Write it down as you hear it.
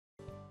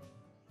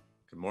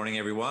Good morning,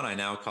 everyone. I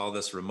now call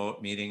this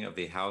remote meeting of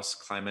the House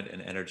Climate and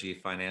Energy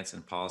Finance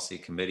and Policy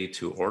Committee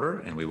to order,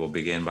 and we will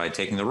begin by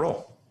taking the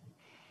roll.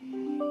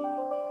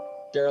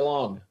 Chair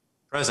Long.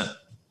 Present.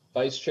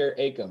 Vice Chair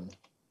Acom.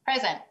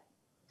 Present.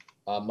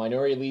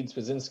 Minority Lead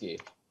Swazinski.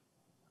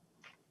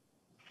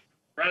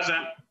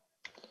 Present.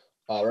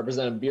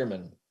 Representative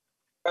Bierman.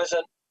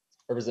 Present.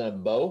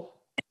 Representative Bowe.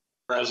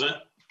 Present.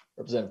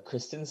 Representative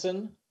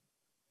Christensen.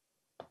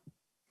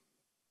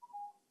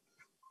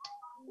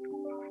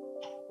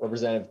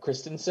 Representative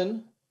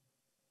Christensen.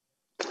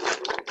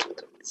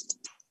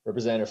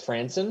 Representative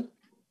Franson.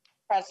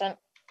 Present.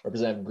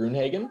 Representative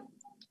Gruenhagen.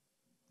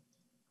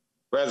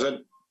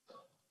 Present.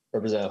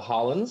 Representative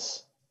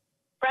Hollins.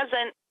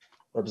 Present.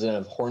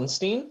 Representative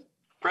Hornstein.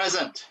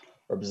 Present.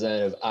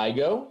 Representative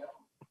Igo.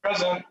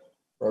 Present.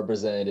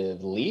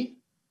 Representative Lee.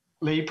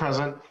 Lee,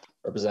 present.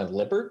 Representative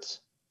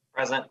Lippert.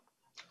 Present.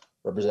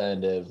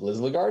 Representative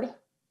Lislegard.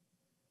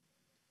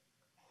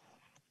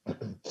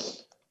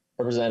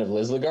 Representative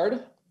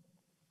Lislegard.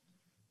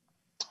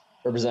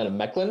 Representative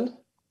Meckland.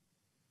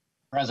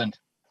 Present.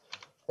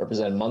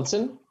 Representative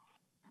Munson.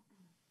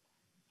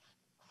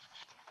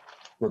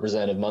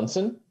 Representative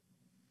Munson.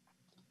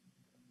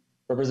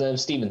 Representative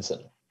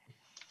Stephenson.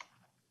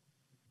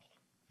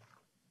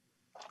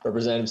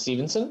 Representative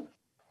Stephenson.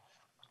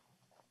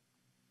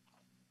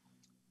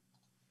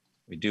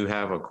 We do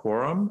have a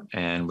quorum,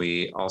 and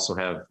we also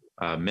have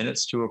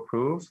minutes to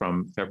approve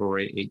from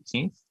February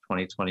 18th,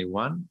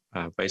 2021.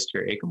 Vice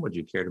Chair Acom, would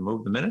you care to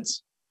move the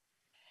minutes?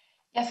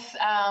 Yes,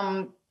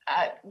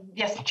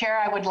 yes, Chair,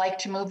 I would like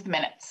to move the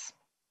minutes.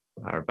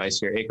 Our Vice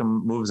Chair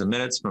Acom moves the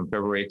minutes from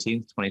February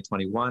 18th,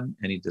 2021.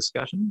 Any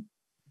discussion?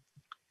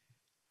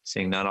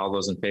 Seeing none, all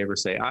those in favor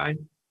say aye.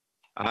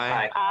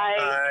 Aye.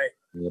 Aye.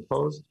 Any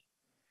opposed?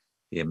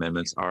 The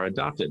amendments are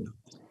adopted.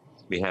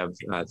 We have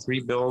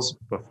 3 bills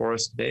before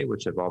us today,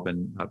 which have all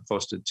been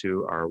posted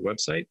to our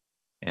website.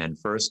 And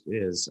first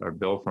is our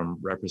bill from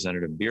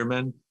Representative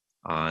Bierman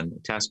on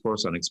Task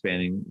Force on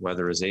Expanding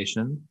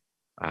Weatherization.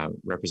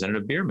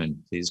 Representative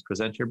Bierman, please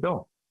present your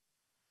bill.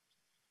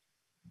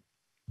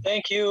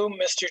 Thank you,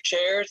 Mr.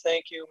 Chair.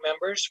 Thank you,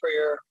 members, for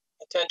your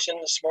attention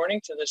this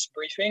morning to this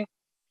briefing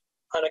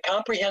on a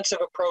comprehensive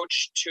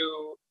approach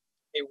to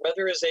a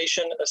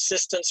weatherization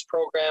assistance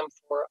program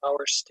for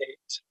our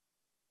state.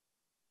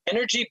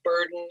 Energy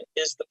burden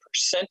is the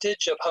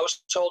percentage of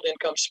household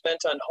income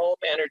spent on home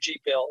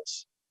energy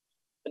bills.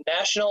 The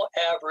national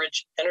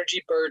average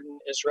energy burden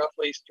is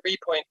roughly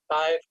 3.5%.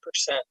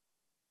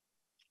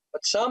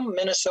 But some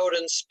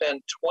Minnesotans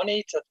spend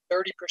 20 to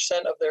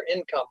 30% of their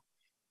income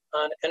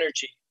on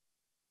energy.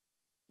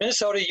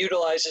 Minnesota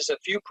utilizes a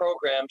few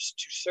programs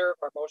to serve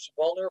our most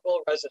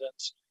vulnerable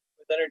residents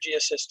with energy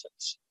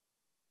assistance.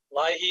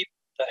 LIHEAP,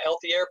 the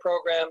Healthy Air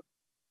Program,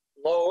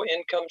 Low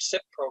Income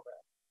SIP Program.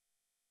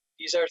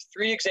 These are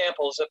 3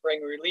 examples that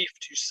bring relief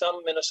to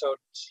some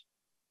Minnesotans.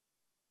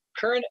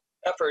 Current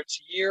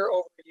efforts year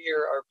over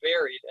year are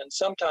varied and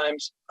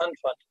sometimes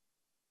unfunded.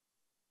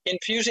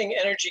 Infusing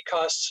energy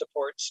cost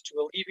supports to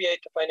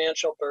alleviate the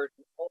financial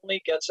burden only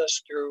gets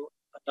us through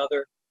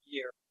another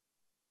year.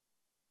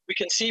 We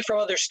can see from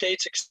other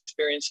states'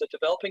 experience that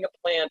developing a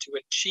plan to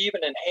achieve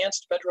an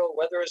enhanced federal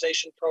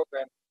weatherization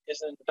program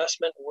is an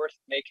investment worth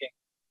making.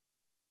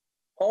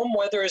 Home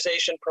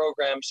weatherization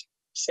programs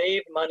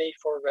save money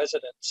for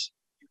residents,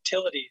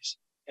 utilities,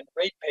 and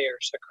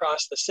ratepayers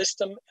across the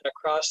system and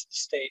across the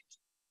state.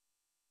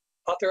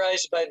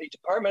 Authorized by the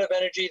Department of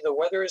Energy, the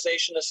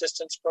Weatherization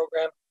Assistance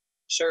Program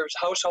serves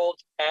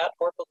households at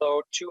or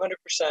below 200%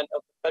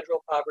 of the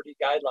federal poverty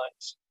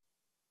guidelines.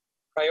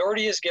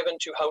 Priority is given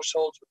to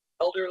households with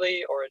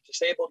elderly or a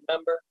disabled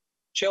member,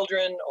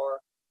 children, or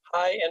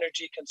high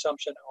energy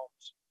consumption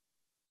homes.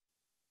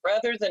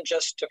 Rather than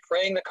just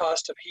defraying the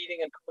cost of heating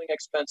and cooling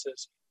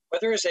expenses,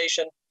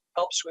 weatherization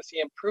helps with the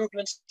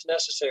improvements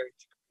necessary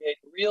to create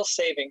real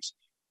savings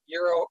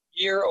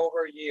year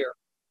over year.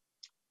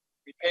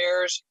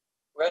 Repairs,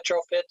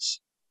 retrofits,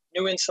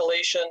 new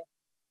insulation,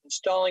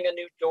 installing a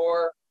new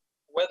door,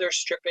 weather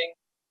stripping,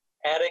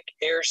 attic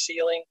air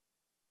sealing,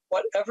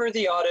 whatever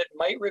the audit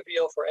might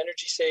reveal for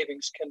energy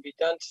savings can be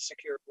done to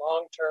secure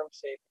long-term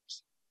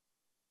savings.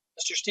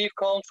 Mr. Steve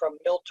Cohn from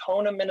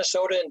Miltona,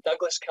 Minnesota in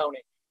Douglas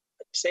County,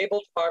 a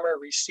disabled farmer,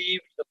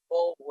 received the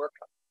full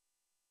workup.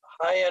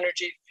 A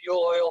high-energy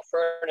fuel oil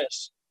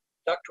furnace,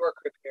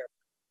 ductwork repair,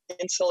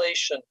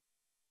 insulation,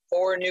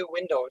 4 new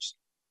windows,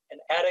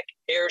 and attic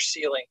air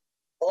sealing,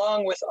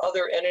 along with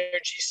other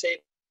energy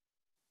savings,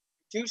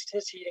 reduced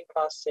his heating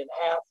costs in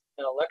half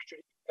and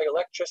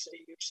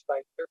electricity use by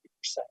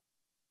 30%.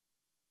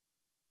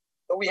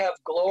 But we have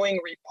glowing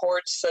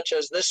reports such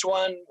as this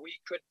one. We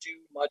could do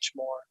much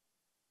more.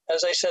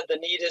 As I said, the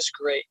need is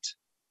great.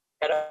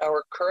 At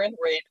our current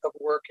rate of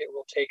work, it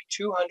will take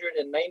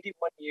 291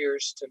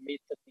 years to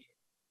meet the need.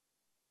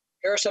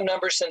 Here are some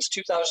numbers since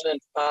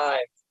 2005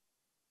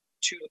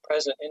 to the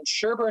present. In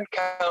Sherburne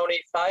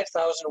County,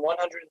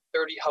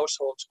 5,130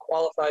 households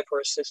qualify for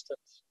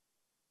assistance.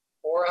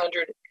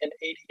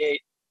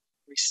 488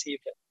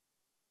 received it.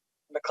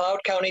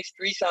 McLeod County,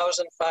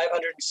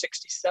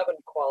 3,567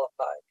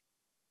 qualified,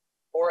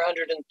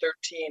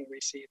 413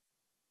 received.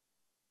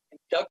 In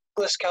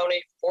Douglas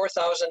County,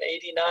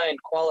 4,089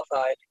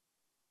 qualified,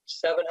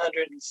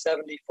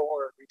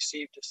 774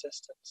 received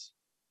assistance.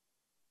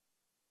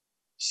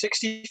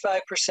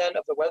 65%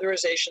 of the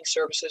weatherization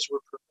services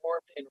were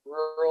performed in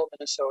rural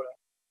Minnesota.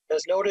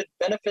 As noted,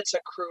 benefits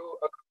accrue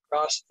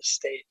across the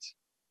state.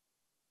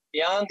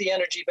 Beyond the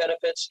energy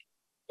benefits,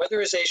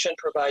 weatherization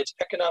provides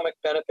economic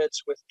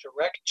benefits with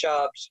direct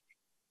jobs,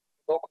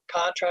 local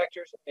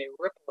contractors, and a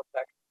ripple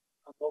effect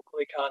on local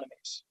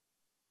economies.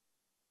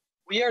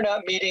 We are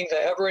not meeting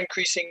the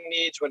ever-increasing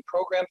needs when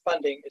program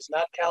funding is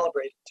not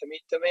calibrated to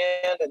meet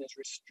demand and is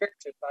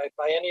restricted by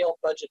biennial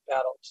budget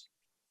battles.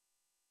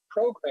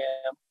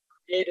 Program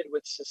created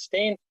with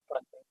sustained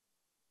funding,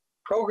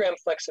 program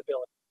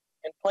flexibility,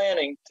 and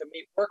planning to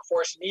meet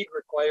workforce need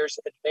requires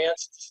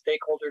advanced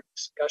stakeholder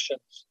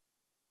discussions.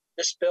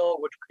 This bill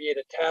would create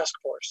a task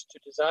force to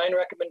design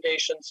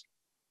recommendations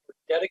with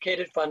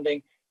dedicated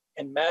funding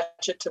and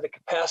match it to the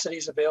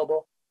capacities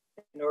available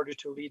in order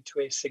to lead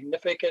to a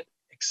significant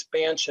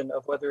expansion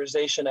of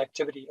weatherization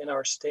activity in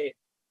our state.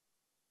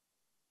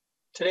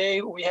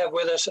 Today, we have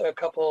with us a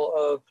couple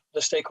of the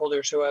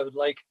stakeholders who I would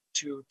like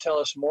to tell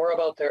us more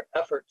about their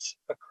efforts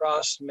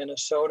across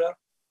Minnesota.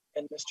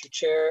 And Mr.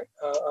 Chair,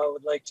 I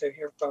would like to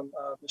hear from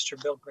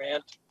Mr. Bill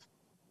Grant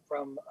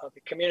from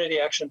the Community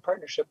Action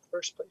Partnership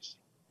first, please.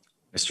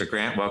 Mr.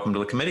 Grant, welcome to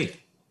the committee.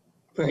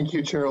 Thank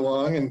you, Chair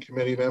Long and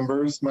committee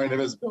members. My name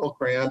is Bill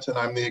Grant, and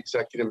I'm the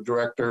Executive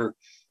Director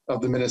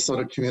of the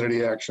Minnesota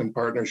Community Action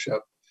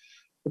Partnership.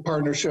 The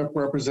partnership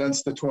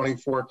represents the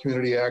 24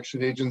 community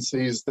action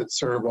agencies that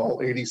serve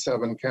all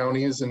 87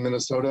 counties in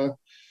Minnesota,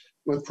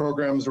 with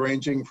programs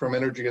ranging from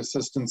energy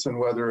assistance and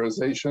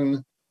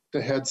weatherization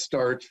to Head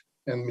Start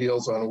and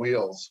Meals on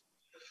Wheels.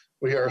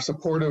 We are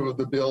supportive of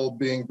the bill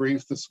being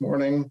briefed this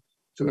morning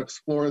to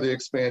explore the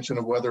expansion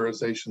of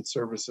weatherization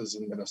services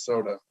in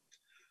Minnesota.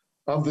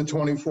 Of the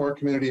 24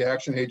 community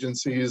action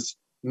agencies,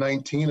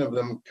 19 of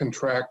them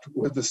contract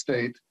with the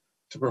state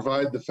to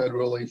provide the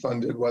federally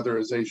funded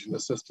weatherization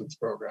assistance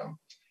program.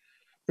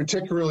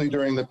 Particularly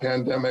during the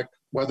pandemic,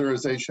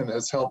 weatherization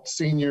has helped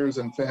seniors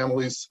and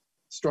families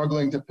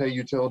struggling to pay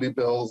utility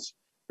bills,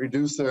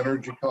 reduce their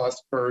energy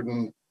cost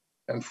burden,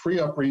 and free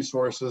up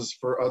resources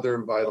for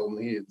other vital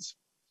needs.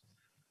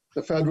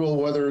 The federal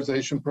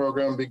weatherization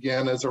program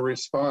began as a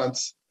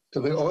response to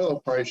the oil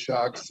price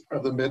shocks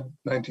of the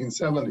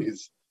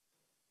mid-1970s,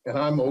 and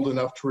I'm old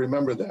enough to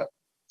remember that.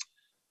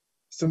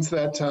 Since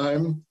that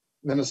time,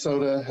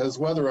 Minnesota has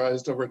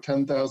weatherized over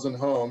 10,000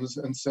 homes,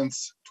 and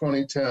since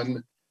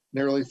 2010,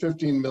 nearly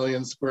 15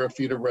 million square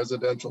feet of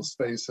residential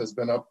space has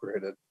been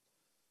upgraded.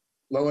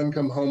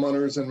 Low-income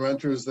homeowners and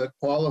renters that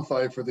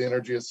qualify for the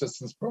Energy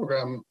Assistance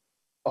Program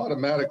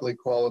automatically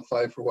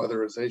qualify for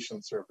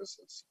weatherization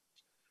services.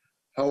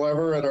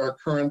 However, at our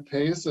current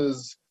pace,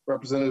 as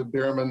Representative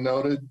Bierman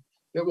noted,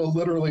 it will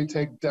literally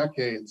take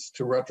decades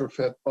to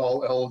retrofit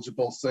all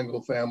eligible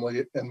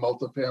single-family and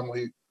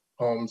multifamily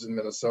homes in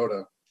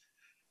Minnesota.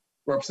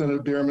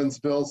 Representative Bierman's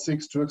bill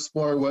seeks to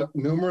explore what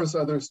numerous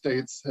other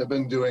states have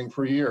been doing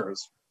for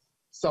years,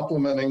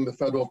 supplementing the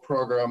federal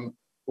program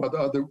with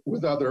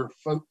other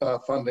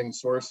funding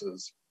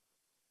sources.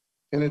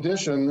 In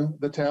addition,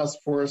 the task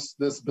force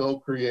this bill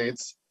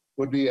creates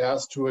would be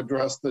asked to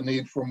address the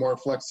need for more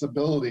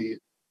flexibility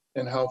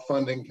in how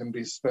funding can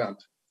be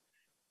spent.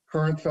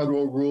 Current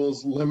federal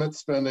rules limit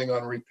spending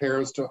on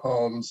repairs to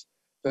homes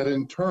that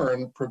in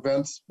turn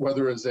prevents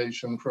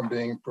weatherization from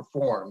being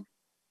performed.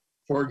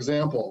 For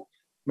example,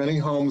 many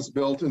homes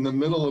built in the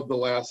middle of the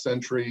last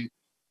century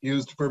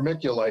used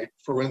vermiculite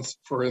for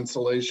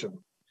insulation.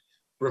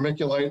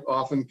 Vermiculite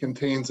often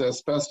contains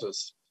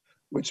asbestos,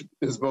 which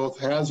is both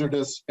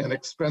hazardous and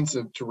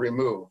expensive to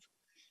remove.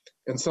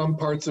 In some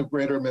parts of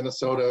greater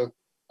Minnesota,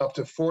 up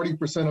to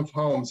 40% of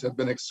homes have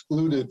been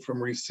excluded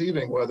from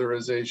receiving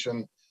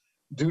weatherization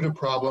due to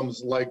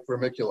problems like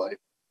vermiculite.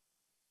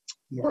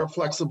 More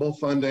flexible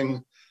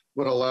funding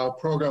would allow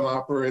program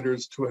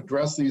operators to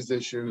address these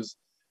issues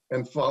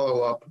and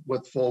follow up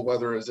with full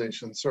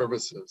weatherization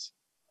services.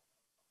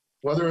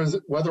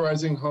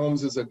 Weatherizing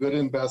homes is a good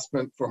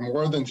investment for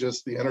more than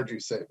just the energy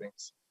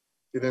savings.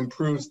 It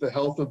improves the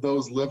health of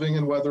those living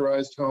in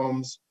weatherized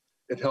homes.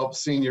 It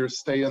helps seniors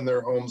stay in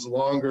their homes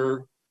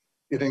longer.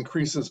 It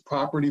increases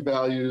property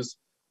values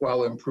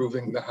while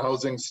improving the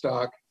housing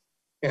stock,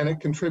 and it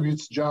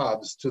contributes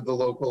jobs to the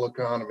local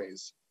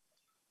economies.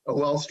 A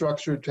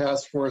well-structured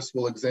task force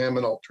will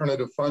examine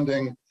alternative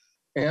funding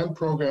and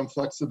program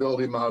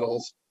flexibility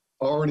models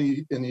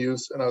already in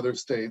use in other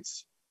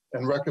states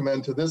and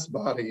recommend to this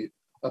body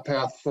a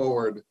path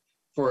forward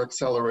for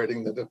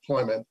accelerating the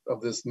deployment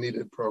of this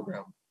needed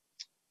program.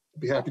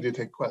 I'd be happy to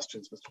take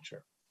questions, Mr.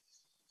 Chair.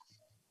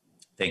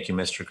 Thank you,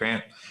 Mr.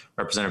 Grant.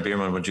 Representative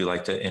Bierman, would you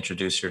like to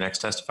introduce your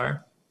next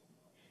testifier?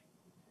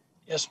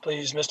 Yes,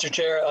 please, Mr.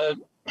 Chair.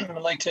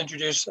 I'd like to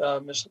introduce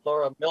Ms.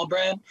 Laura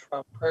Milbrand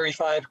from Prairie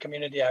 5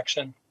 Community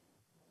Action.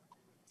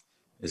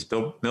 Ms.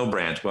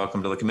 Milbrand,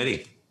 welcome to the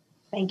committee.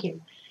 Thank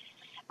you.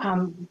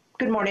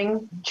 Good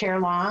morning, Chair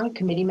Long,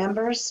 committee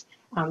members.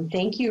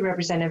 Thank you,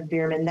 Representative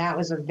Bierman. That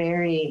was a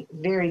very,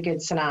 very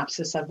good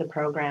synopsis of the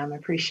program.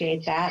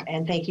 Appreciate that.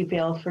 And thank you,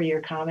 Bill, for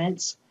your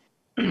comments.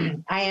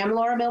 I am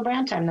Laura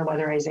Milbrandt. I'm the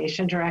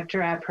Weatherization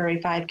Director at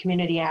Prairie 5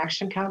 Community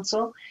Action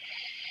Council.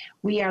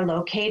 We are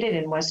located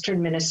in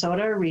western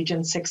Minnesota, Region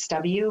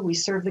 6W. We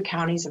serve the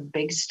counties of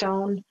Big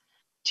Stone,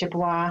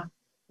 Chippewa,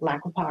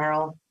 Lac La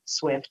Parle,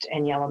 Swift,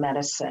 and Yellow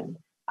Medicine.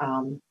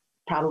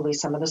 Probably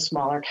some of the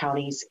smaller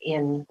counties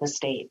in the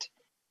state.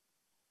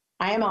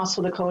 I am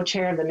also the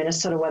co-chair of the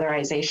Minnesota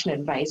Weatherization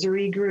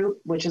Advisory Group,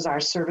 which is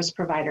our service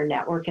provider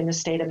network in the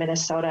state of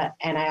Minnesota.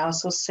 And I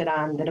also sit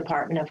on the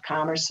Department of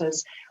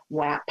Commerce's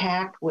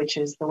WAPPAC, which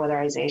is the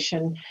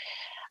Weatherization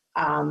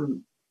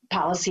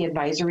Policy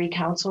Advisory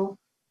Council.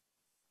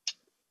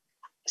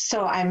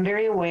 So I'm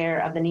very aware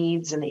of the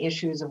needs and the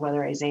issues of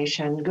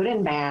weatherization, good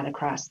and bad,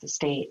 across the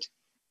state.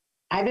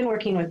 I've been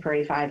working with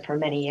Prairie 5 for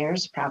many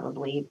years,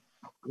 probably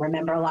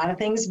remember a lot of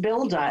things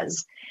Bill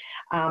does,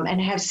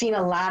 and have seen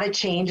a lot of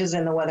changes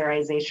in the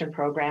weatherization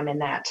program in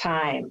that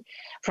time.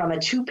 From a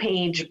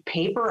 2-page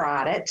paper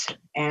audit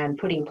and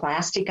putting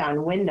plastic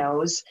on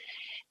windows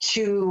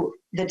to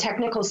the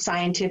technical,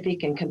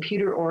 scientific, and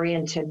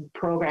computer-oriented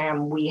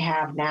program we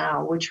have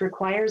now, which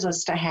requires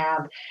us to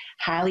have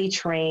highly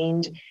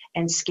trained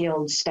and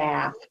skilled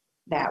staff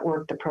that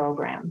work the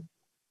program.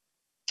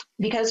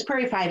 Because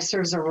Prairie 5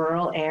 serves a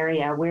rural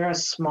area, we're a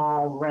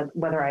small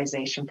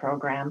weatherization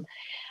program.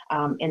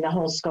 In the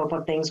whole scope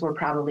of things, we're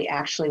probably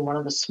actually one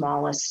of the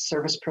smallest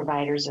service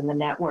providers in the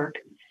network.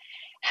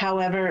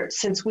 However,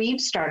 since we've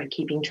started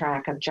keeping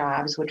track of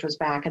jobs, which was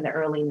back in the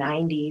early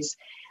 90s,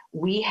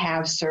 we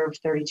have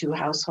served 32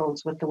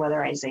 households with the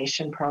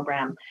weatherization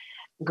program.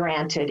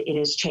 Granted, it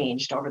has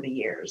changed over the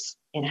years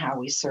in how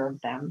we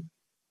serve them.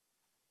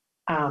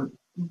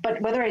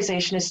 But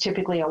weatherization is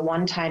typically a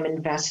one-time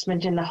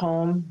investment in the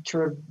home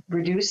to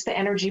reduce the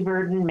energy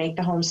burden, make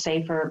the home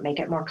safer, make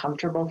it more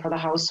comfortable for the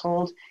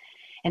household.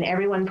 And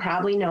everyone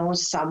probably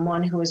knows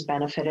someone who has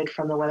benefited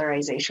from the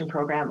weatherization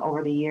program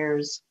over the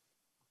years.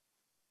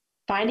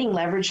 Finding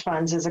leverage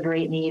funds is a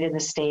great need in the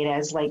state,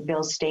 as like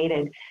Bill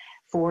stated,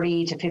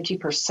 40 to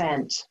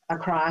 50%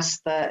 across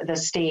the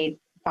state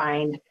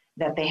find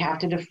that they have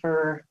to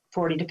defer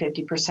 40 to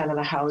 50% of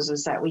the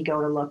houses that we go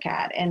to look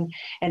at. And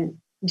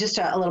just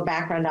a little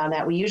background on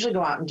that, we usually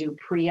go out and do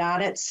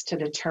pre-audits to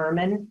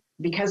determine,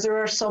 because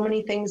there are so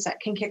many things that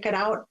can kick it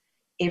out,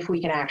 if we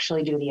can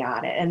actually do the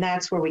audit. And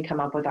that's where we come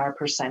up with our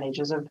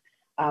percentages of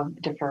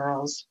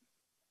deferrals.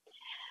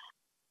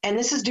 And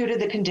this is due to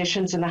the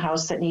conditions in the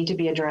house that need to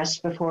be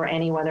addressed before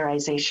any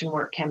weatherization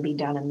work can be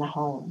done in the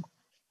home.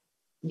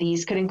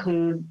 These could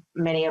include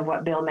many of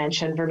what Bill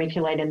mentioned: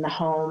 vermiculite in the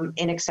home,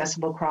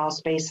 inaccessible crawl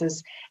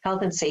spaces,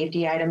 health and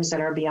safety items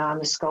that are beyond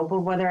the scope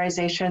of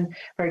weatherization.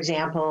 For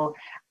example,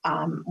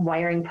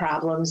 wiring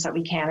problems that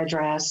we can't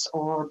address,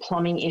 or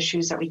plumbing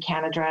issues that we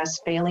can't address,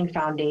 failing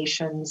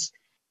foundations,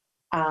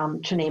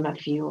 to name a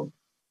few.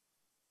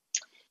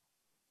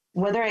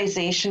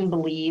 Weatherization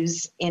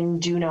believes in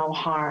do no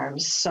harm.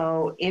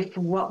 So if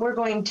what we're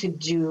going to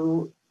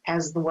do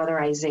as the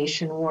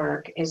weatherization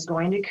work is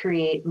going to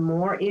create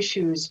more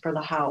issues for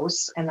the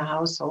house and the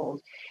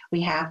household, we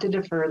have to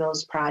defer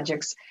those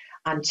projects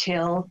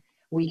until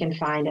we can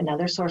find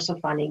another source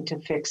of funding to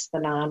fix the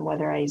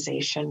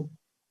non-weatherization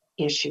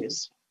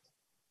issues.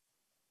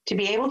 To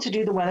be able to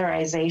do the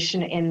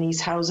weatherization in these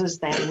houses,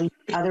 then we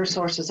need other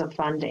sources of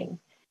funding.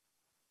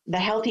 The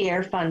Healthy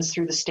Air Funds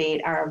through the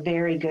state are a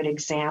very good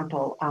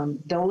example.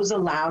 Those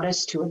allowed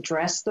us to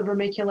address the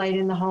vermiculite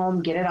in the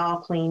home, get it all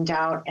cleaned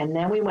out, and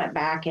then we went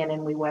back in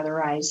and we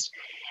weatherized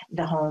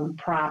the home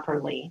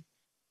properly.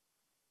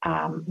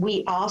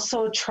 We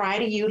also try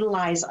to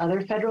utilize other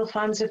federal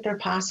funds if they're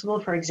possible,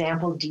 for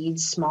example,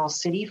 DEED's small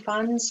city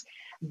funds,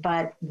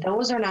 but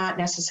those are not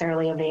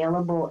necessarily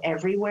available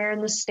everywhere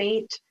in the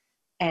state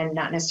and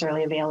not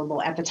necessarily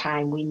available at the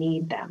time we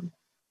need them.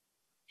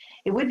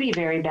 It would be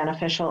very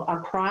beneficial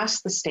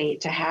across the state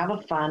to have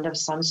a fund of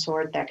some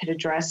sort that could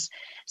address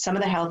some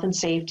of the health and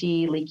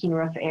safety, leaking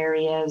roof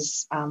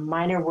areas,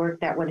 minor work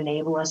that would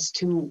enable us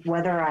to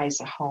weatherize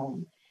a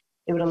home.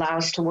 It would allow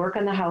us to work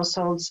on the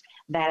households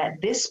that at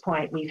this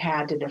point we've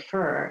had to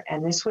defer,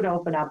 and this would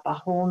open up a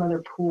whole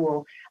nother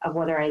pool of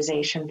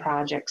weatherization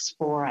projects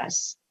for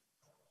us.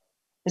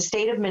 The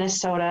state of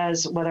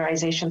Minnesota's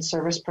weatherization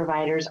service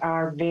providers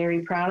are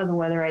very proud of the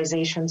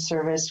weatherization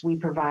service we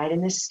provide in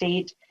this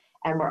state,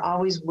 and we're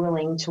always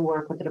willing to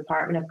work with the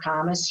Department of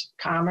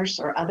Commerce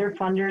or other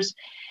funders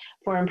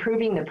for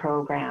improving the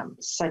program,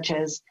 such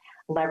as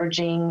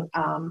leveraging,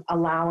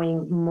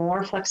 allowing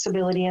more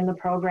flexibility in the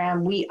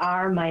program. We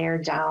are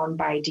mired down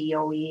by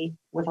DOE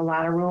with a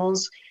lot of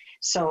rules.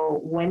 So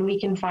when we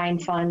can find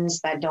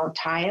funds that don't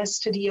tie us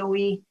to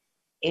DOE,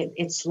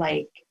 it's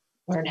like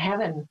we're in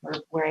heaven.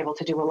 We're able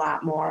to do a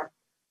lot more.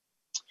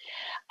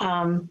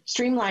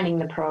 Streamlining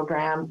the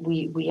program,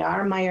 we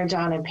are mired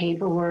down in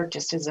paperwork.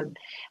 Just as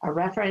a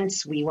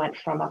reference, we went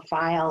from a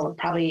file of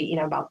probably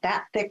about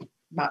that thick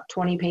about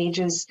 20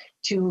 pages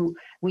to,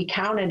 we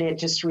counted it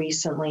just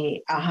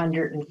recently,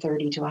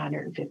 130 to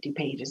 150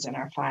 pages in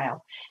our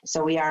file.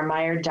 So we are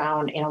mired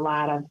down in a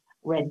lot of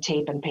red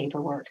tape and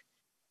paperwork.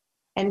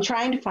 And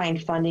trying to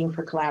find funding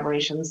for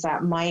collaborations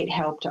that might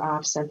help to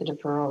offset the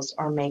deferrals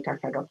or make our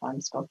federal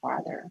funds go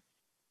farther.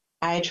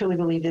 I truly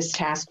believe this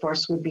task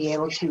force would be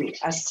able to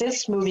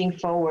assist moving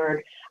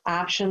forward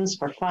options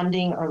for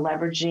funding or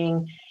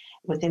leveraging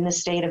within the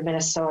state of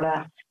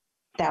Minnesota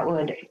that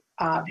would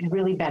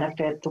really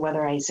benefit the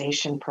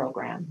weatherization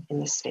program in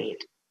the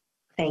state.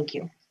 Thank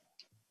you.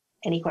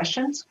 Any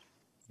questions?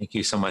 Thank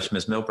you so much,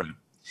 Ms. Milbrand.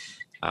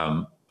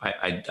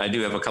 I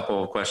do have a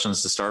couple of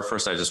questions to start.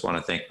 First, I just want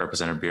to thank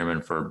Representative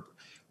Bierman for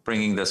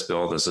bringing this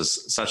bill. This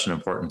is such an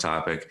important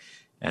topic,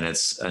 and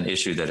it's an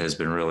issue that has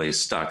been really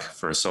stuck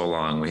for so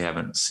long. We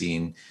haven't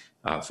seen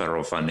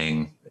federal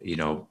funding,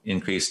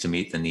 increase to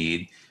meet the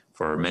need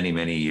for many,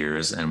 many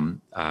years,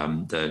 and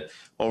the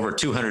over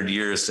 200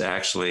 years to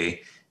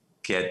actually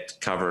get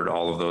covered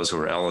all of those who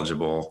are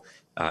eligible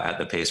at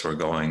the pace we're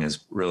going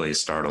is really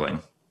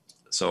startling.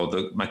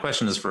 So my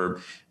question is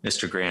for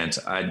Mr. Grant.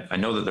 I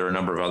know that there are a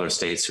number of other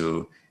states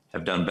who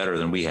have done better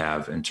than we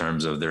have in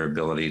terms of their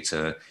ability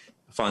to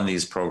fund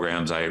these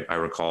programs. I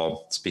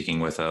recall speaking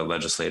with a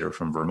legislator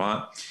from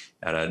Vermont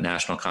at a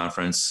national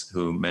conference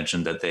who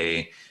mentioned that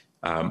they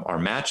are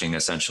matching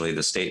essentially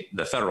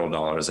the federal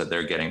dollars that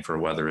they're getting for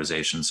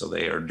weatherization. So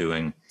they are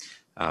doing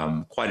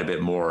quite a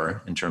bit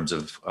more in terms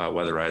of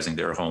weatherizing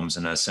their homes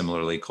in a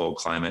similarly cold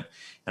climate.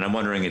 And I'm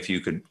wondering if you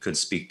could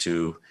speak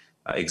to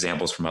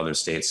examples from other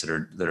states that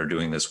are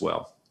doing this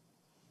well.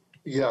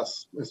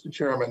 Yes, Mr.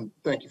 Chairman,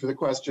 thank you for the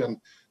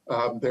question.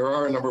 There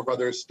are a number of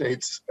other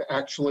states.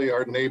 Actually,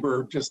 our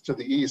neighbor just to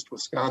the east,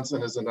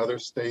 Wisconsin, is another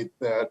state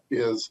that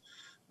is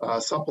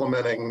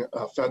supplementing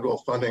federal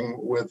funding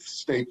with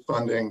state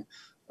funding.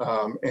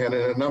 And in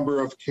a number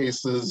of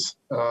cases,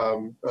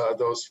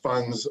 those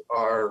funds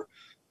are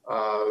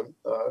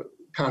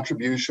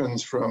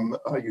contributions from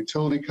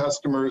utility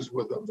customers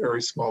with a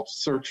very small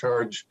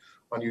surcharge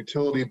on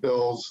utility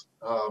bills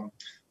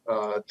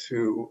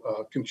to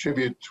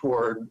contribute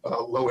toward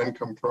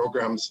low-income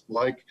programs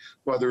like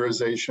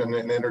weatherization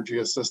and energy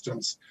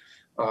assistance.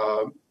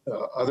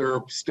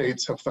 Other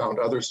states have found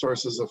other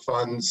sources of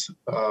funds,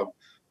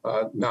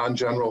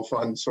 non-general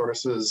fund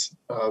sources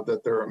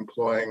that they're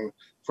employing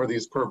for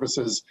these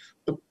purposes.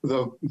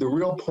 The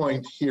real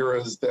point here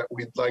is that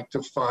we'd like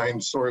to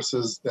find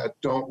sources that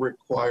don't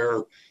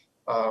require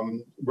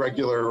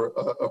regular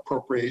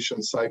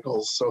appropriation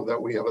cycles so that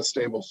we have a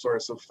stable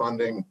source of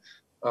funding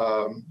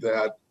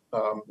that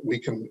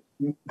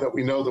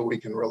we know that we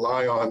can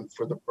rely on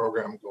for the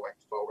program going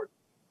forward.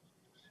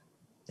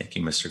 Thank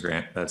you, Mr.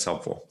 Grant. That's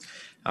helpful.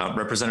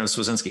 Representative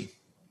Swedzinski.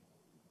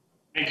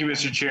 Thank you,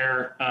 Mr.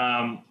 Chair.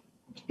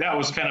 That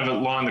was kind of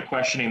along the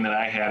questioning that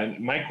I had. And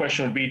my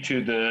question would be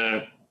to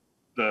the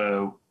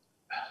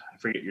I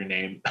forget your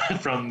name,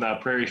 from the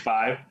Prairie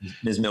 5.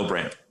 Ms.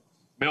 Milbrand.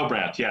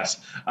 Milbrand,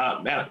 yes.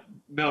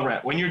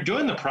 Milbrand, when you're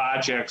doing the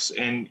projects,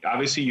 and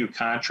obviously you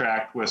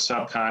contract with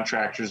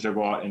subcontractors to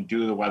go out and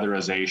do the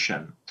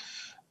weatherization,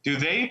 do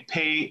they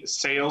pay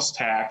sales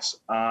tax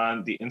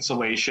on the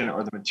insulation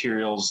or the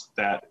materials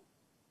that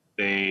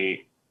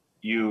they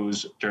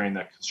use during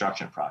the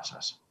construction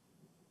process?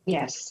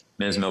 Yes.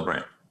 Ms.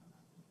 Milbrand.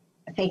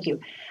 Thank you.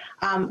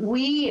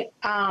 We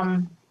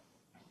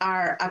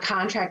are a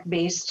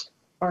contract-based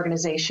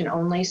organization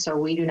only, so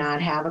we do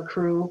not have a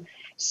crew.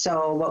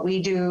 So what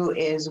we do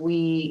is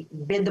we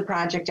bid the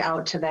project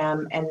out to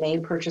them and they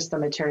purchase the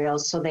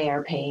materials, so they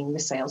are paying the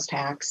sales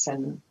tax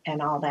and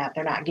all that.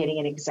 They're not getting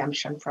an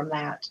exemption from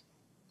that.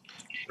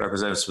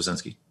 Representative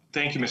Swedzinski.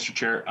 Thank you, Mr.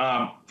 Chair.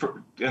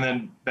 And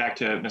then back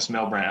to Ms.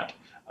 Milbrand.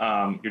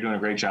 You're doing a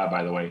great job,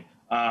 by the way.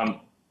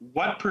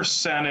 What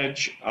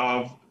percentage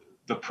of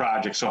the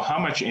project, so how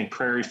much in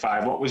Prairie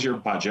 5, what was your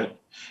budget,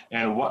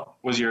 and what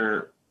was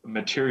your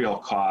material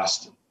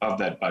cost of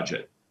that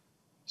budget?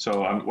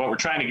 So what we're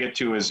trying to get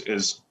to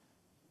is,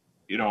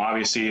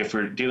 obviously if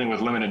we're dealing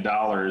with limited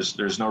dollars,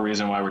 there's no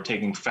reason why we're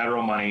taking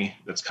federal money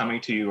that's coming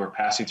to you or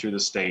passing through the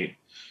state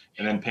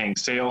and then paying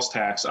sales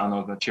tax on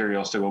those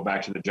materials to go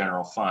back to the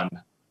general fund.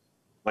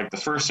 Like, the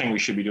first thing we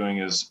should be doing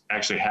is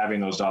actually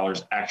having those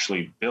dollars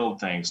actually build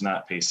things,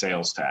 not pay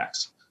sales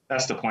tax.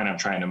 That's the point I'm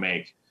trying to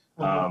make.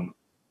 Mm-hmm.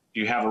 Do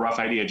you have a rough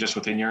idea just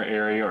within your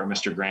area, or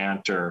Mr.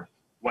 Grant, or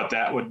what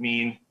that would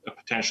mean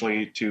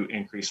potentially to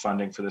increase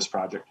funding for this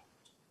project?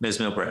 Ms.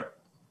 Milbrand.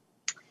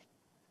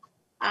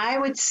 I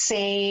would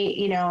say,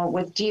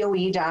 with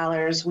DOE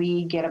dollars,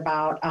 we get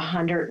about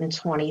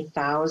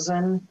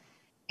 120,000,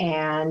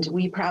 and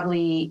we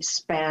probably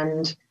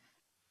spend,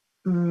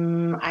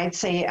 I'd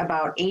say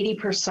about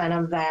 80%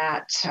 of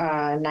that,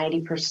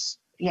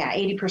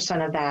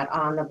 80% of that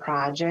on the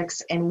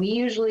projects. And we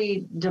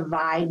usually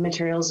divide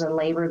materials and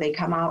labor. They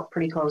come out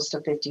pretty close to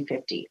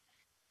 50-50.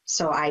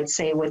 So I'd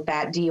say with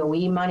that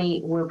DOE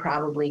money, we're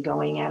probably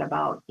going at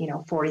about,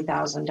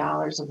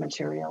 $40,000 of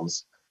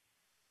materials.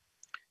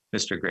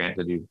 Mr. Grant,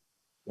 did you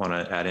want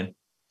to add in?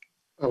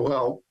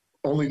 Well,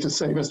 Only to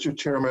say, Mr.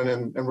 Chairman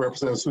and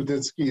Representative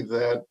Swedzinski,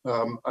 that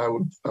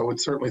I would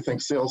certainly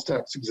think sales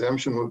tax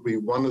exemption would be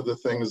one of the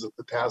things that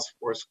the task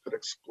force could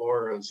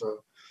explore as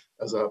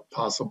a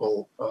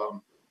possible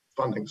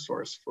funding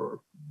source for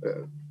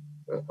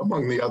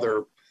among the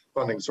other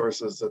funding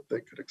sources that they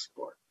could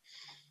explore.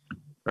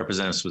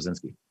 Representative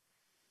Swedzinski.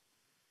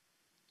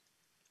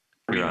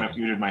 I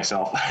muted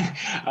myself.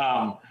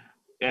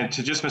 And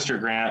to just Mr.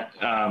 Grant,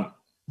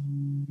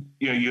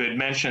 you had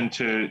mentioned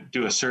to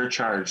do a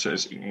surcharge, so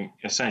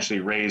essentially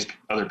raise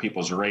other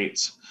people's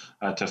rates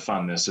to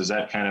fund this. Is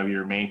that kind of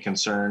your main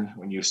concern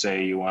when you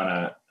say you want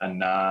a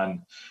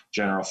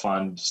non-general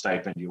fund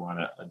stipend, you want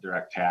a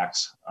direct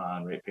tax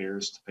on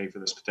ratepayers to pay for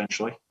this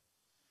potentially?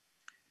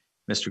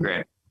 Mr.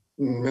 Grant.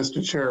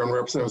 Mr. Chair and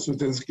Representative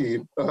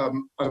Swedzinski,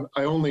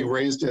 I only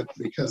raised it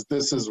because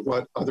this is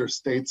what other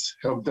states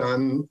have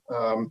done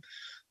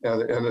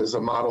and is a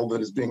model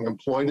that is being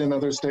employed in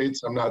other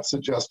states. I'm not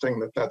suggesting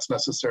that that's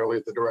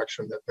necessarily the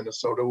direction that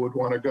Minnesota would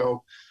want to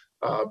go,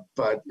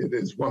 but it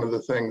is one of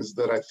the things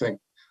that I think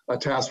a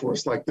task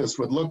force like this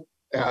would look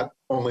at,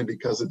 only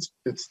because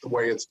it's the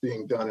way it's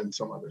being done in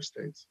some other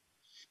states.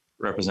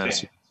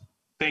 Representative.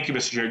 Thank you,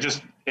 Mr.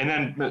 Chair. And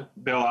then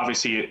Bill,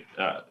 obviously,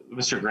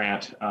 Mr.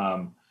 Grant,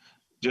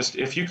 just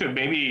if you could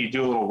maybe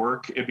do a little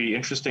work, it'd be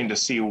interesting to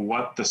see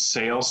what the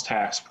sales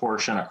tax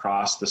portion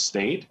across the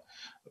state.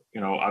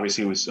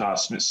 Obviously we saw a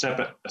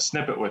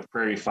snippet with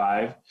Prairie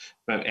 5,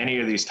 but any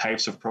of these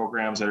types of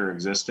programs that are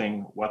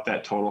existing, what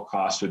that total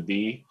cost would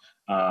be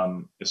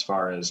as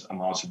far as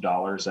amounts of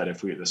dollars that if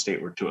the state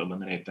were to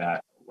eliminate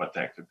that, what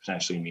that could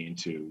potentially mean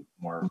to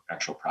more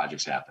actual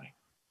projects happening.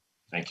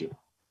 Thank you.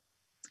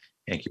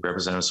 Thank you,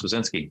 Representative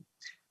Swedzinski.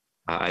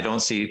 I don't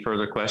see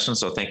further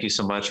questions, so thank you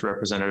so much,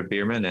 Representative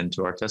Bierman, and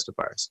to our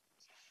testifiers.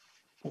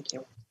 Thank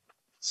you.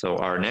 So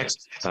our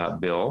next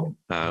bill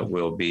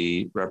will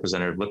be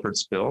Representative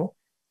Lippert's bill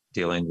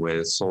dealing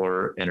with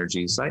solar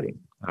energy siting.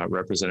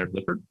 Representative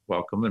Lippert,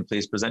 welcome, and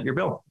please present your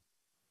bill.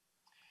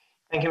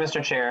 Thank you,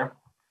 Mr. Chair.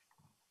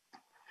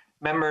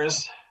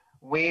 Members,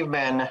 we've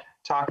been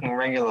talking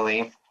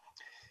regularly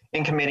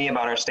in committee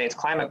about our state's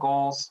climate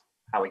goals,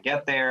 how we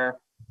get there.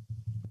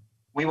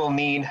 We will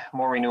need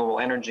more renewable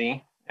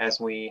energy as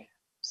we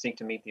seek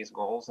to meet these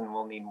goals, and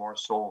we'll need more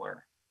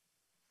solar.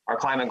 Our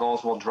climate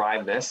goals will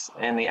drive this,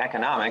 and the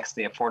economics,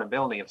 the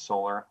affordability of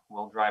solar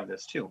will drive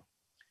this too.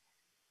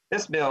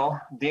 This bill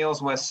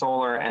deals with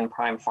solar and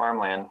prime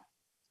farmland.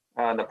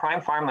 The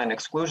prime farmland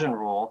exclusion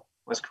rule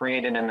was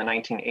created in the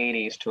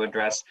 1980s to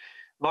address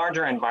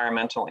larger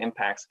environmental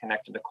impacts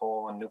connected to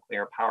coal and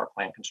nuclear power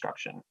plant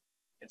construction.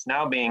 It's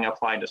now being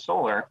applied to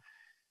solar,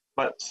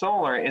 but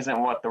solar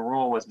isn't what the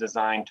rule was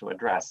designed to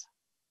address.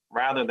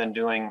 Rather than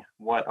doing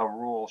what a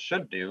rule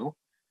should do,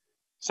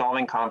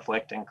 solving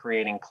conflict and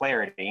creating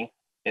clarity,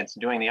 it's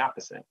doing the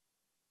opposite.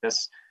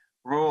 This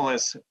rule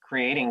is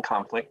creating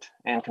conflict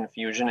and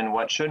confusion in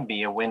what should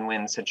be a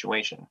win-win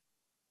situation.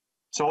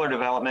 Solar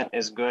development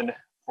is good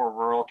for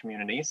rural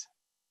communities.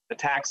 The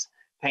tax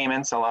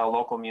payments allow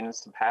local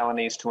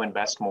municipalities to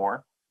invest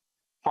more.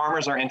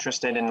 Farmers are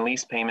interested in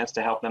lease payments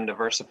to help them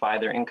diversify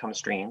their income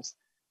streams.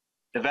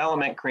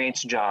 Development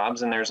creates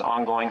jobs, and there's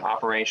ongoing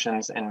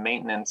operations and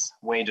maintenance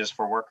wages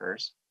for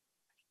workers.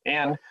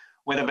 And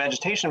with a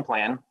vegetation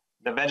plan,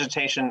 the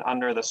vegetation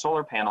under the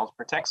solar panels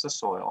protects the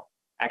soil,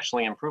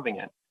 actually improving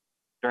it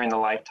during the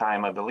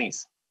lifetime of the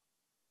lease.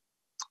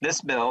 This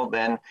bill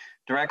then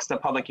directs the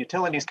Public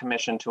Utilities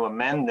Commission to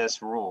amend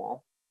this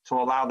rule to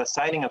allow the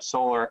siting of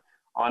solar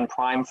on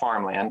prime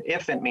farmland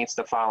if it meets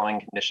the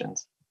following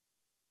conditions.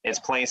 It's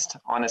placed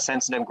on a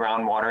sensitive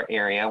groundwater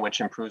area,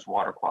 which improves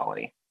water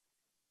quality.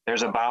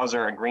 There's a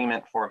Bowser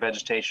agreement for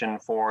vegetation,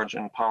 forage,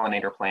 and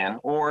pollinator plan,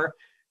 or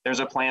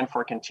there's a plan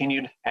for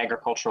continued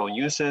agricultural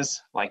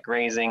uses like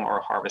grazing or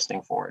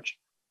harvesting forage.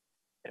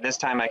 At this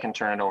time, I can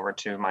turn it over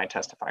to my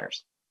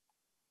testifiers.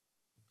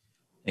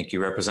 Thank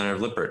you,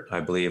 Representative Lippert. I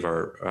believe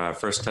our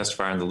first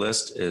testifier on the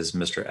list is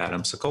Mr.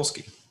 Adam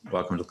Sokolsky.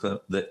 Welcome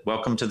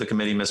to the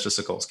committee, Mr.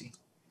 Sokolsky.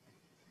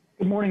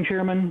 Good morning,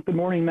 Chairman. Good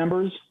morning,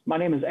 members. My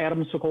name is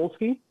Adam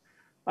Sokolsky.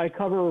 I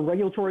cover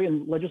regulatory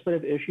and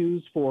legislative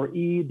issues for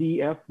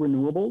EDF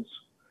Renewables.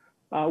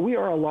 We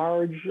are a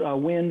large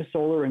wind,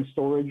 solar, and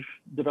storage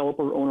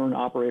developer, owner, and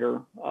operator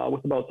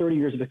with about 30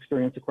 years of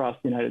experience across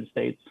the United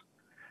States.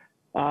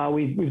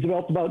 We've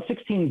developed about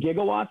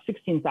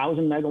 16,000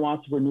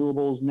 megawatts of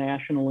renewables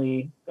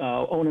nationally,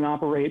 own and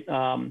operate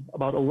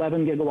about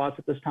 11 gigawatts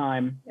at this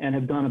time, and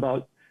have done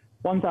about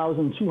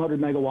 1,200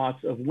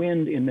 megawatts of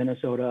wind in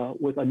Minnesota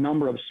with a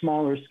number of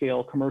smaller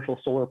scale commercial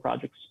solar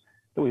projects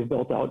that we've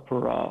built out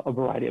for a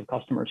variety of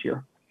customers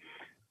here.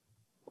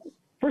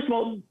 First of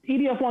all,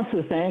 EDF wants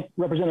to thank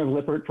Representative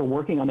Lippert for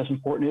working on this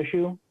important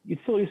issue.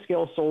 Utility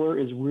scale solar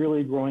is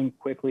really growing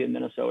quickly in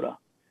Minnesota.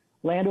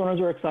 Landowners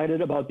are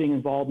excited about being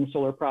involved in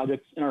solar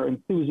projects and are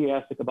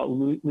enthusiastic about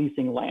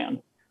leasing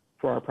land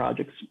for our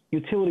projects.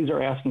 Utilities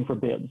are asking for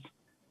bids.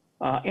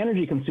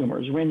 Energy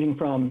consumers, ranging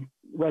from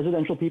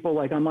residential people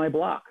like on my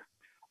block,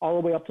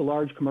 all the way up to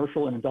large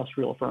commercial and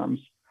industrial firms,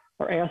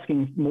 are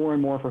asking more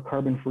and more for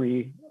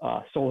carbon-free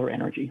solar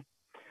energy.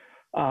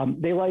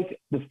 They like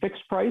the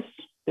fixed price,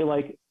 they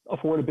like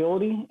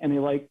affordability, and they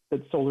like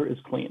that solar is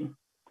clean.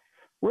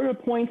 We're at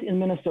a point in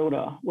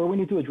Minnesota where we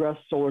need to address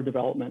solar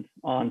development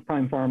on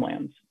prime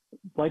farmlands,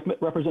 like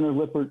Representative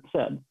Lippert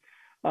said,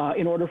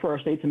 in order for our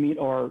state to meet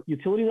our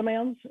utility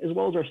demands, as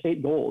well as our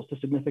state goals to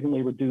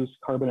significantly reduce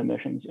carbon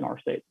emissions in our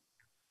state.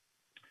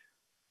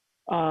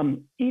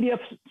 EDF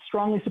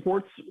strongly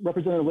supports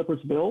Representative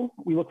Lippert's bill.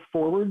 We look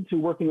forward to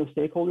working with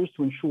stakeholders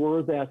to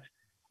ensure that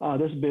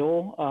this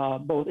bill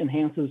both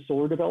enhances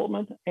solar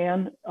development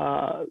and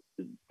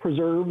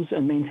preserves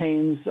and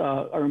maintains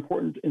our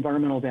important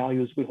environmental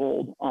values we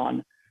hold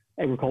on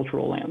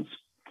agricultural lands.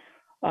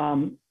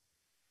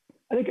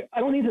 I think I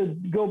don't need to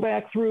go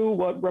back through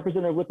what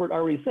Representative Lippert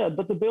already said,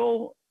 but the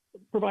bill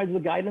provides the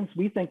guidance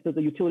we think that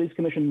the Utilities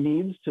Commission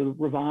needs to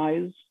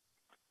revise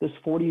this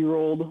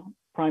 40-year-old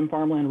prime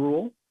farmland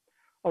rule,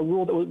 a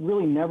rule that was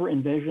really never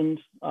envisioned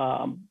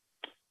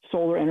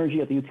solar energy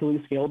at the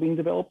utility scale being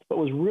developed, but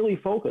was really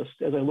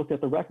focused, as I looked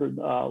at the record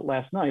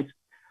last night,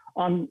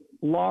 on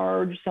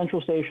large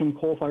central station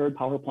coal-fired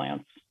power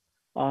plants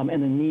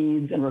and the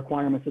needs and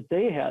requirements that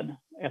they had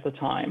at the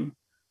time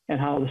and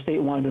how the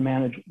state wanted to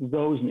manage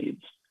those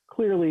needs.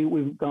 Clearly,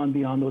 we've gone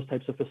beyond those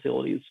types of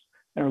facilities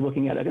and are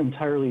looking at an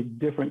entirely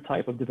different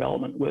type of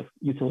development with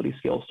utility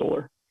scale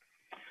solar.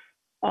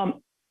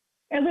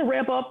 As I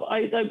wrap up,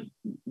 I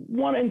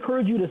want to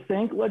encourage you to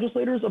think,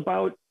 legislators,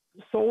 about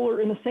solar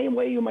in the same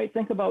way you might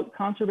think about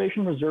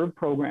conservation reserve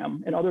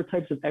program and other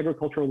types of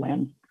agricultural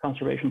land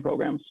conservation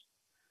programs.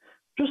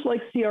 Just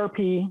like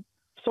CRP,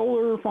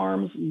 solar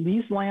farms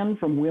lease land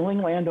from willing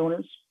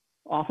landowners,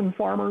 often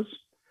farmers.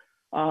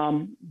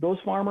 Those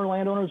farmer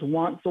landowners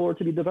want solar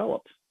to be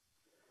developed.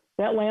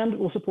 That land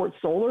will support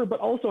solar,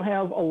 but also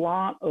have a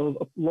lot of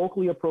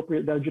locally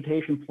appropriate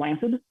vegetation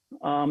planted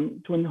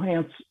to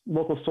enhance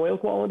local soil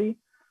quality,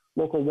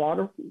 local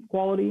water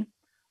quality,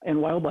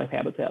 and wildlife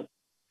habitat.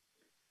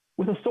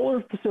 With a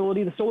solar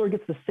facility, the solar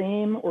gets the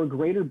same or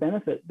greater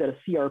benefit that a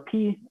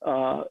CRP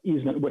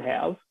easement would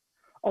have,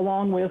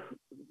 along with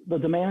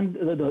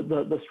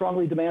the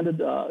strongly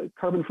demanded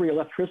carbon-free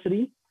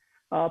electricity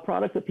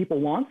product that people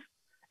want,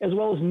 as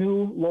well as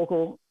new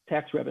local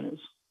tax revenues.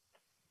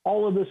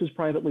 All of this is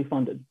privately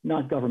funded,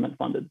 not government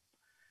funded.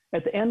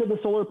 At the end of the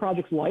solar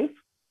project's life,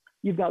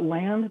 you've got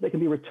land that can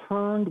be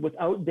returned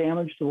without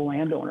damage to the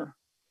landowner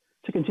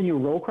to continue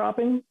row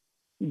cropping,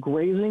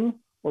 grazing,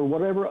 or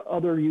whatever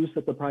other use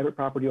that the private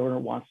property owner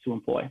wants to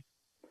employ.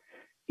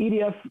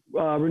 EDF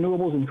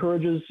Renewables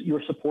encourages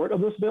your support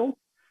of this bill.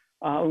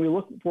 And we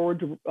look forward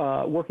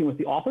to working with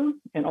the author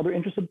and other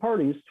interested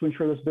parties to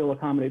ensure this bill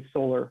accommodates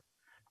solar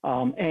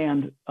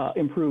and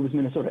improves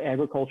Minnesota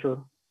agriculture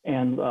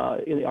and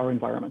our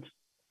environment.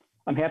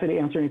 I'm happy to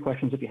answer any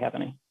questions if you have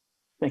any.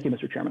 Thank you,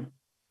 Mr. Chairman.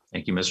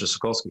 Thank you, Mr.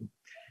 Sokolsky.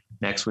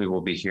 Next, we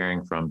will be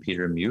hearing from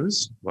Peter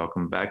Muse.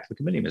 Welcome back to the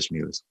committee, Mr.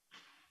 Muse.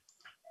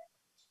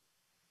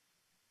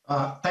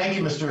 Thank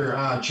you,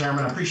 Mr.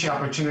 Chairman. I appreciate the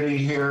opportunity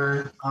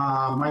here.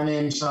 My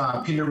name's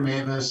Peter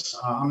Mavis.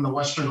 I'm the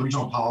Western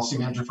Regional Policy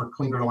Manager for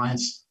Clean Grid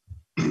Alliance.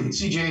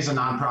 CGA is a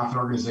nonprofit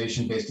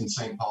organization based in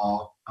St.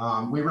 Paul.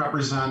 We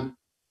represent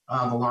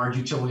the large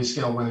utility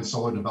scale wind and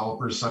solar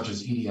developers such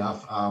as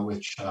EDF,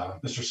 which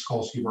Mr.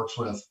 Sokolsky works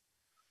with.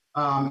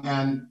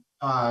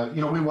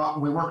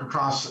 We work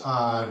across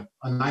a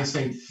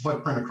 9-state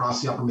footprint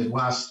across the upper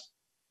Midwest.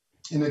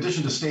 In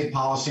addition to state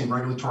policy and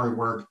regulatory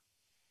work,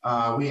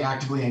 we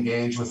actively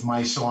engage with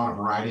MISO on a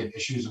variety of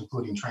issues,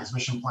 including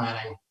transmission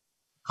planning,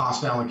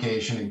 cost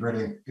allocation, and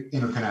grid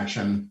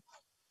interconnection.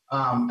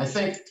 I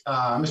think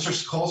Mr.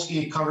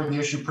 Sokolsky covered the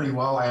issue pretty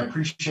well. I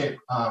appreciate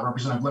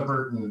Representative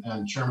Lippert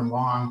and Chairman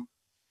Long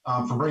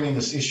for bringing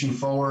this issue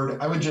forward.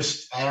 I would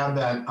just add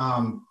that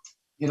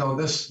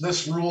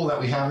this rule that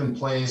we have in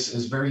place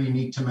is very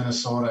unique to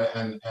Minnesota,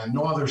 and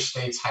no other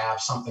states have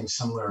something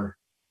similar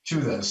to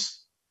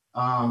this.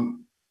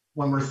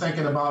 When we're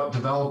thinking about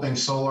developing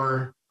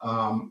solar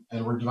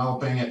and we're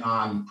developing it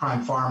on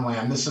prime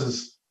farmland,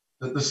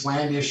 this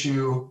land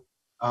issue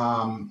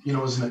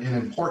is an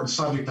important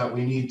subject that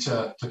we need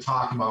to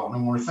talk about.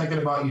 When we're thinking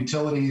about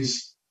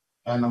utilities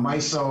and the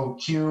MISO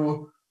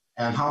queue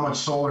and how much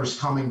solar is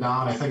coming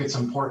down, I think it's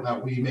important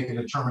that we make a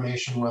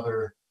determination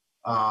whether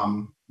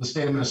the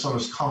state of Minnesota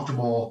is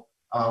comfortable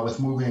with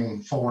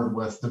moving forward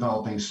with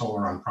developing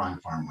solar on prime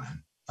farmland.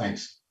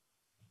 Thanks.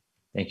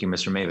 Thank you,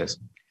 Mr. Mavis.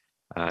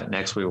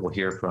 Next, we will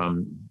hear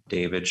from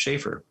David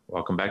Schaefer.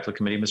 Welcome back to the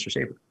committee, Mr.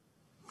 Schaefer.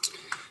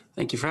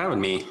 Thank you for having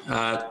me.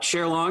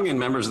 Chair Long and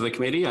members of the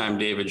committee, I'm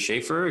David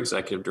Schaefer,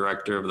 Executive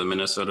Director of the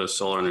Minnesota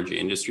Solar Energy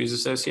Industries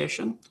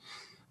Association.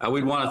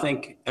 We'd want to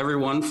thank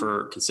everyone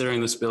for considering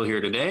this bill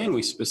here today, and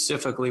we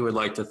specifically would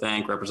like to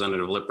thank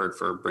Representative Lippert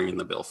for bringing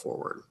the bill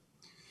forward.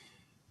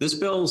 This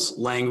bill's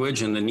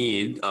language and the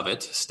need of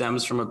it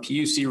stems from a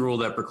PUC rule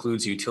that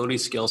precludes utility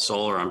scale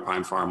solar on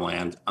prime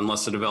farmland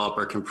unless the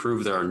developer can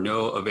prove there are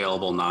no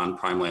available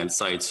non-prime land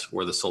sites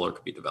where the solar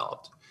could be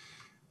developed.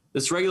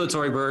 This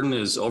regulatory burden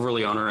is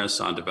overly onerous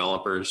on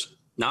developers,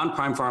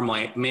 Non-prime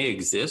farmland may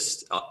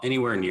exist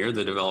anywhere near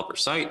the developer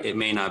site. It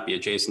may not be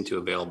adjacent to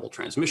available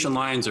transmission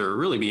lines or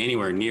really be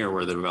anywhere near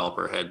where the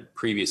developer had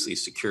previously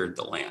secured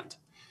the land.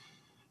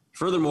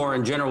 Furthermore,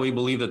 in general, we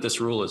believe that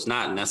this rule is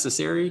not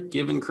necessary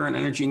given current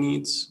energy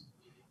needs.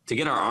 To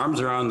get our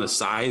arms around the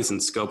size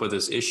and scope of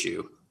this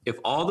issue, if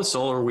all the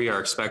solar we are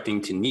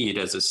expecting to need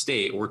as a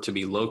state were to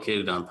be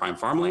located on prime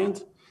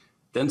farmland,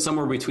 then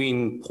somewhere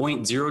between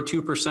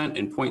 0.02%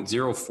 and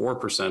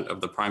 0.04%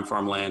 of the prime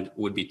farmland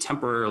would be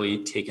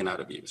temporarily taken out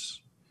of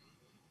use.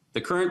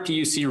 The current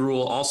PUC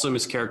rule also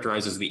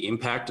mischaracterizes the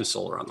impact of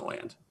solar on the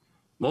land.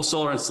 Most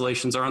solar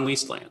installations are on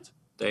leased land.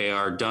 They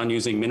are done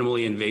using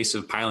minimally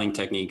invasive piling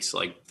techniques,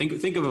 like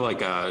think of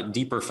like a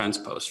deeper fence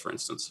post, for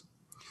instance.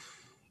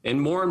 And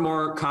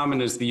more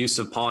common is the use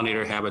of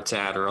pollinator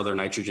habitat or other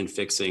nitrogen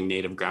fixing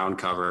native ground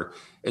cover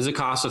as a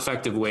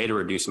cost-effective way to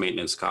reduce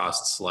maintenance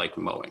costs like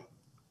mowing.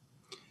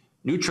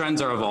 New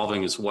trends are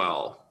evolving as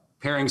well.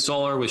 Pairing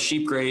solar with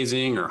sheep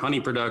grazing or honey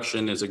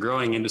production is a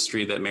growing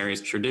industry that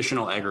marries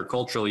traditional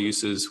agricultural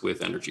uses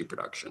with energy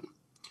production.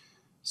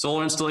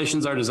 Solar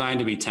installations are designed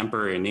to be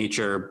temporary in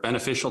nature,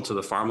 beneficial to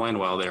the farmland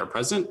while they are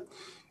present,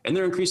 and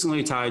they're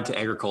increasingly tied to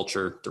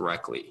agriculture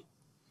directly.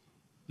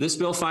 This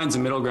bill finds a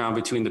middle ground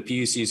between the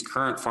PUC's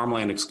current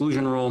farmland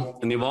exclusion rule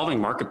and the evolving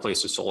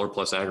marketplace of solar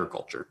plus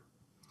agriculture.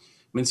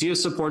 Mencia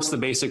supports the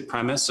basic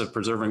premise of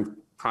preserving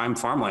prime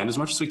farmland as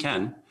much as we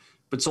can,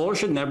 but solar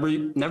should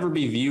never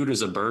be viewed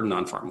as a burden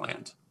on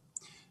farmland.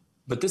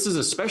 But this is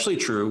especially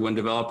true when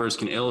developers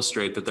can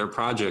illustrate that their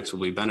projects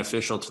will be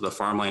beneficial to the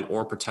farmland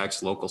or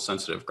protects local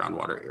sensitive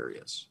groundwater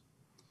areas.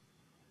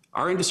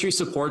 Our industry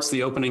supports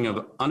the opening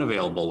of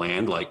unavailable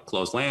land like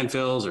closed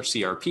landfills or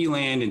CRP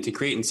land and to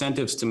create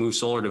incentives to move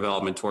solar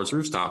development towards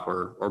rooftop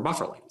or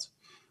buffer lands.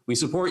 We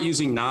support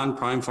using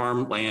non-prime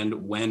farm land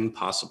when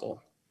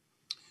possible.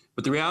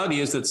 But the reality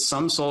is that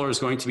some solar is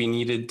going to be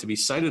needed to be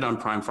sited on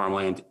prime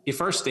farmland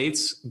if our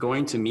state's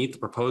going to meet the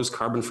proposed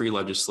carbon-free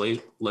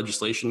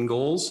legislation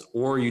goals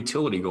or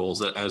utility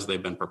goals as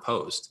they've been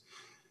proposed.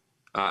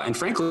 And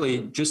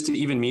frankly, just to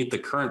even meet the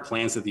current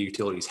plans that the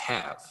utilities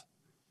have.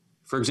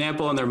 For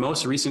example, in their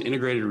most recent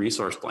integrated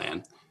resource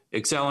plan,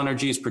 Xcel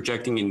Energy is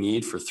projecting a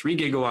need for 3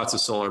 gigawatts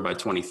of solar by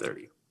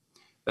 2030.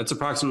 That's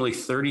approximately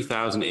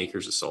 30,000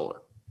 acres of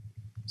solar.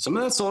 Some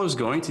of that solar is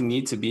going to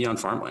need to be on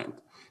farmland.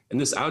 And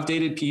this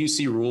outdated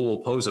PUC rule will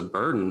pose a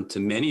burden to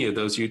many of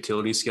those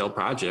utility scale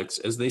projects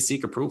as they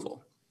seek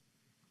approval.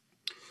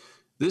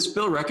 This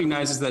bill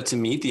recognizes that to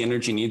meet the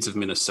energy needs of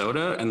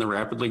Minnesota and the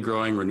rapidly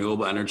growing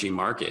renewable energy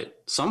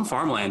market, some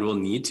farmland will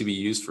need to be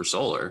used for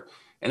solar.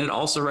 And it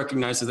also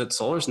recognizes that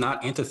solar is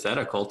not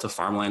antithetical to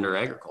farmland or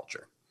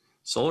agriculture.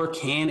 Solar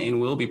can and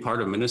will be part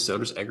of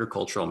Minnesota's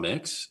agricultural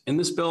mix, and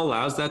this bill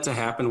allows that to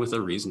happen with a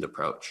reasoned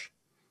approach.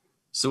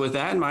 So with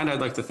that in mind,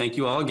 I'd like to thank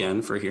you all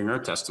again for hearing our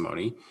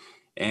testimony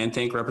and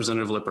thank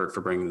Representative Lippert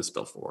for bringing this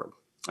bill forward.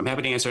 I'm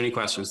happy to answer any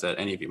questions that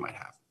any of you might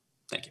have.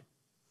 Thank you.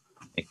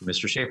 Thank you,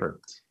 Mr. Schaefer.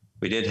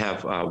 We did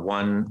have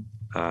one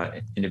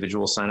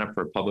individual sign up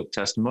for public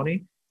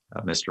testimony.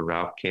 Mr.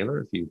 Ralph Kaler,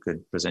 if you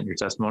could present your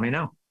testimony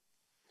now.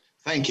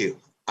 Thank you.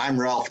 I'm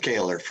Ralph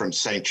Kaler from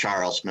St.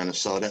 Charles,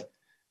 Minnesota.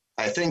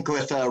 I think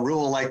with a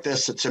rule like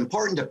this, it's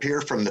important to hear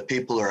from the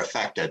people who are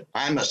affected.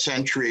 I'm a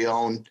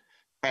century-owned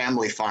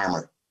family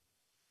farmer.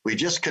 We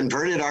just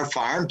converted our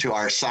farm to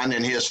our son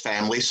and his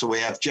family, so we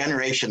have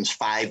generations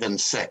 5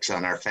 and 6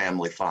 on our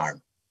family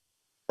farm.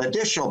 The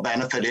additional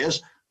benefit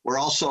is we're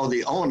also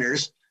the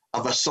owners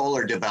of a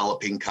solar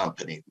developing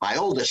company. My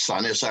oldest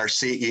son is our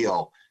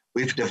CEO.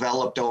 We've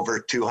developed over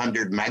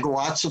 200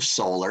 megawatts of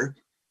solar,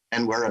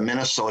 and we're a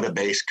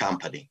Minnesota-based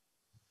company.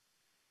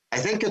 I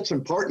think it's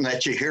important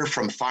that you hear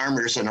from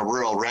farmers and a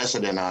rural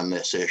resident on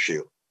this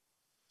issue.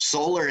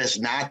 Solar is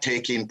not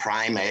taking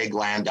prime ag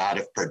land out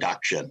of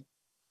production.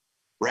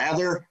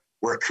 Rather,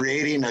 we're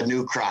creating a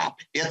new crop.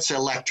 It's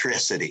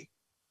electricity.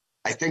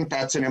 I think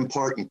that's an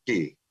important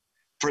key.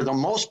 For the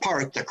most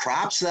part, the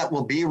crops that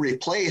will be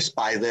replaced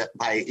by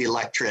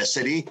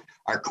electricity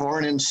are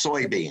corn and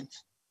soybeans.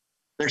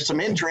 There's some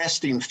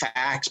interesting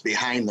facts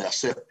behind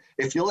this.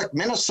 If you look,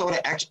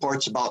 Minnesota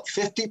exports about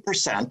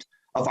 50%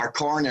 of our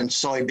corn and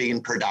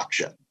soybean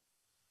production.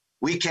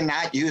 We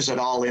cannot use it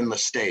all in the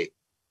state.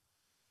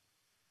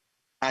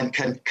 And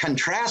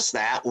contrast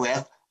that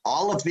with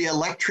all of the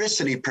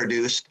electricity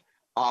produced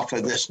off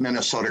of this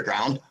Minnesota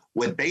ground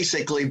would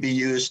basically be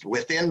used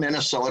within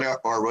Minnesota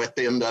or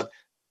within the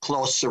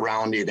close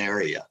surrounding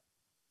area.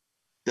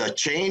 The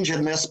change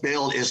in this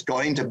bill is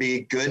going to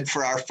be good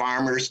for our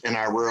farmers and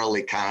our rural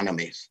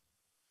economies.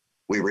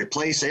 We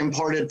replace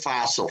imported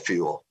fossil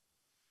fuel.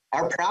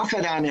 Our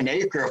profit on an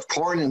acre of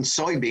corn and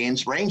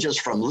soybeans ranges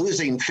from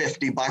losing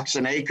 $50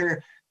 an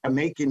acre to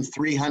making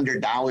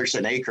 $300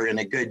 an acre in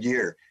a good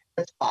year.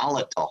 It's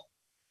volatile.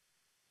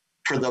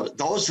 For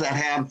those that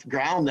have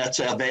ground that's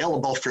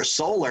available for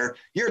solar,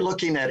 you're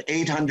looking at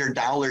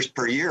 $800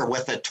 per year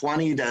with a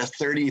 20 to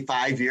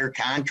 35-year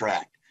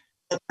contract.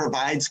 It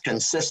provides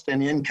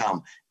consistent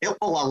income. It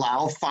will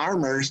allow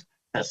farmers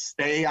to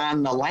stay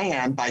on the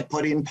land by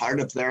putting part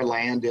of their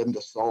land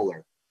into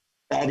solar.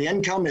 That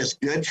income is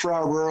good for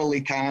our rural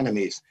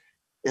economies.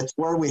 It's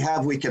where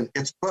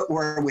it's put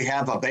where we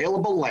have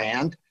available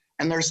land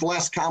and there's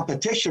less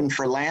competition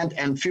for land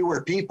and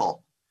fewer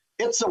people.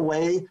 It's a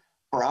way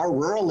for our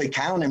rural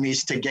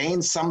economies to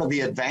gain some of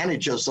the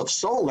advantages of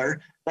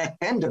solar that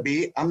tend to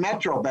be a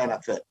metro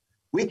benefit.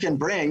 We can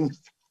bring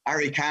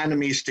our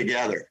economies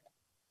together.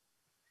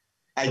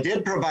 I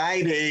did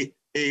provide a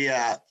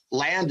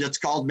land, it's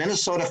called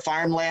Minnesota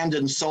Farmland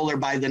and Solar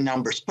by the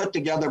Numbers, put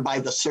together by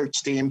the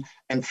search team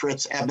and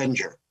Fritz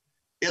Ebinger.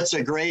 It's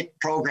a great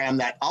program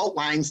that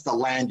outlines the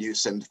land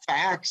use and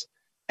facts,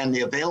 and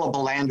the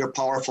available land are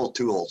powerful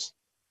tools.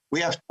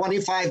 We have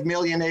 25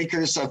 million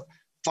acres of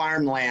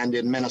farmland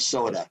in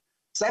Minnesota.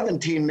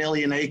 17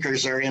 million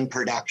acres are in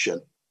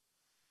production.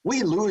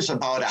 We lose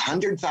about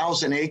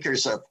 100,000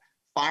 acres of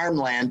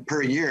farmland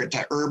per year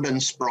to urban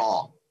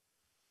sprawl.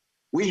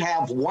 We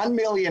have 1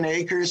 million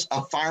acres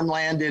of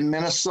farmland in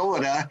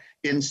Minnesota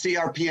in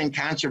CRP and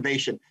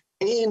conservation,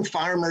 paying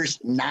farmers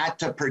not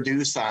to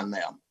produce on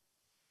them.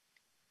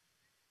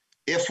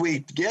 If we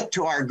get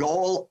to our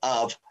goal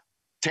of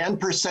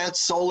 10%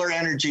 solar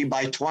energy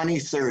by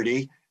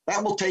 2030,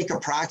 that will take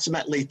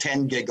approximately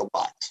 10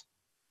 gigawatts.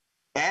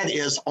 That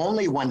is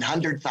only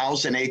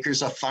 100,000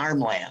 acres of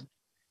farmland.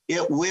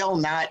 It will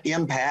not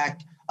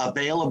impact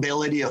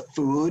availability of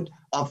food,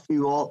 of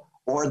fuel,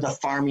 or the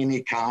farming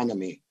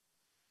economy.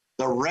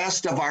 The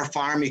rest of our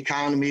farm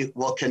economy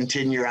will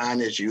continue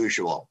on as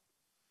usual.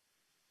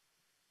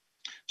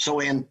 So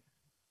in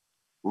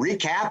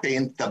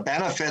recapping the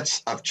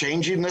benefits of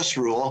changing this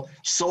rule,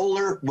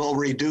 solar will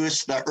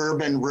reduce the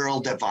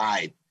urban-rural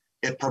divide.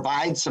 It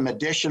provides some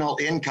additional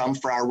income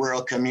for our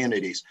rural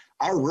communities.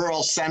 Our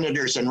rural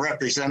senators and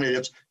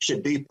representatives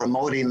should be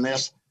promoting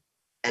this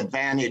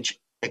advantage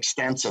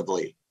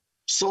extensively.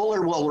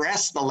 Solar will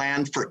rest the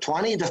land for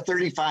 20 to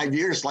 35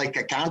 years like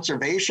a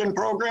conservation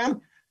program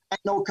at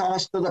no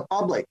cost to the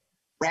public.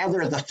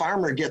 Rather, the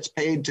farmer gets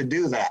paid to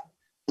do that.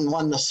 And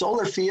when the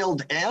solar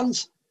field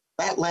ends,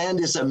 that land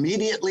is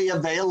immediately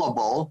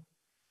available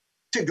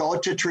to go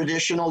to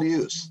traditional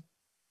use.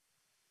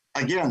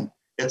 Again,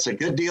 it's a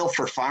good deal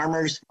for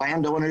farmers,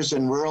 landowners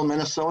in rural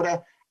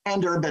Minnesota,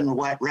 and urban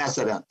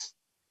residents.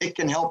 It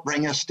can help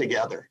bring us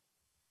together.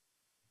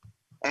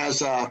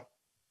 As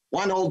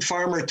one old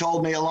farmer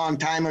told me a long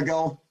time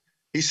ago,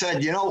 he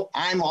said, you know,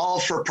 I'm all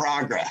for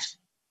progress.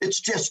 It's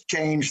just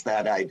change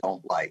that I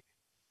don't like.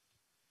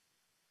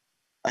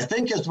 I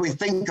think as we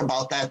think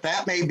about that,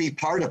 that may be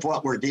part of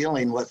what we're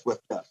dealing with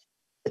this.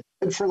 It's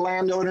good for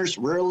landowners,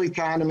 rural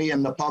economy,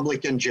 and the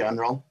public in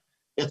general.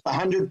 It's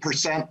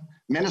 100%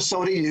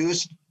 Minnesota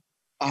used,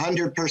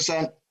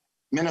 100%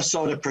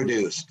 Minnesota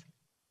produced.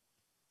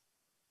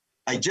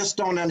 I just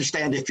don't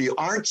understand, if you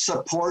aren't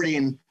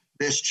supporting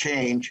this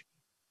change,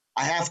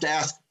 I have to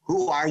ask,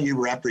 who are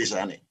you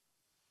representing?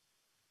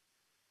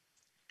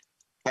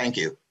 Thank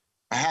you.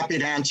 I'm happy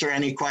to answer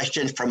any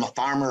questions from a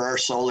farmer or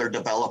solar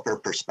developer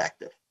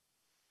perspective.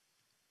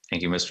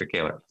 Thank you, Mr.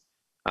 Kaler.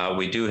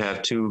 We do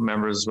have two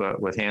members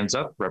with hands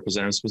up.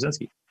 Representative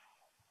Swazinski.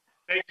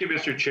 Thank you,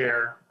 Mr.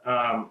 Chair.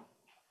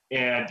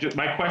 And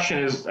my question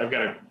is, I've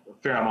got a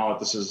fair amount.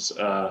 This is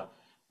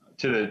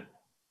to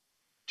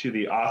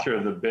the author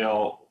of the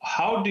bill.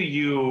 How do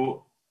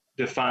you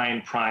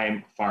define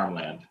prime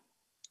farmland?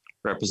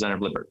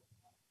 Representative Lippert.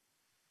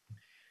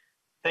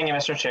 Thank you,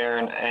 Mr. Chair,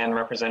 and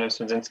Representative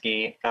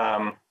Swazinski.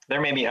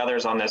 There may be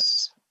others on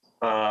this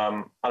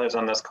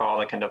call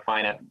that can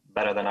define it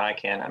better than I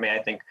can. I mean, I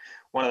think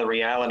one of the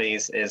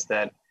realities is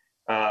that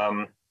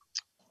the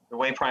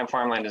way prime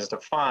farmland is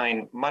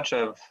defined, much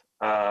of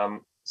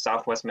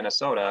Southwest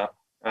Minnesota,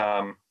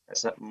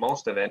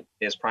 most of it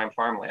is prime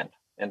farmland.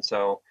 And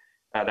so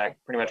that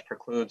pretty much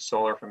precludes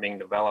solar from being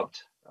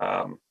developed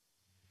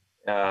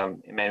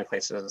in many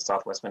places in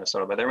Southwest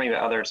Minnesota. But there may be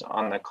others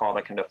on the call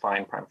that can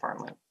define prime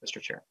farmland, Mr.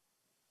 Chair.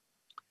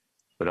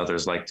 Would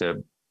others like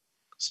to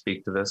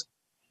speak to this?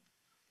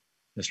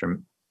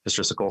 Mr.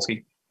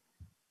 Sokolsky?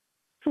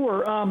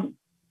 Sure.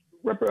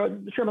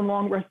 Chairman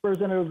Long,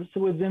 Representative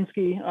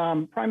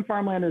Swazinski, prime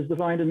farmland is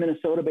defined in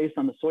Minnesota based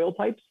on the soil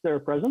types that are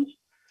present.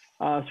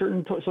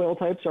 Certain soil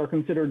types are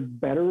considered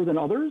better than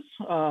others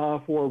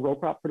for row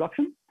crop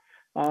production.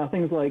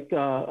 Things like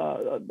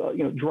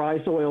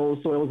dry soils,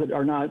 soils that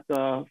are not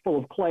full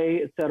of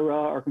clay, et cetera,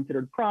 are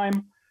considered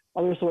prime.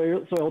 Other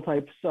soil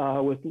types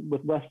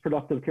with less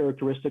productive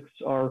characteristics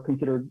are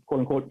considered,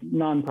 quote unquote,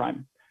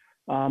 non-prime.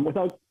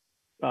 Without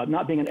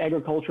not being an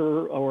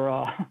agriculture or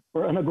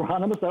an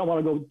agronomist, I don't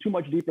want to go too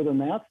much deeper than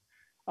that.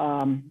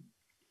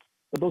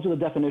 But those are the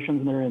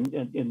definitions, and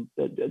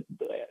they're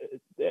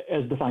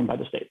as defined by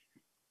the state.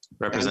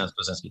 Representative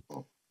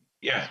Swazinski.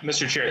 Yeah,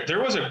 Mr. Chair, there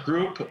was a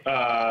group,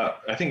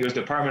 I think it was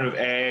Department of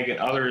Ag and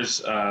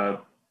others a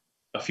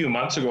few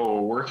months ago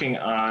were working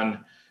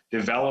on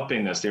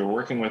developing this. They were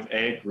working with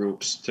ag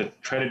groups to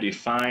try to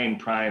define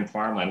prime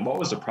farmland. What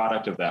was the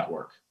product of that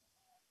work?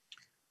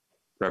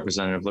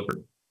 Representative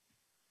Lippert.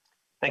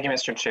 Thank you,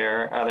 Mr.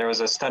 Chair. There was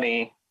a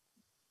study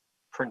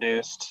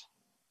produced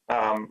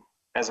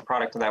as a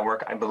product of that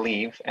work, I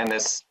believe, and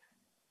this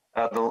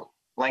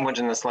language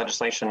in this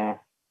legislation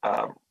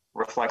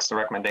reflects the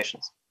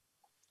recommendations.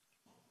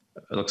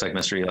 It looks like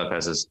Mr. Eliff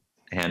has his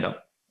hand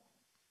up.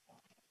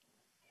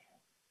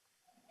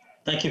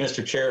 Thank you,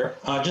 Mr. Chair.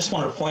 I just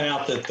want to point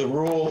out that the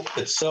rule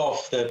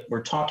itself that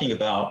we're talking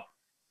about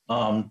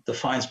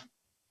defines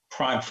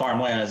prime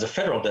farmland as a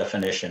federal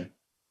definition,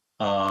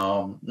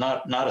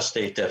 not a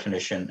state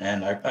definition.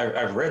 And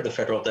I've read the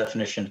federal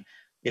definition.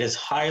 It is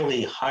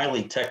highly,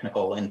 highly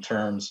technical in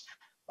terms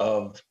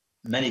of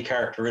many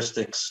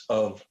characteristics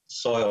of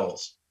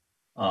soils,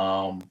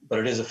 but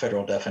it is a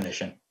federal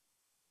definition.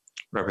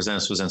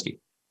 Representative Swedzinski.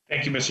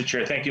 Thank you, Mr.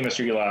 Chair. Thank you,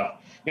 Mr. Eliff.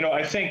 You know,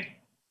 I think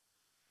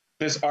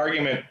this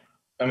argument,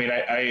 I mean,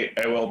 I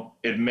will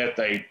admit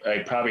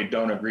I probably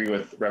don't agree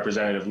with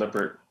Representative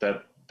Lippert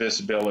that this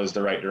bill is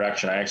the right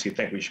direction. I actually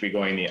think we should be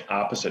going the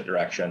opposite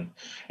direction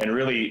and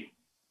really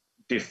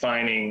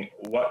defining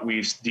what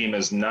we deem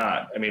as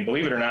not. I mean,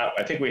 believe it or not,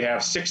 I think we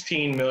have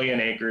 16 million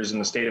acres in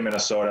the state of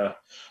Minnesota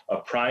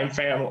of prime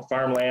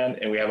farmland,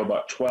 and we have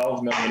about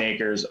 12 million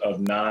acres of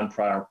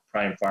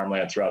non-prime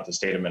farmland throughout the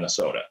state of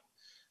Minnesota.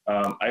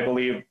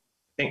 I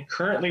think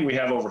currently we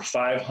have over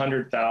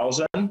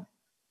 500,000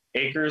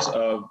 acres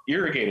of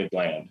irrigated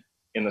land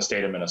in the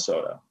state of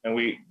Minnesota. And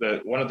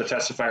one of the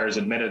testifiers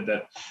admitted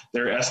that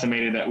they're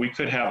estimating that we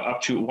could have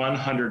up to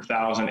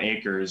 100,000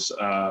 acres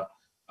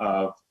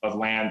of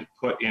land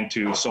put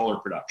into solar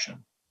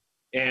production.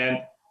 And,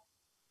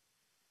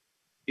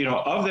 you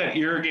know, of that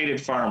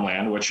irrigated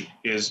farmland, which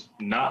is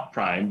not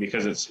prime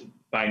because it's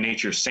by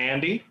nature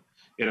sandy,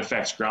 it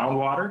affects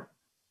groundwater.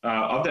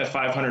 Of that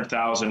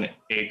 500,000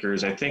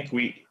 acres, I think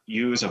we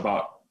use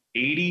about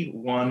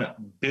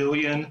 81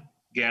 billion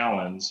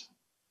gallons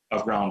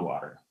of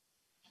groundwater.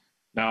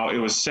 Now, it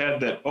was said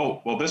that,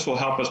 oh, well, this will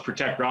help us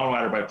protect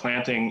groundwater by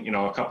planting, you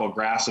know, a couple of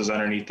grasses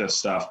underneath this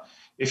stuff.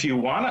 If you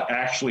want to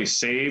actually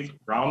save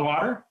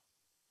groundwater,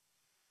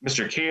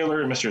 Mr.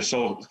 Kaler and Mr.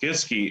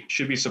 Solskiski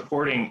should be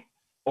supporting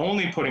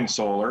only putting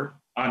solar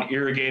on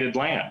irrigated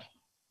land.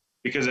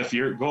 Because if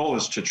your goal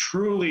is to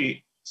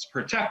truly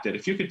protect it,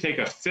 if you could take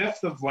a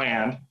fifth of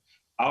land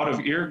out of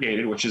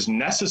irrigated, which is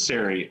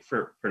necessary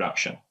for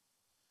production,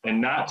 and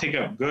not take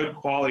up good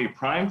quality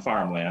prime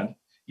farmland,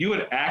 you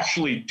would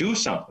actually do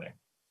something.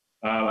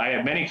 I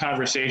had many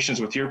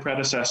conversations with your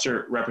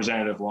predecessor,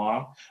 Representative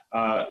Long,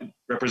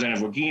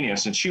 Representative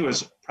Wagenius, and she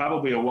was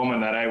probably a woman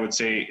that I would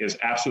say is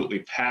absolutely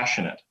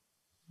passionate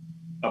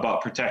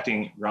about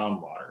protecting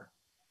groundwater.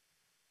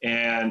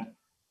 And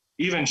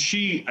even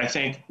she, I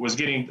think, was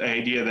getting the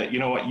idea that, you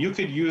know what, you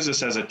could use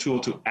this as a tool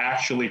to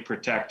actually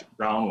protect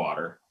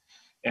groundwater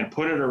and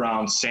put it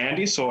around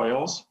sandy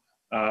soils.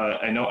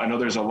 I know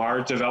there's a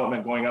large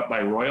development going up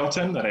by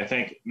Royalton that I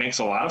think makes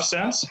a lot of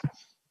sense,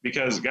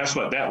 because guess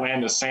what? That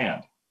land is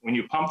sand. When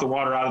you pump the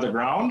water out of the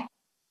ground,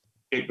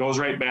 it goes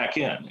right back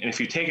in. And if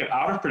you take it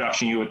out of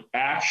production, you would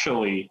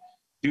actually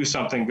do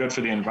something good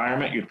for the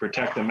environment. You'd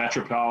protect the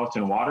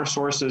metropolitan water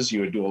sources.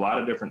 You would do a lot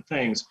of different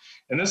things.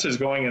 And this is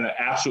going in the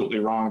absolutely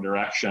wrong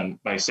direction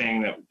by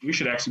saying that we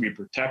should actually be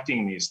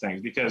protecting these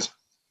things, because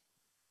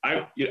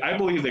I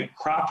believe that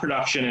crop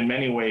production in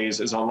many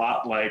ways is a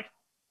lot like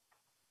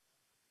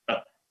a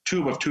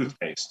tube of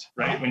toothpaste,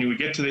 right? When you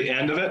get to the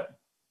end of it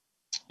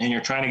and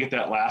you're trying to get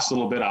that last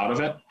little bit out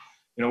of it,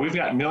 you know, we've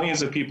got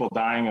millions of people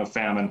dying of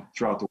famine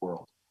throughout the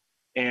world.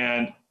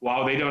 And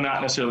while they do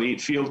not necessarily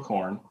eat field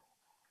corn,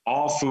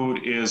 all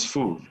food is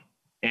food.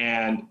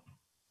 And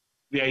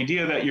the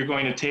idea that you're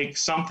going to take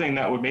something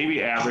that would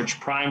maybe average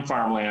prime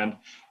farmland,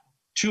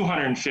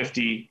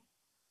 250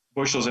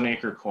 bushels an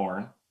acre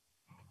corn,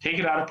 take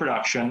it out of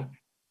production,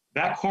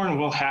 that corn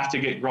will have to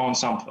get grown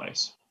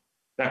someplace.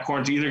 That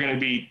corn's either going to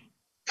be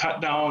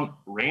cut down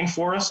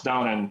rainforest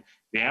down in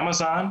the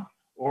Amazon,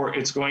 or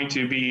it's going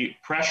to be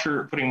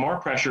putting more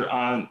pressure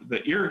on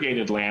the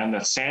irrigated land,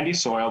 that's sandy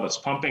soil, that's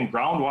pumping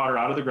groundwater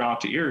out of the ground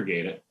to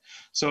irrigate it.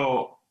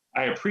 So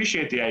I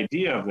appreciate the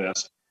idea of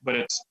this, but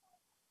it's,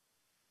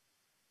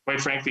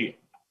 quite frankly,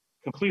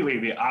 completely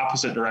the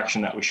opposite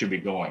direction that we should be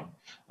going.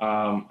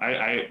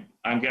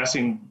 I'm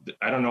guessing,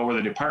 I don't know where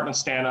the departments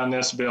stand on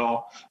this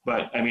bill,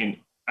 but I mean,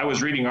 I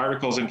was reading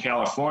articles in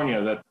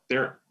California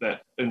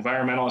that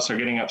environmentalists are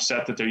getting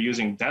upset that they're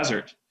using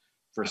desert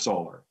for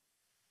solar.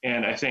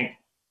 And I think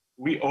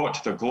we owe it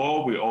to the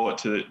globe, we owe it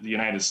to the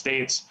United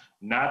States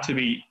not to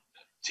be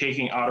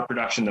taking out of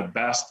production the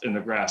best in the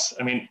grass.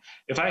 I mean,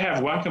 if I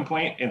have one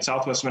complaint in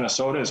Southwest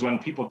Minnesota is when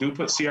people do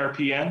put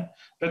CRP in,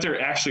 that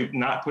they're actually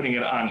not putting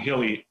it on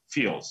hilly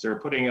fields. They're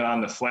putting it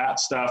on the flat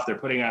stuff. They're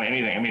putting on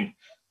anything. I mean,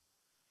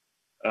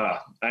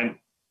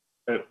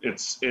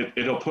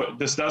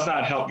 this does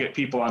not help get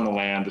people on the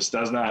land. This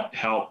does not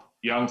help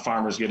young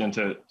farmers get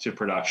into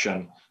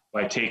production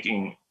by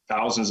taking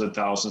thousands and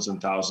thousands and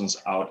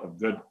thousands out of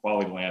good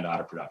quality land out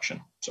of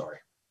production. Sorry.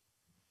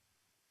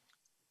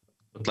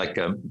 Looked like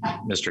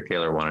Mr.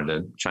 Kaler wanted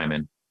to chime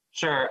in.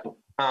 Sure.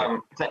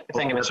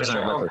 Thank you, Mr.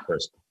 Chair.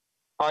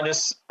 I'll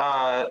just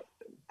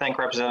thank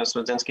Representative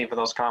Swedzinski for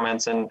those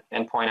comments and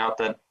point out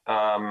that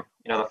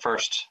you know, the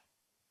first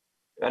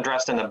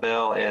addressed in the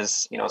bill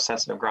is, you know,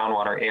 sensitive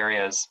groundwater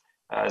areas.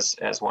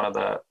 as one of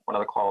the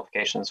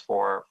qualifications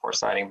for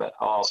siting. But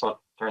I'll also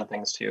turn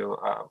things to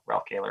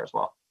Ralph Kaler as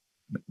well.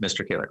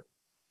 Mr. Kaler.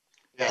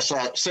 Yes,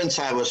 since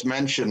I was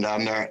mentioned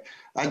on there,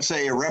 I'd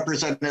say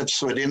Representative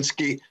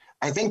Swedinsky,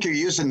 I think you're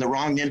using the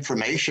wrong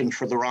information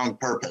for the wrong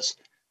purpose.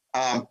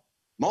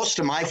 Most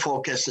of my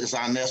focus is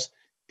on this,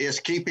 is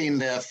keeping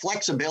the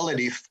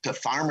flexibility to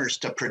farmers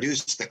to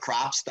produce the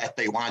crops that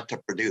they want to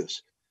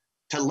produce,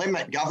 to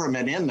limit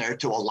government in there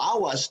to allow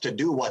us to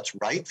do what's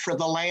right for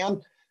the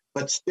land,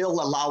 but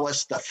still allow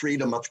us the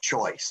freedom of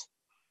choice.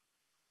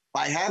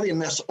 By having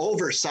this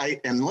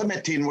oversight and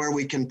limiting where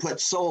we can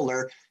put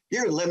solar,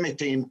 you're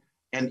limiting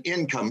an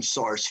income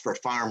source for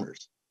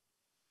farmers.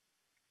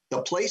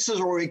 The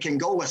places where we can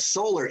go with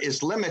solar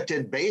is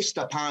limited based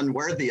upon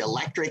where the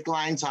electric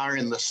lines are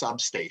in the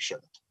substation.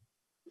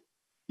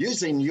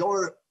 Using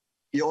your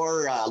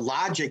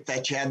logic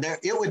that you had there,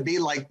 it would be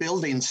like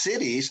building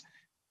cities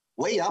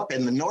way up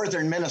in the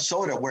northern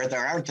Minnesota where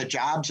there aren't the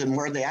jobs and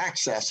where the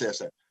access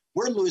isn't.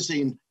 We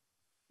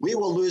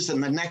will lose in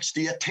the next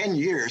 10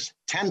 years,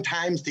 10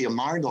 times the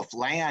amount of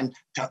land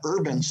to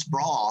urban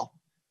sprawl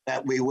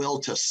that we will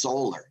to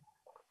solar.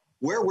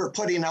 Where we're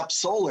putting up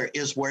solar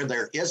is where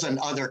there isn't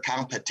other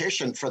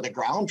competition for the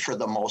ground for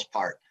the most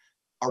part.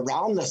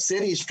 Around the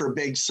cities for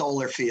big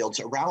solar fields,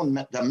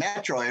 around the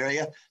metro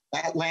area,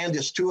 that land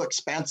is too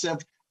expensive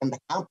and the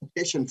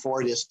competition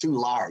for it is too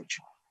large.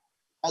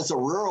 As a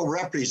rural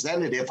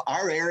representative,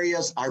 our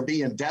areas are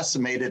being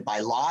decimated by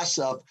loss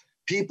of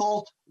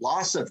people,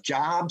 loss of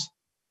jobs,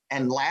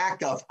 and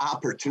lack of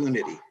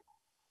opportunity.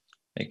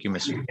 Thank you,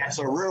 Mr. As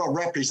a rural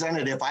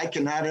representative, I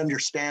cannot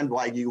understand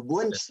why you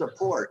wouldn't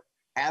support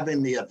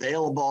having the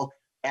available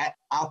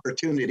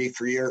opportunity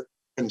for your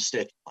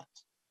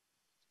constituents.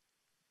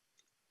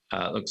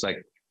 Looks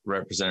like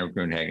Representative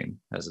Gruenhagen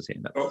has his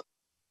hand up.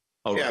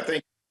 Oh, yeah,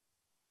 thank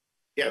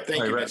you,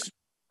 Mr.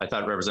 I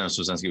thought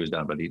Representative Swedzinski was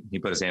done, but he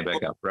put his hand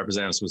back up.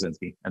 Representative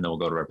Swedzinski, and then we'll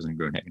go to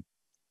Representative Gruenhagen.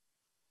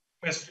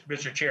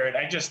 Mr. Chair, and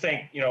I just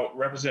think,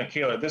 Representative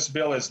Kaler, this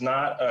bill is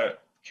not a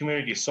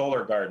community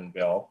solar garden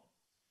bill,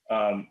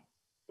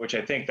 which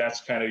I think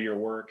that's kind of your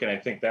work. And I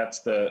think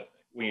that's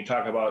when you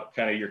talk about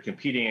kind of you're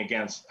competing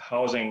against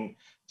housing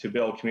to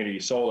build community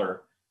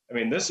solar. I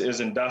mean, this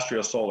is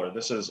industrial solar.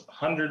 This is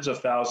hundreds of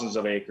thousands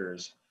of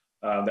acres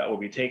that will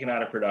be taken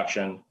out of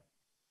production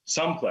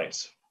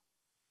someplace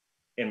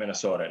in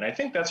Minnesota. And I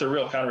think that's a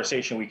real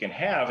conversation we can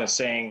have, is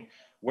saying,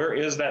 where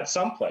is that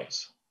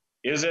someplace?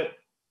 Is it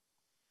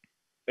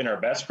in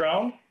our best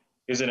ground?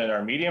 Is it in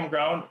our medium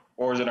ground?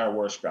 Or is it in our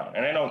worst ground?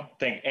 And I don't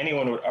think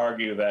anyone would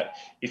argue that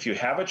if you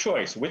have a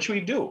choice, which we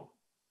do,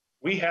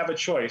 we have a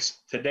choice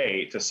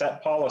today to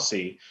set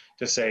policy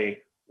to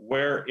say,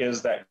 where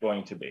is that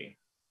going to be?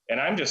 And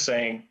I'm just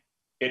saying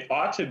it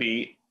ought to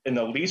be in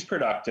the least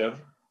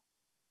productive,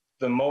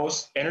 the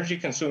most energy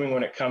consuming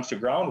when it comes to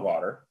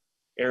groundwater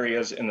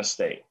areas in the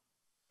state.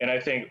 And I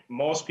think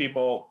most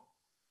people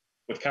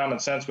with common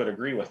sense would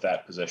agree with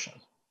that position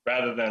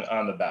rather than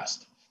on the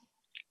best.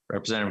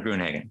 Representative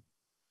Gruenhagen.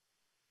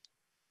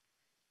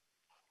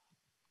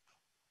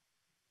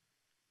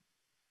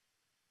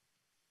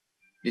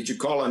 Did you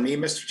call on me,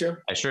 Mr.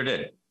 Chair? I sure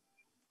did.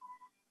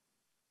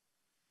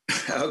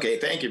 Okay,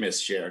 thank you,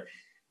 Mr. Chair.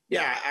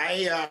 Yeah,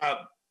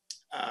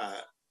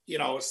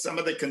 some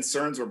of the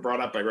concerns were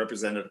brought up by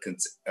Representative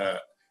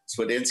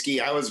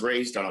Swedinsky. I was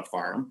raised on a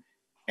farm,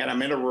 and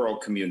I'm in a rural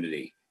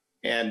community.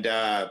 And,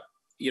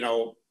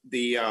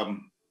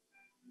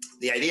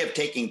 the idea of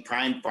taking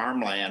prime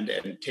farmland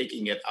and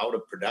taking it out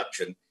of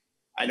production,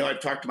 I know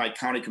I've talked to my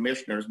county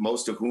commissioners,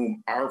 most of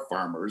whom are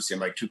farmers in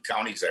my 2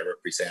 counties I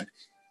represent.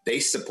 They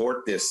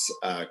support this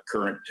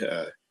current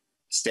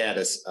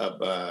status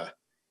of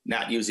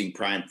not using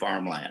prime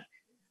farmland.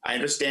 I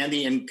understand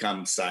the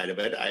income side of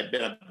it. I've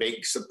been a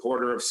big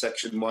supporter of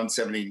Section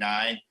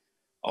 179,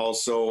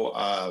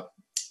 also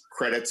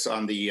credits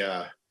on the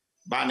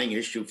bonding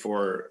issue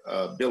for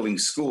building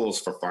schools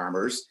for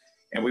farmers,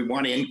 and we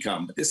want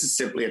income. But this is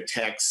simply a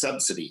tax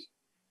subsidy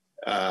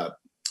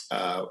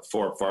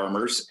for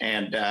farmers,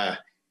 and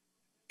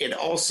it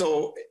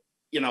also,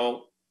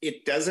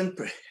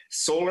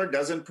 solar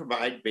doesn't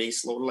provide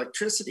base load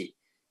electricity,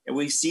 and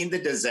we've seen the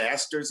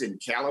disasters in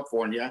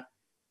California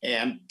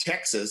and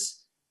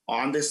Texas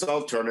on this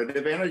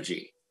alternative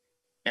energy.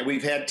 And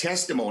we've had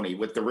testimony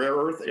with the rare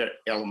earth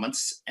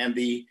elements and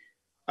the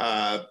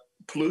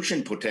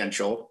pollution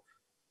potential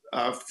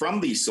from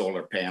these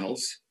solar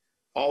panels.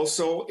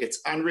 Also, it's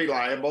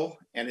unreliable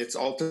and it's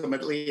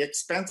ultimately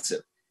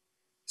expensive.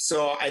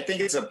 So I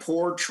think it's a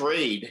poor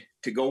trade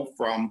to go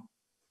from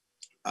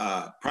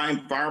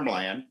prime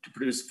farmland to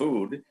produce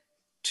food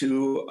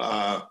to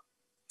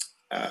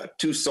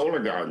solar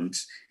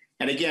gardens.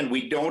 And again,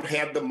 we don't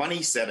have the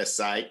money set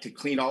aside to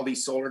clean all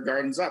these solar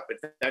gardens up. In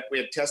fact, we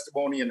had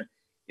testimony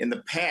in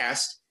the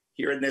past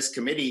here in this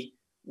committee,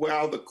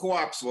 well, the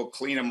co-ops will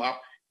clean them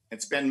up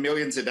and spend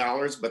millions of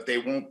dollars, but they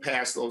won't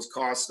pass those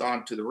costs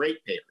on to the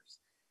ratepayers.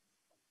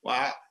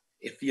 Well,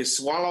 if you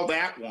swallow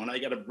that one, I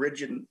got a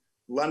bridge in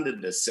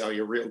London to sell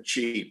you real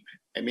cheap.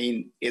 I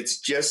mean,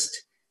 it's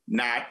just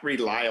not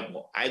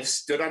reliable. I've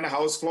stood on the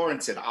House floor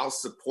and said, I'll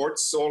support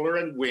solar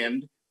and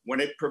wind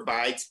when it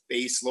provides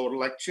baseload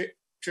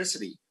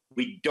electricity.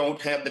 We don't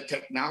have the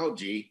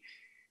technology,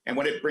 and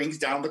when it brings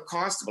down the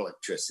cost of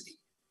electricity.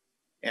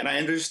 And I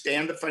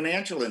understand the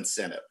financial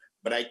incentive,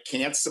 but I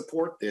can't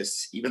support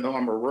this, even though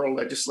I'm a rural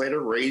legislator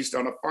raised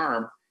on a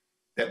farm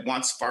that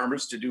wants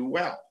farmers to do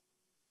well.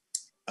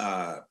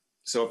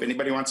 So if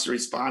anybody wants to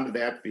respond to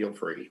that, feel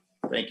free.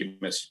 Thank you,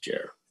 Mr.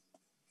 Chair.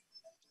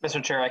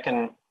 Mr. Chair, I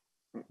can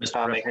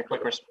make a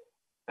quick response.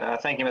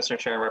 Thank you, Mr.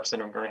 Chair,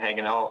 Representative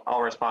Gruenhagen.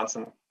 I'll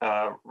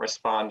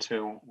respond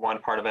to one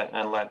part of it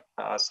and let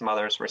some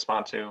others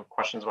respond to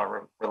questions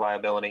about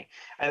reliability.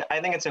 I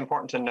think it's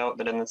important to note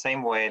that in the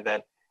same way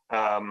that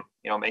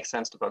it makes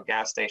sense to put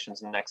gas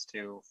stations next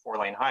to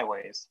 4-lane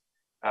highways,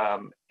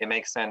 it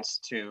makes sense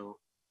to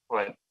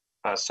put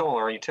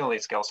solar, utility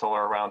scale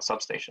solar around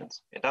substations.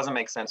 It doesn't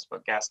make sense to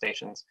put gas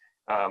stations,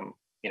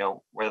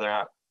 where they're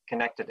not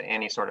connected to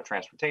any sort of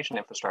transportation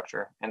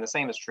infrastructure. And the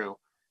same is true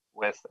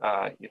with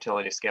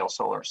utility scale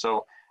solar.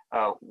 So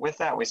with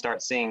that, we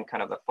start seeing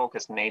kind of the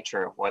focused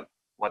nature of what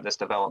this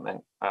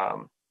development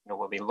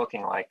will be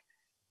looking like.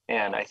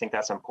 And I think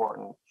that's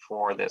important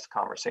for this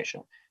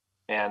conversation.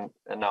 And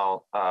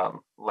I'll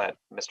let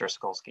Mr.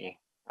 Sokolsky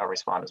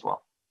respond as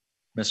well.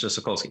 Mr.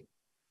 Sokolsky.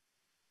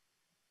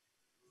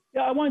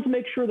 Yeah, I wanted to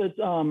make sure that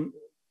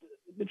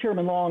the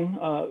Chairman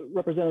Long,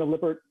 Representative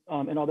Lippert,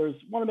 and others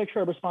want to make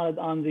sure I responded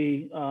on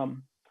the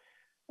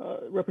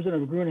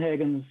Representative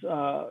Gruenhagen's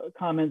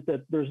comment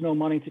that there's no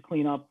money to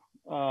clean up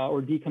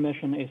or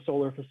decommission a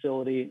solar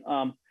facility.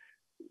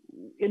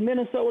 In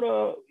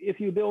Minnesota, if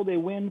you build a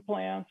wind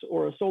plant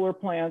or a solar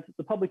plant,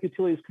 the Public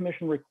Utilities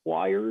Commission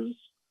requires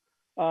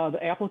the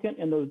applicant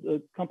and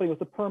the company with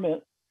the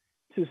permit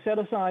to set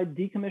aside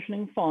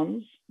decommissioning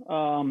funds,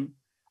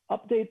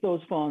 update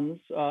those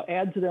funds,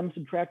 add to them,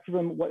 subtract from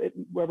them,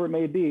 whatever it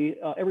may be,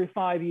 every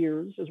 5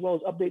 years, as well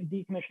as update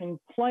decommissioning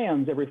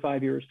plans every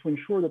 5 years to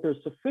ensure that there's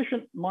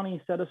sufficient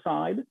money set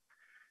aside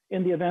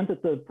in the event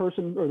that the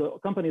person or the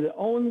company that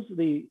owns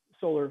the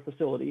solar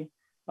facility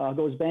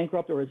goes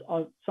bankrupt or is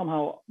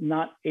somehow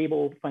not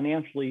able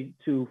financially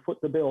to foot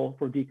the bill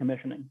for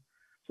decommissioning.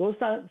 So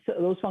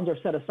those funds are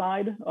set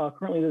aside.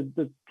 Currently,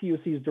 the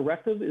PUC's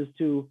directive is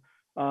to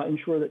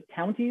ensure that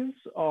counties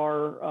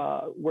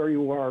are where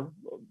you are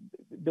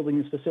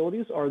building these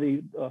facilities are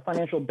the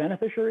financial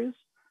beneficiaries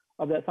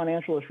of that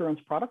financial assurance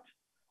product.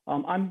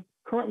 I'm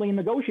currently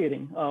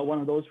negotiating one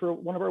of those for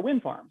one of our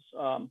wind farms.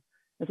 And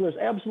so there's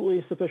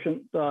absolutely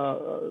sufficient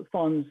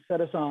funds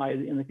set aside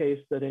in the case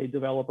that a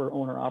developer,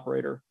 owner,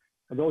 operator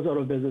goes out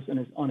of business and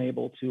is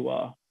unable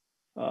to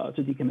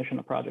decommission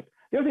a project.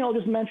 The other thing I'll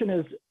just mention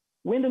is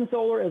wind and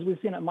solar, as we've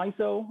seen at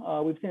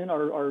MISO, we've seen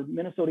our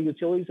Minnesota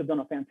utilities have done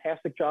a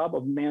fantastic job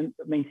of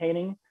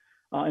maintaining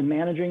and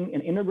managing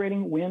and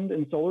integrating wind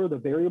and solar, the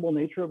variable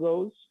nature of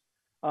those,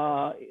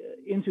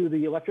 into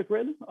the electric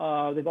grid.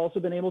 They've also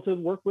been able to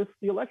work with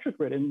the electric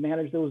grid and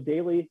manage those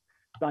daily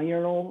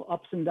diurnal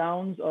ups and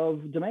downs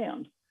of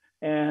demand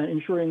and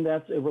ensuring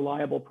that's a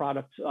reliable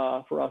product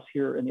for us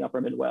here in the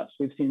upper Midwest.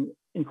 We've seen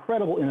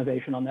incredible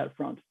innovation on that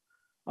front.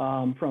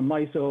 From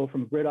MISO,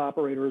 from grid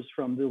operators,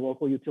 from the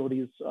local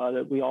utilities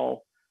that we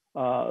all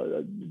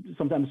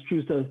sometimes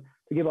choose to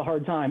give a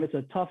hard time. It's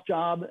a tough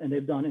job, and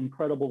they've done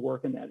incredible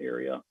work in that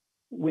area.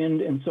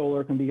 Wind and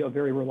solar can be a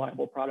very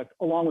reliable product,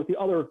 along with the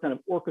other kind of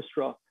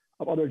orchestra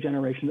of other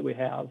generation that we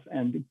have,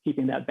 and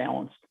keeping that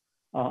balanced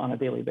on a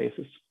daily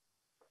basis.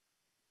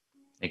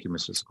 Thank you,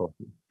 Mr.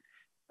 Sokolsky.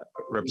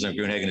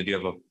 Representative Gruenhagen, do you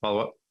have a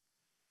follow-up?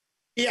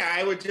 Yeah,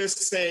 I would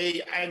just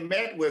say I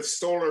met with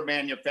solar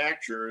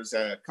manufacturers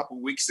a couple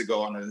of weeks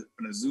ago on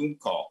a Zoom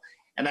call,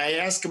 and I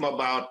asked them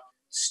about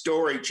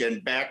storage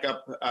and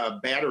backup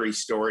battery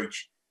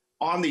storage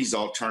on these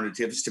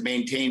alternatives to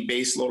maintain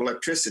baseload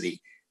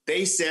electricity.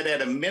 They said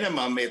at a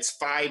minimum, it's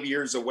 5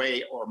 years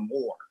away or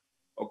more,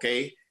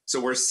 okay? So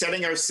we're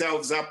setting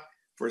ourselves up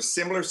for a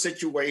similar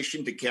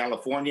situation to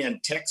California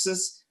and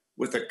Texas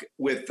with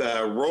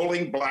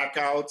rolling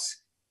blackouts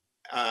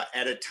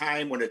at a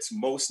time when it's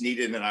most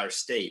needed in our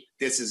state.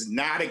 This is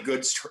not a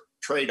good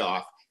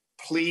trade-off.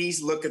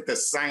 Please look at the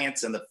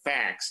science and the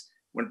facts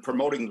when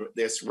promoting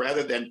this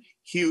rather than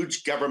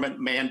huge government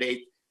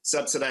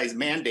subsidized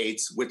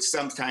mandates, which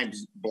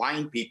sometimes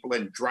blind people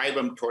and drive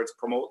them towards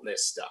promoting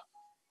this stuff.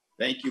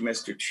 Thank you,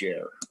 Mr.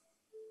 Chair.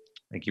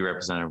 Thank you,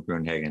 Representative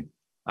Gruenhagen.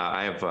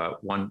 I have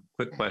one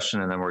quick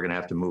question, and then we're going to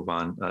have to move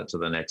on to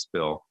the next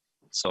bill.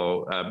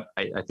 So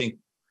I think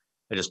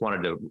I just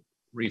wanted to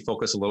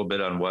refocus a little bit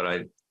on what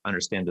I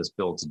understand this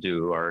bill to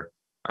do. Our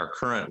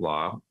current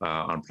law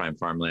on prime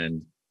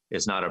farmland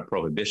is not a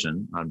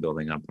prohibition on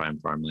building on prime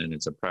farmland.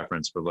 It's a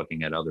preference for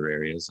looking at other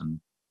areas. And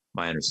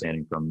my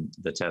understanding from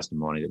the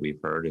testimony that we've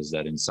heard is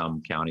that in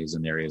some counties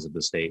and areas of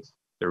the state,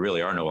 there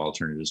really are no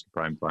alternatives to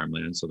prime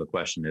farmland. So the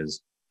question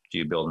is, do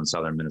you build in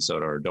southern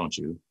Minnesota or don't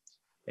you?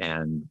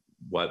 And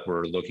what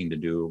we're looking to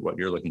do, what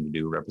you're looking to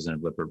do,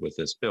 Representative Lippert, with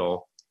this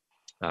bill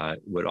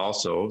would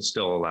also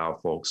still allow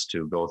folks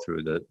to go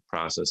through the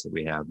process that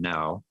we have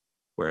now,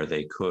 where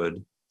they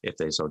could if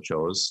they so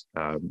chose,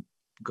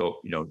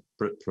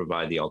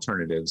 provide the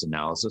alternatives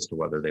analysis to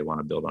whether they want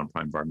to build on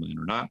prime farmland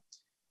or not.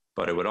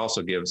 But it would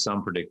also give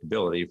some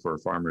predictability for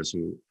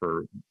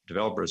for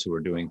developers who are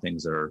doing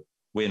things that are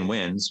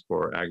win-wins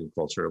for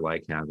agriculture,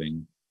 like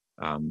having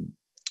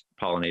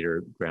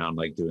pollinator ground,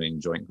 like doing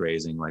joint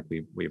grazing, like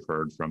we've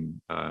heard from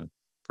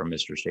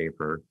Mr.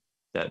 Schaefer,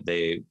 that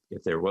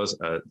if there was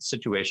a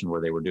situation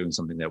where they were doing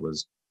something that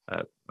was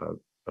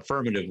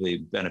affirmatively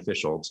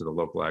beneficial to the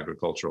local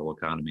agricultural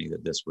economy,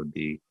 that this would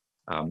be,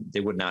 they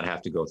would not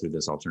have to go through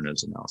this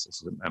alternatives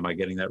analysis. Am I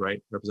getting that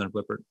right, Representative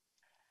Lippert?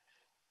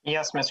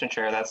 Yes, Mr.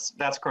 Chair,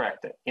 that's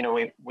correct.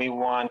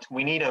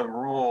 We need a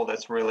rule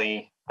that's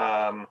really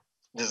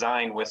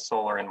designed with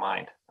solar in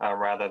mind,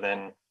 rather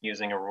than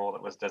using a rule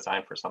that was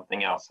designed for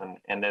something else.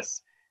 And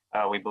this,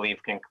 we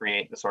believe, can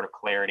create the sort of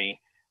clarity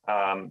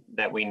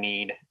that we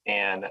need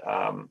and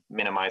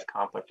minimize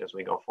conflict as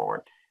we go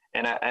forward.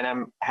 And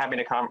I'm happy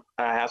to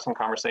have some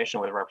conversation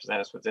with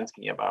Representative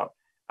Swedzinski about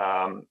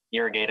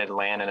irrigated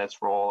land and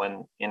its role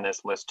in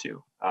this list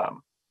too.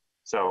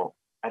 So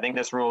I think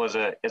this rule is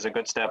a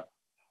good step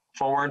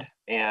forward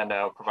and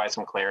provide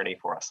some clarity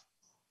for us.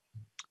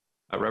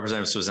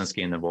 Representative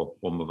Swedzinski, and then we'll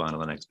move on to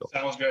the next bill.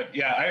 Sounds good.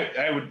 Yeah,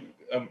 I would,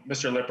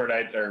 Mr.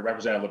 Lippert, or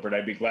Representative Lippert,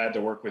 I'd be glad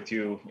to work with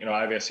you.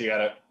 Obviously you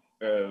got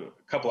a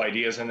couple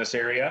ideas in this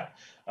area.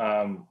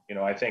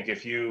 I think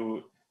if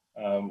you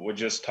would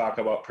just talk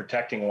about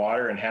protecting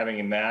water and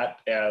having that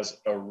as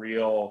a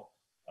real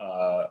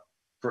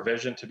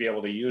provision to be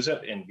able to use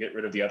it and get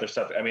rid of the other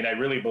stuff. I mean, I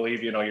really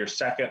believe,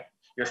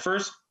 your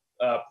first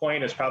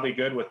point is probably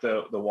good with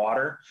the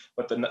water,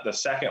 but the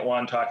second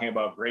one, talking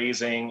about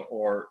grazing,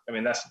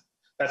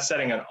 that's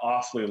setting an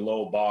awfully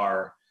low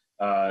bar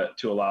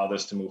to allow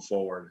this to move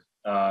forward.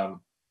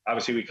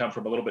 Obviously, we come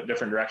from a little bit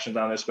different directions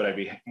on this, but I'd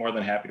be more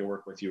than happy to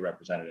work with you,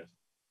 Representative.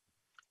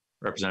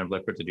 Representative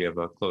Lippert, did you have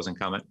a closing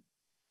comment?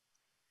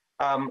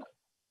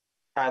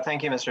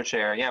 Thank you, Mr.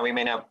 Chair. Yeah, we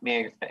may not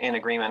be in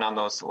agreement on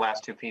those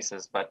last two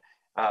pieces, but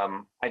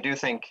I do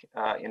think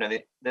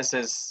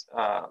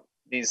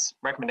these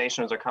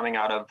recommendations are coming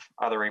out of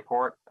the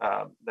report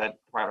that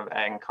Department of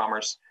Ag and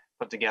Commerce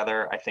put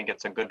together. I think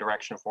it's a good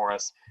direction for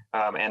us,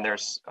 and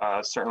there's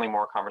certainly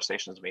more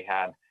conversations to be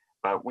had.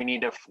 But we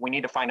need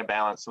to find a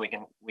balance so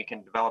we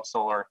can develop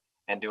solar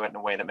and do it in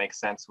a way that makes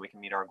sense so we can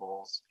meet our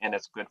goals, and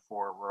it's good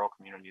for rural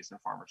communities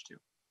and farmers too.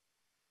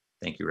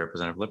 Thank you,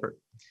 Representative Lippert.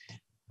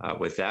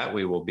 With that,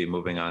 we will be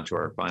moving on to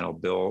our final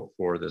bill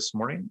for this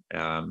morning,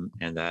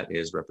 and that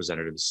is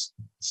Representative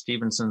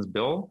Stephenson's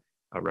bill.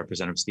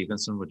 Representative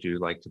Stephenson, would you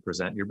like to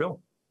present your bill?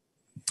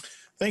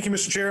 Thank you,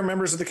 Mr. Chair,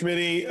 members of the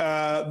committee.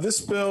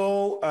 This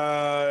bill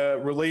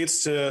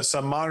relates to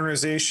some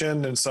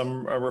modernization and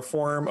some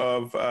reform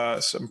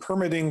of some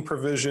permitting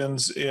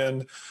provisions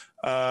in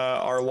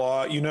our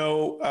law.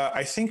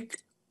 I think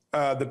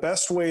the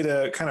best way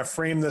to kind of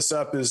frame this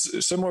up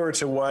is similar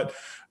to what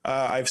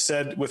I've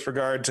said with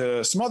regard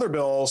to some other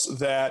bills,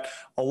 that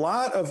a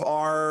lot of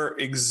our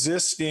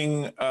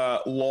existing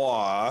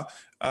law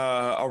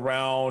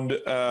around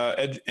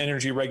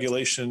energy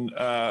regulation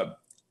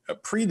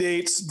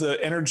predates the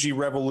energy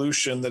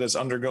revolution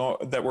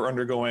that we're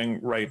undergoing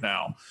right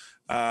now,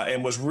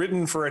 and was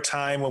written for a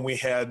time when we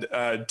had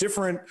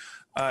different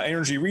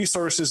energy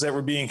resources that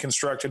were being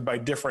constructed by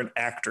different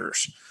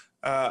actors.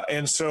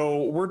 And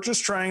so we're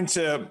just trying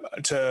to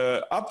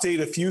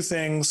update a few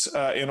things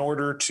in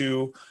order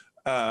to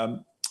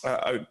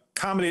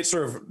accommodate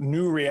sort of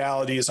new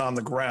realities on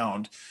the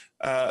ground.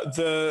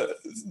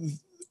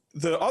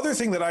 The other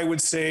thing that I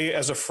would say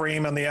as a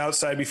frame on the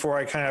outside before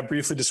I kind of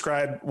briefly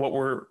describe what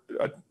we're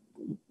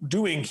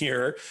doing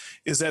here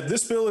is that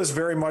this bill is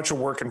very much a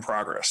work in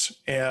progress.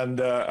 And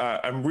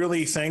I'm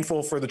really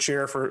thankful for the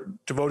chair for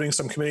devoting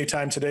some committee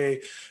time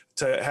today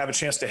to have a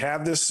chance to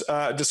have this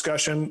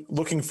discussion.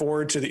 Looking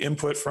forward to the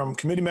input from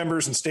committee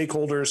members and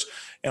stakeholders.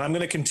 And I'm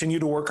going to continue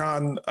to work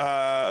on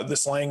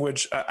this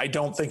language. I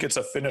don't think it's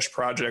a finished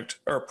project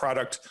or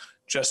product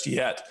just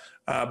yet.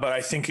 But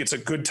I think it's a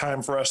good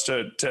time for us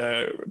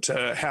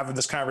to have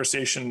this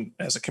conversation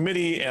as a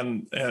committee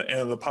and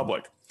the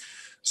public.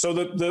 So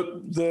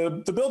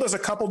the bill does a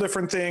couple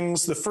different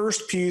things. The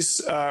first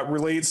piece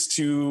relates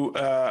to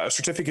a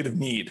certificate of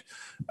need.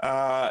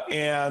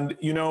 And,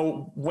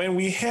 when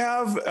we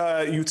have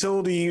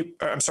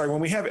when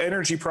we have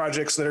energy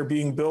projects that are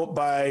being built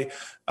by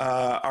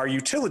our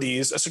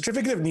utilities, a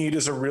certificate of need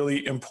is a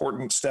really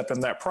important step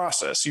in that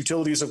process.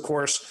 Utilities, of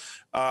course,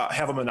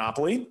 have a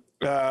monopoly.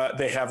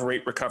 They have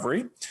rate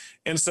recovery.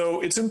 And so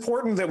it's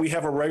important that we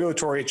have a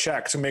regulatory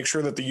check to make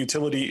sure that the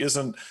utility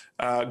isn't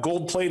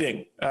gold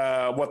plating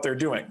what they're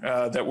doing,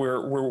 that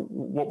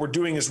what we're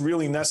doing is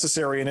really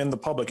necessary and in the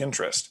public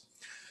interest.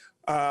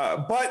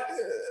 But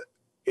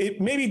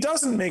it maybe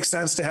doesn't make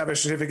sense to have a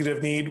certificate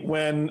of need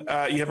when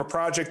you have a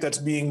project that's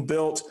being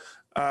built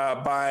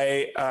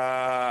by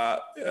an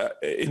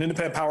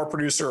independent power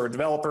producer or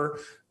developer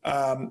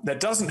that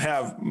doesn't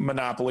have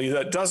monopoly,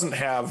 that doesn't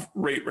have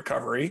rate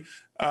recovery.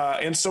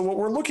 And so what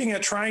we're looking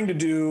at trying to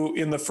do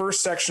in the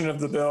first section of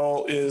the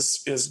bill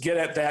is get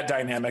at that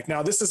dynamic.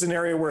 Now, this is an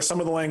area where some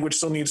of the language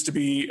still needs to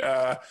be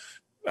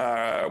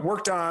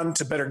worked on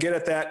to better get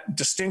at that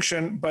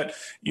distinction. But,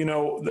 you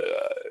know,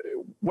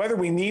 whether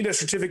we need a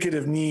certificate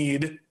of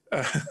need,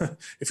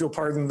 if you'll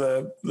pardon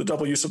the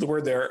double use of the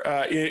word there,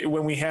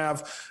 when we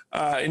have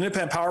an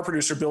independent power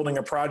producer building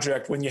a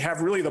project, when you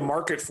have really the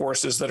market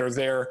forces that are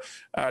there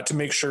to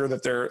make sure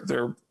that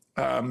they're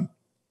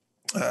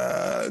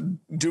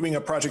doing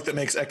a project that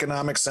makes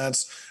economic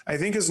sense, I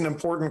think is an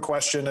important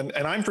question.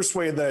 And I'm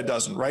persuaded that it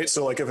doesn't, right?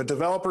 So like if a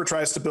developer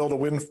tries to build a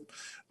wind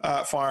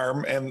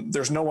farm and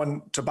there's no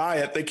one to buy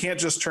it, they can't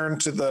just turn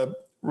to the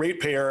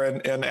ratepayer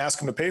and ask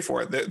them to pay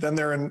for it. Then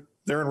they're in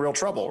real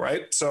trouble,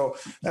 right? So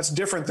that's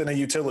different than a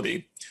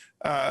utility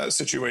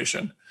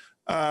situation.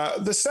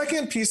 The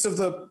second piece of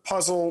the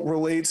puzzle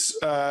relates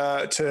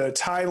to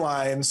tie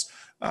lines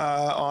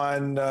for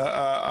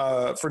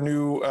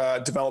new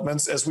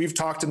developments. As we've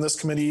talked in this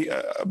committee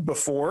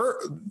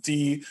before,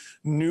 the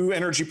new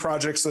energy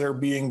projects that are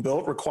being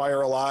built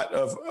require a lot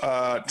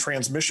of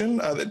transmission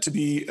to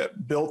be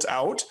built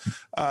out.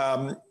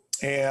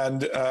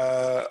 And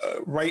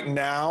right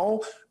now,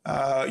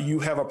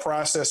 you have a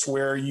process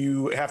where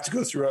you have to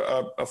go through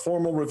a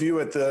formal review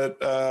at the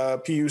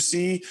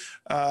PUC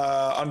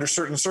under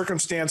certain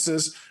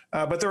circumstances,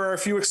 but there are a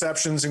few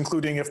exceptions,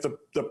 including if the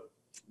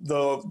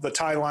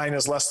tie line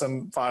is less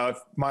than 5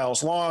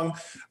 miles long.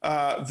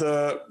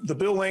 The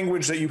bill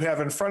language that you have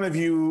in front of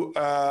you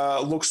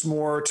looks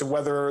more to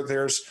whether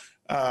there's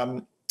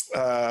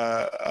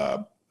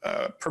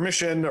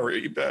permission or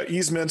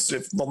easements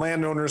if the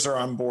landowners are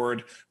on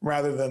board,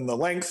 rather than the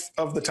length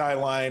of the tie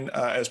line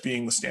as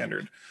being the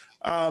standard.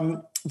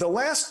 The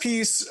last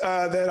piece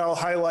that I'll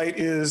highlight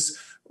is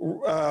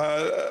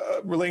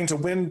relating to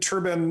wind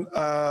turbine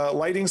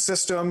lighting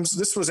systems.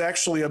 This was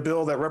actually a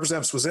bill that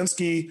Representative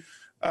Swazinski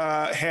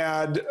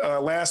had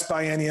last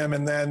biennium,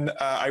 and then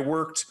I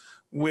worked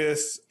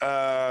with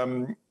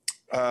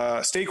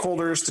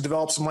stakeholders to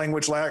develop some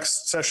language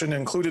last session,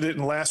 included it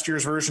in last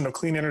year's version of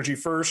Clean Energy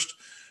First.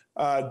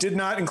 Did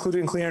not include it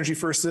in Clean Energy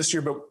First this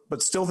year,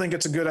 but still think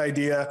it's a good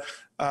idea.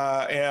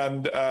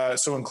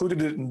 So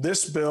included it in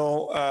this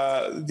bill.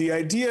 The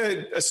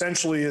idea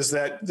essentially is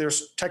that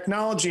there's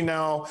technology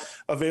now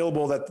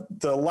available that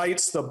the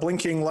lights, the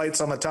blinking lights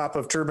on the top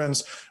of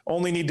turbines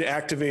only need to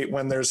activate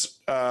when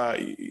there's,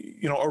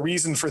 a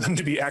reason for them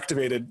to be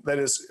activated. That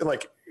is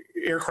like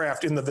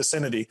aircraft in the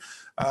vicinity.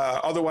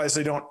 Otherwise,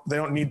 we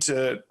don't need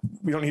to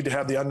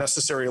have the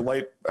unnecessary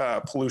light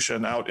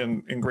pollution out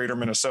in greater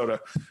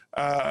Minnesota.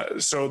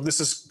 So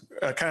this is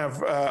kind of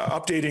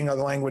updating the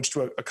language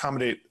to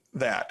accommodate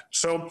that.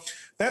 So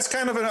that's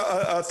kind of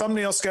a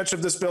thumbnail sketch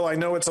of this bill. I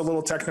know it's a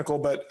little technical,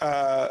 but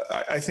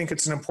I think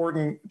it's an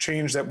important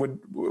change that would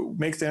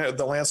make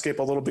the landscape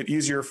a little bit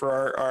easier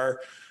for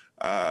our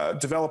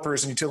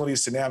developers and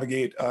utilities to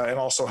navigate and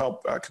also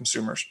help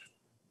consumers.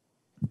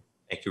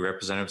 Thank you,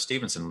 Representative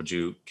Stephenson. Would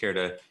you care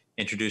to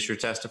introduce your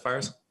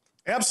testifiers?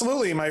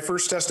 Absolutely. My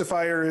first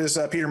testifier is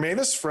Peter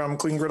Mavis from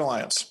Clean Grid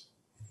Alliance.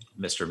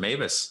 Mr.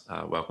 Mavis,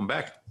 welcome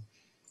back.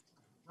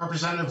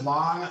 Representative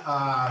Long,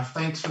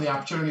 thanks for the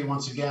opportunity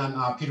once again.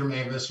 Peter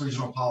Mavis,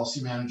 Regional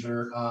Policy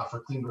Manager for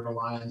Clean Grid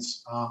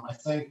Alliance. I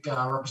think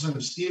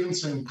Representative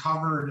Stephenson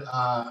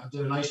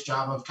did a nice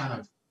job of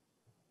kind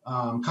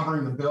of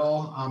covering the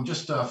bill.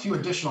 Just a few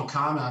additional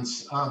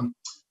comments.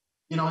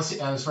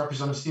 As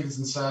Representative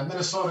Stephenson said,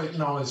 Minnesota,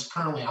 is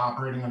currently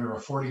operating under a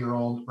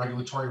 40-year-old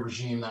regulatory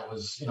regime that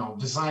was,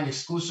 designed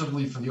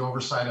exclusively for the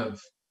oversight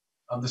of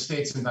the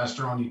state's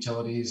investor-owned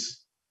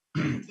utilities.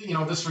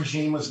 This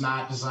regime was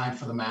not designed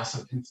for the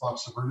massive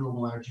influx of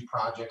renewable energy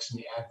projects and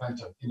the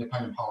advent of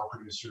independent power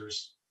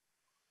producers.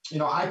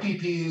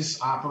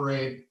 IPPs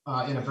operate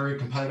in a very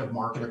competitive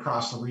market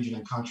across the region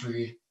and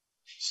country.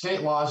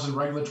 State laws and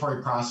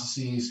regulatory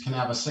processes can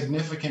have a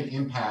significant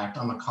impact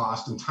on the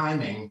cost and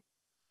timing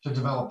to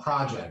develop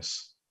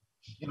projects.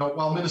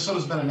 While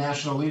Minnesota's been a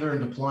national leader in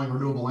deploying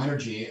renewable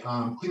energy,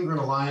 Clean Grid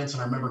Alliance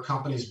and our member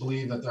companies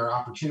believe that there are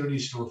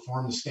opportunities to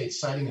reform the state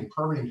siting and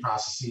permitting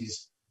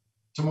processes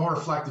to more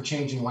reflect the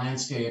changing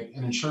landscape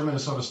and ensure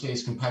Minnesota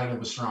stays competitive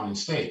with surrounding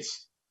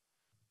states.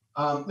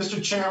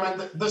 Mr.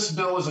 Chairman, this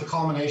bill is a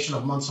culmination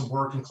of months of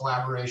work and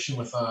collaboration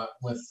with the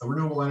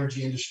renewable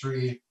energy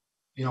industry.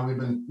 We've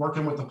been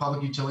working with the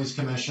Public Utilities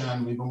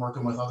Commission, we've been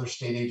working with other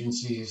state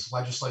agencies,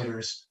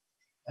 legislators,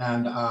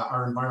 and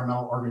our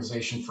environmental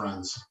organization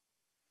friends.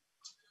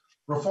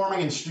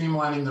 Reforming and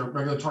streamlining the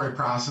regulatory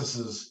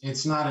processes,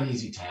 it's not an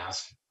easy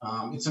task.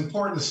 It's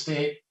important the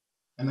state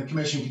and the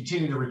commission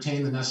continue to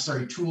retain the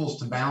necessary tools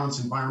to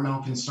balance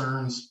environmental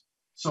concerns,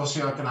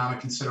 socioeconomic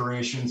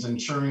considerations,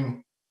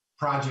 ensuring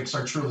projects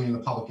are truly in the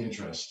public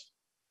interest.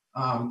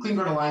 Clean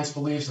Grid Alliance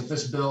believes that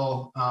this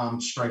bill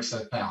strikes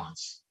that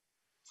balance.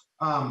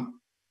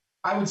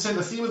 I would say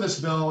the theme of this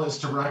bill is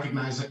to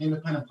recognize that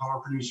independent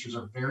power producers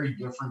are very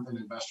different than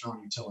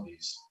investor-owned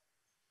utilities.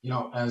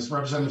 As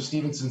Representative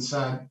Stephenson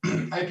said,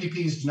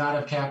 IPPs do not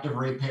have captive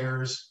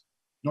ratepayers,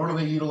 nor do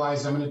they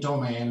utilize eminent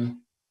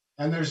domain.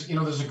 And there's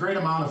a great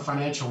amount of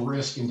financial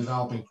risk in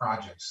developing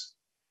projects.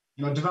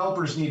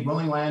 Developers need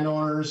willing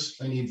landowners,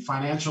 they need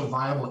financial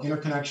viable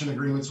interconnection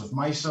agreements with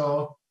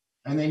MISO,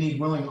 and they need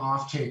willing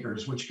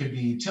off-takers, which could be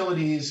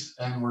utilities,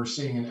 and we're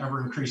seeing an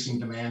ever-increasing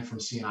demand from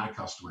C&I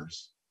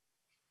customers.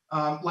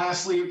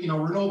 Lastly,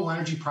 renewable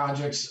energy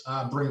projects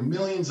bring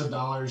millions of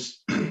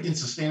dollars in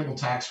sustainable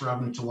tax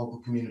revenue to local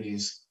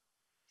communities.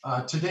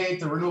 To date,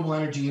 the renewable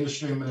energy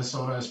industry in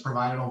Minnesota has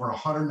provided over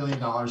 $100 million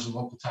in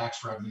local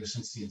tax revenue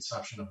since the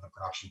inception of the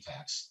production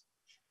tax.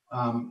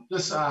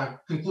 This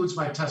concludes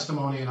my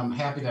testimony, and I'm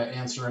happy to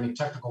answer any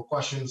technical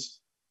questions.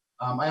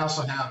 I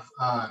also have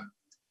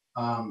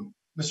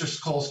Mr.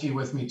 Sokolsky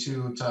with me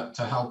to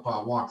help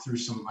walk through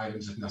some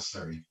items if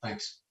necessary.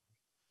 Thanks.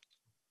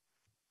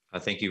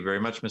 Thank you very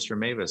much, Mr.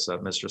 Mavis.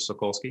 Mr.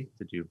 Sokolsky,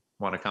 did you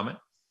want to comment?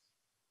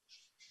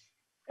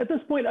 At this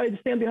point, I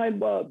stand behind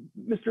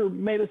Mr.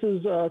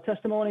 Mavis's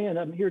testimony, and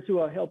I'm here to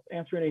help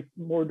answer any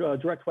more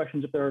direct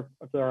questions if there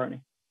are any.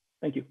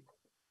 Thank you.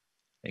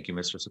 Thank you,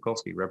 Mr.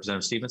 Sokolsky.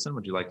 Representative Stephenson,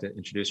 would you like to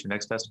introduce your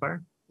next testifier?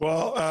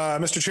 Well,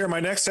 Mr. Chair,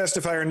 my next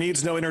testifier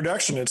needs no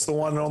introduction. It's the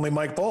one and only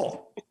Mike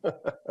Bull.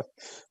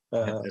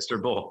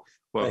 Mr. Bull,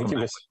 welcome to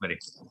the committee.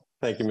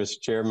 Thank you, Mr.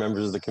 Chair,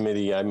 members of the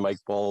committee. I'm Mike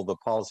Bull, the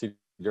Policy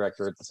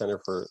Director at the Center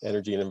for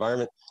Energy and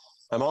Environment.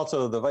 I'm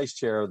also the Vice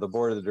Chair of the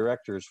Board of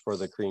Directors for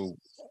the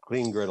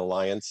Clean Grid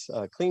Alliance.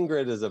 Clean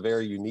Grid is a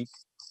very unique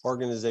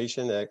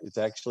organization. It's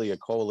actually a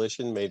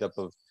coalition made up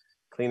of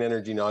clean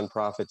energy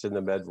nonprofits in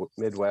the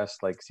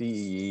Midwest like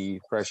CEE,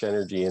 Fresh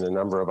Energy, and a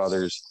number of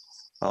others,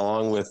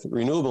 along with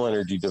renewable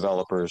energy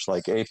developers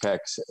like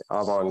Apex,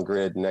 Avon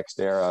Grid,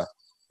 NextEra,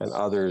 and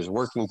others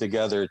working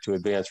together to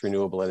advance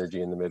renewable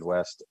energy in the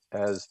Midwest.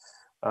 As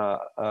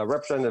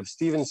Representative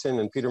Stephenson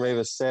and Peter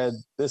Mavis said,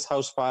 this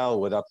House file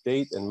would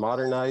update and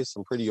modernize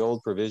some pretty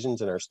old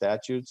provisions in our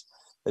statutes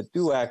that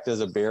do act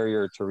as a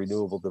barrier to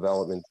renewable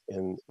development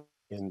in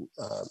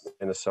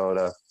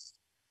Minnesota.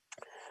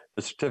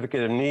 The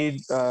certificate of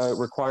need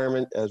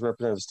requirement, as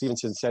Representative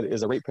Stephenson said,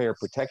 is a ratepayer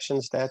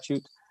protection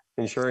statute,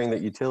 ensuring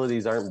that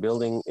utilities aren't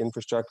building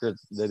infrastructure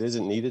that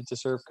isn't needed to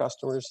serve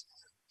customers.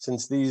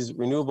 Since these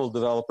renewable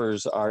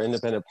developers are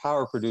independent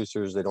power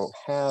producers, they don't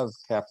have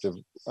captive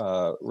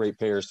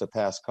ratepayers to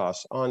pass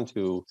costs on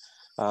to,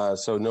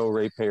 so no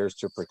ratepayers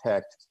to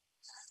protect.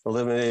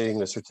 Eliminating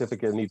the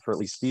certificate of need for at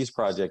least these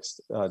projects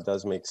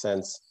does make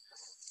sense.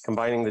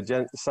 Combining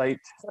the site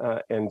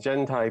and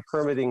GenTie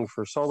permitting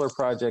for solar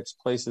projects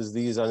places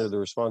these under the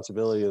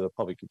responsibility of the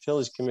Public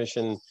Utilities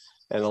Commission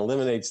and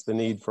eliminates the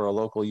need for a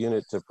local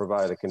unit to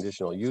provide a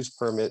conditional use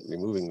permit,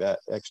 removing that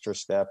extra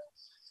step.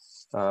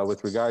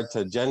 With regard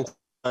to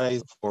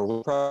GenTie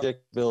for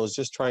project, bill is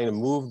just trying to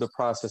move the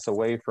process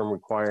away from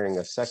requiring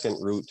a second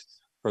route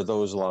for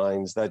those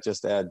lines. That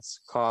just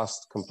adds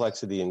cost,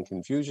 complexity, and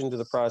confusion to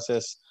the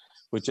process,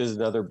 which is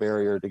another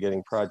barrier to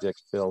getting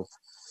projects built.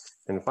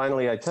 And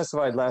finally, I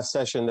testified last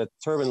session that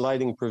turbine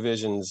lighting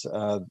provisions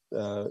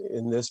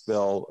in this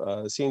bill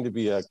seem to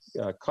be a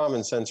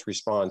common sense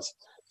response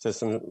to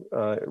some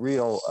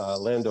real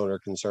landowner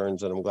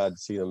concerns, and I'm glad to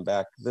see them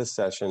back this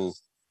session.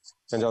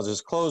 And I'll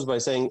just close by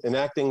saying,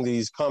 enacting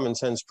these common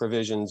sense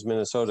provisions,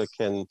 Minnesota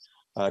can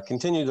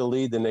continue to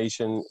lead the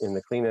nation in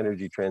the clean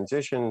energy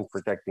transition,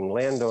 protecting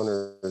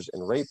landowners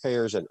and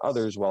ratepayers and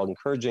others while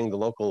encouraging the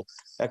local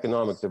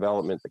economic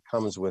development that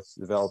comes with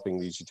developing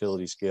these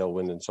utility scale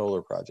wind and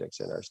solar projects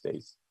in our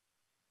state.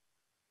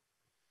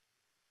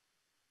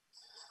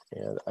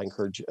 And I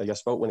encourage a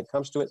yes vote when it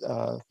comes to it.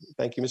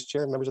 Thank you, Mr.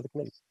 Chair and members of the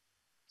committee.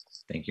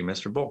 Thank you,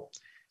 Mr. Bull.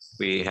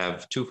 We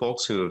have two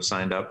folks who have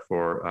signed up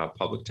for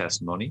public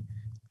testimony.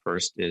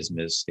 First is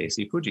Ms.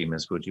 Stacy Fuji.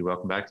 Ms. Fuji,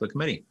 welcome back to the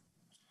committee.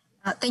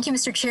 Thank you,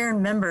 Mr. Chair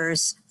and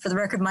members. For the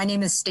record, my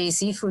name is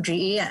Stacy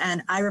Fuji,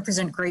 and I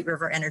represent Great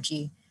River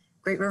Energy.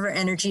 Great River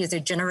Energy is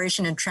a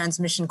generation and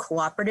transmission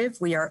cooperative.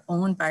 We are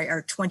owned by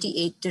our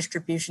 28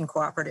 distribution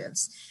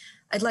cooperatives.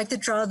 I'd like to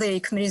draw the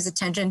committee's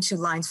attention to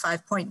lines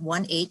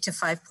 5.18 to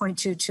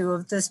 5.22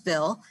 of this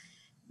bill.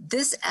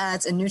 This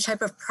adds a new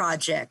type of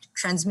project,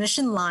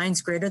 transmission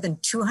lines greater than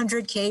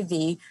 200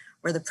 kV,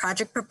 where the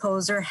project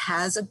proposer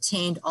has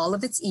obtained all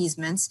of its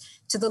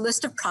easements, to the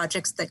list of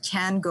projects that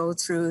can go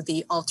through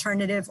the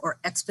alternative or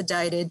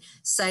expedited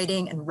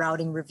siting and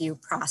routing review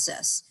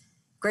process.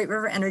 Great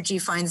River Energy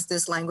finds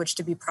this language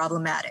to be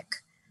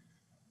problematic.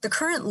 The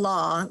current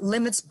law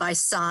limits by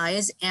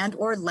size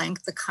and/or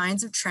length the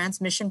kinds of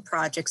transmission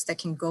projects that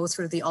can go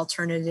through the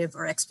alternative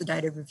or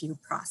expedited review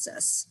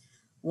process.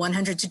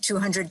 100 to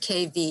 200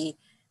 kV,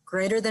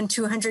 greater than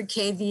 200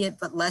 kV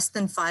but less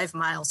than 5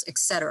 miles,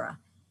 etc.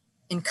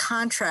 In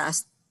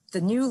contrast,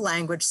 the new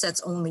language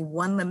sets only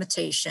one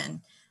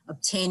limitation,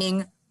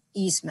 obtaining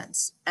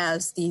easements,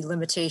 as the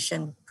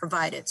limitation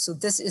provided. So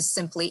this is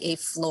simply a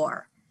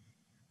floor.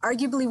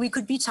 Arguably, we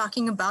could be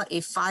talking about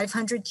a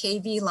 500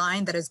 kV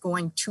line that is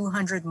going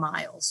 200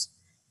 miles.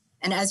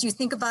 And as you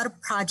think about a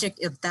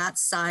project of that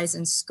size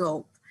and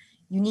scope,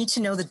 you need to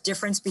know the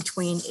difference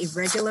between a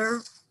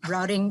regular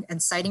routing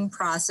and siting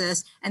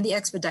process, and the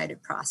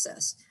expedited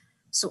process.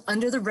 So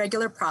under the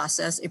regular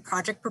process, a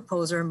project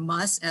proposer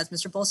must, as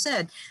Mr. Bull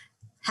said,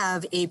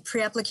 have a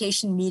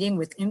pre-application meeting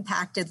with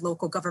impacted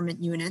local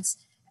government units,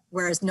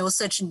 whereas no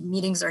such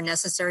meetings are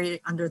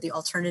necessary under the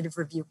alternative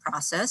review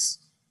process.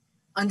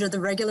 Under the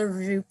regular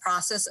review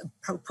process, a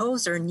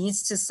proposer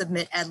needs to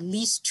submit at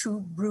least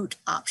 2 route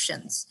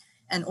options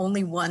and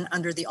only 1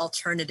 under the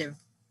alternative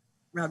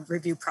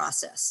review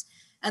process.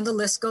 And the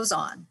list goes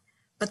on.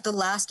 But the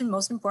last and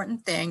most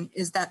important thing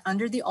is that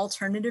under the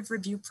alternative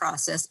review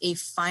process, a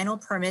final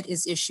permit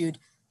is issued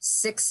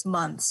 6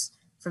 months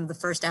from the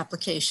first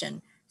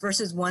application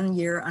versus 1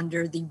 year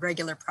under the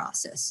regular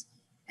process.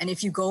 And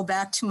if you go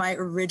back to my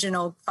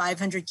original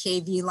 500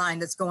 kV line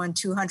that's going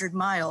 200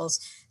 miles,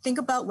 think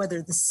about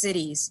whether the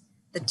cities,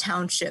 the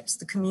townships,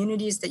 the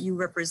communities that you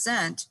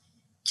represent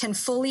can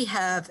fully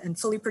have and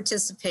fully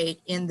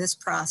participate in this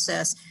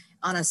process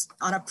on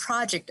a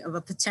project of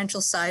a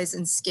potential size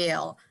and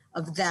scale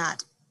of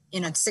that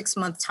in a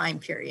 6-month time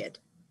period.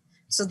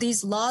 So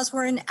these laws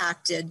were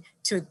enacted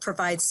to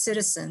provide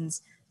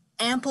citizens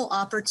ample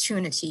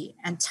opportunity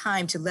and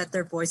time to let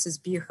their voices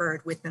be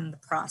heard within the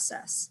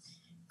process.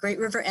 Great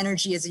River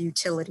Energy is a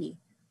utility.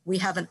 We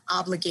have an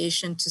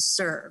obligation to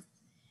serve.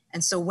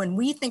 And so when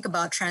we think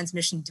about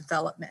transmission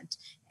development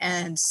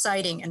and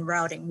siting and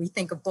routing, we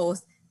think of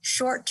both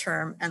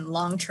short-term and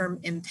long-term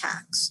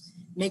impacts.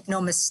 Make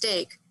no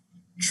mistake,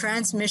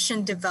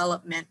 transmission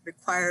development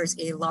requires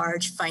a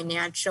large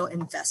financial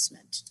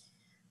investment,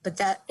 but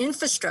that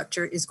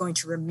infrastructure is going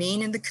to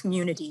remain in the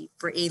community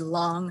for a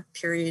long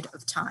period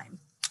of time.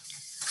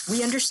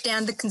 We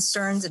understand the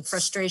concerns and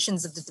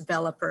frustrations of the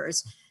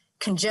developers,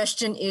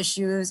 congestion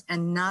issues,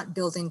 and not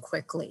building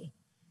quickly.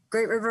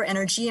 Great River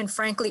Energy and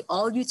frankly,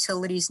 all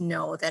utilities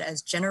know that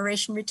as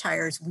generation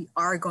retires, we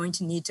are going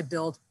to need to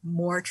build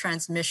more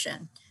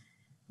transmission.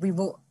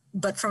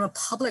 But from a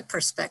public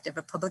perspective,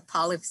 a public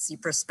policy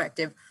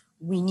perspective,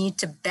 we need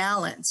to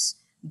balance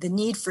the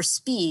need for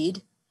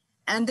speed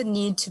and the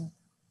need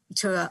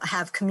to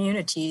have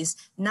communities,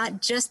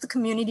 not just the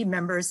community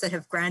members that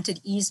have granted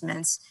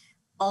easements,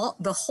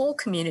 the whole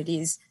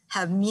communities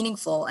have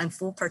meaningful and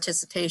full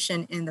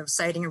participation in the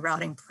siting and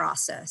routing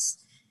process.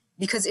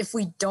 Because if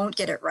we don't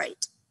get it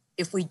right,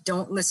 if we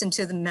don't listen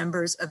to the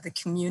members of the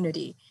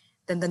community,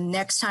 then the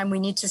next time we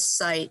need to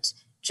site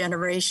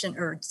transmission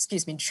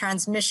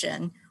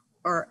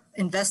or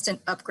invest in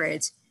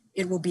upgrades,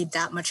 it will be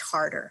that much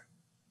harder.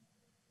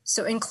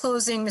 So in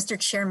closing, Mr.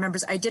 Chair,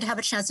 members, I did have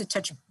a chance to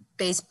touch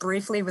base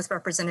briefly with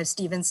Representative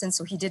Stephenson,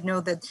 so he did know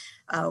that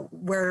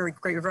where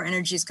Great River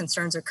Energy's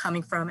concerns are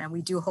coming from, and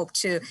we do hope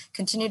to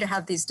continue to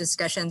have these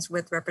discussions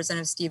with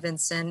Representative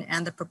Stephenson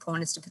and the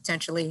proponents to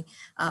potentially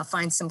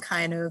find some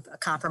kind of a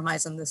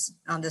compromise on this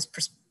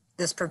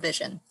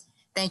provision.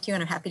 Thank you,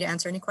 and I'm happy to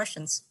answer any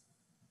questions.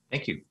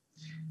 Thank you.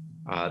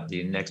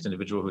 The next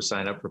individual who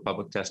signed up for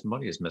public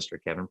testimony is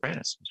Mr. Kevin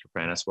Pranis. Mr.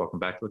 Pranis, welcome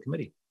back to the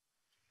committee.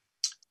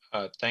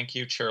 Thank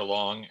you, Chair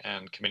Long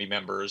and committee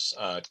members.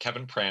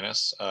 Kevin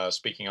Pranis,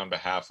 speaking on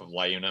behalf of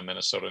LiUNA,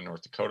 Minnesota,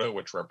 North Dakota,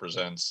 which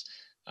represents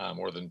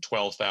more than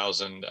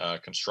 12,000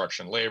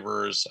 construction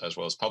laborers, as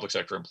well as public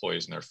sector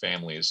employees and their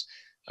families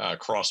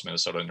across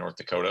Minnesota and North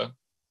Dakota,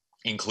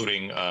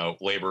 including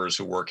laborers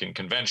who work in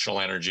conventional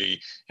energy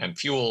and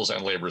fuels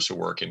and laborers who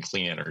work in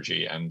clean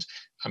energy. And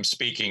I'm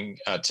speaking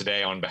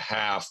today on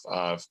behalf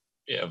of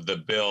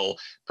the bill,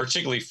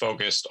 particularly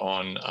focused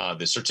on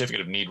the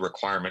certificate of need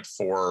requirement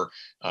for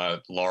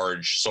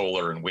large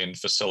solar and wind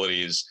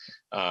facilities.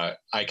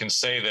 I can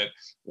say that,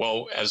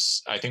 well,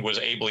 as I think was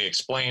ably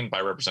explained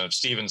by Representative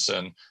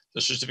Stephenson,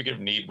 the certificate of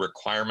need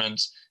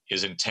requirement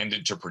is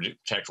intended to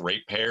protect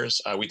ratepayers.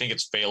 We think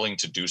it's failing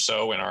to do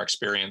so in our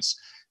experience.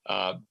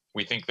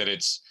 We think that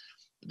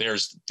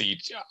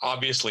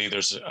obviously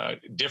there's a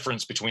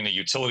difference between a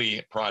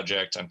utility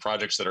project and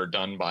projects that are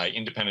done by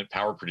independent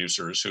power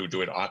producers who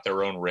do it at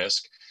their own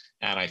risk.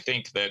 And I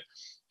think that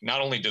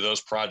not only do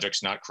those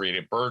projects not create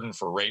a burden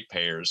for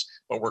ratepayers,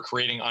 but we're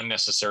creating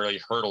unnecessarily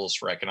hurdles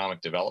for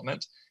economic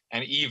development.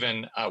 And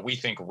even we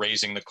think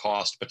raising the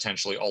cost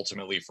potentially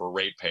ultimately for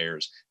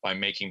ratepayers by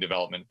making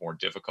development more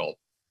difficult.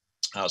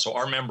 So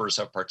our members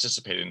have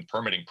participated in the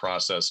permitting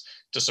process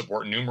to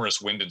support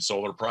numerous wind and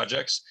solar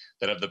projects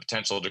that have the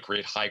potential to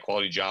create high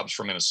quality jobs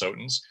for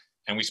Minnesotans.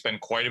 And we spend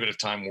quite a bit of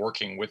time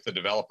working with the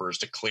developers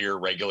to clear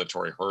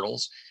regulatory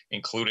hurdles,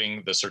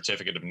 including the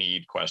certificate of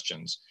need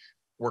questions.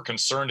 We're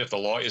concerned if the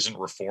law isn't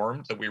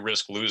reformed that we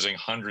risk losing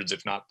hundreds,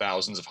 if not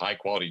thousands, of high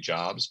quality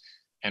jobs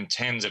and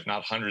tens, if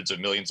not hundreds of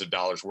millions of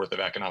dollars worth of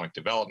economic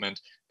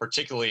development,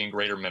 particularly in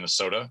greater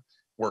Minnesota.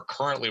 We're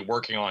currently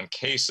working on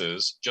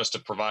cases, just to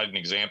provide an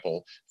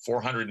example,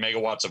 400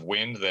 megawatts of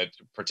wind that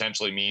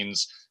potentially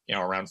means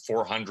around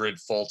 400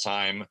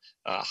 full-time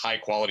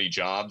high-quality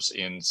jobs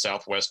in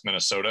Southwest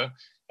Minnesota.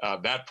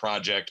 That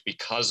project,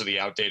 because of the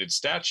outdated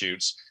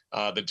statutes,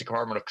 the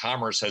Department of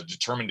Commerce has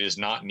determined is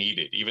not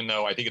needed, even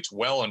though I think it's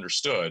well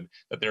understood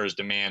that there is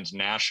demand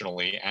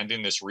nationally and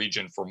in this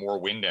region for more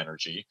wind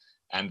energy.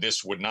 and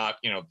this would not,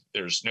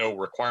 there's no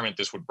requirement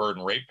this would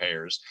burden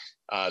ratepayers.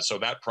 So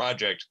that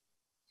project,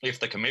 if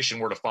the commission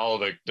were to follow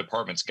the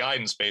department's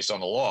guidance based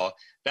on the law,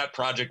 that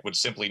project would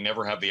simply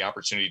never have the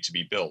opportunity to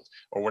be built,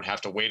 or would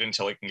have to wait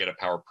until it can get a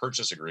power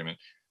purchase agreement.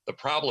 The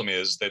problem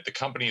is that the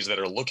companies that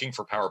are looking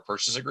for power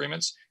purchase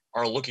agreements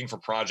are looking for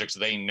projects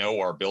they know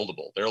are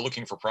buildable. They're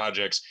looking for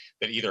projects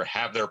that either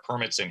have their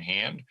permits in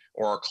hand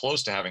or are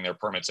close to having their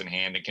permits in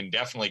hand and can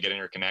definitely get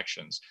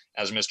interconnections,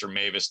 as Mr.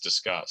 Mavis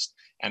discussed.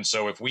 And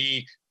so if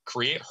we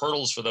create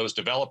hurdles for those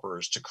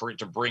developers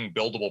to bring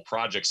buildable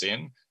projects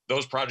in,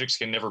 those projects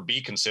can never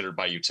be considered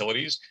by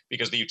utilities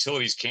because the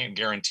utilities can't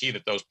guarantee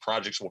that those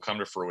projects will come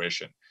to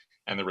fruition.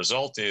 And the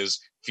result is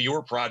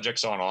fewer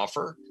projects on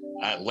offer,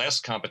 less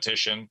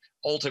competition,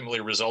 ultimately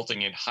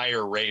resulting in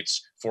higher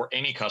rates for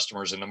any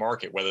customers in the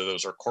market, whether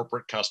those are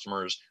corporate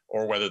customers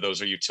or whether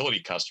those are utility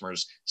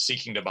customers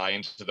seeking to buy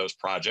into those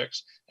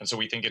projects. And so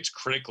we think it's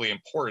critically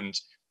important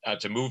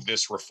to move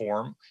this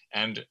reform.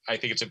 And I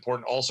think it's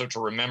important also to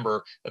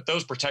remember that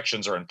those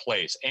protections are in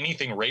place.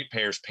 Anything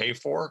ratepayers pay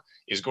for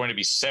is going to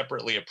be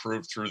separately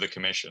approved through the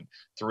commission,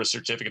 through a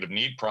certificate of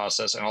need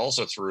process, and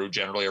also through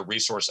generally a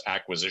resource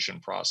acquisition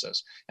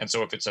process. And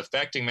so if it's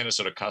affecting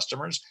Minnesota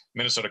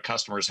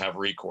customers have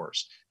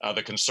recourse.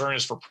 The concern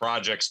is for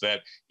projects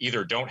that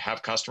either don't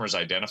have customers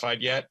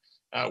identified yet,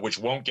 which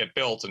won't get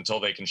built until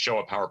they can show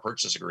a power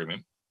purchase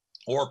agreement,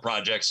 or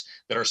projects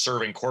that are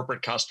serving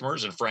corporate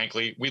customers. And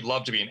frankly, we'd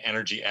love to be an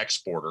energy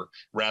exporter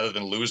rather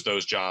than lose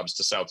those jobs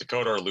to South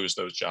Dakota or lose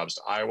those jobs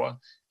to Iowa.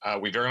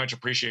 We very much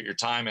appreciate your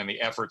time and the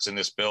efforts in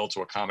this bill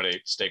to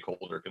accommodate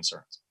stakeholder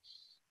concerns.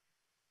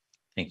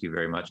 Thank you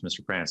very much,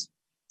 Mr. Prance.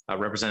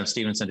 Representative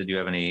Stephenson, did you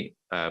have any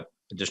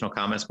additional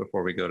comments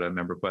before we go to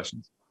member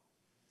questions?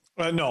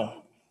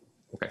 No.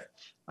 Okay.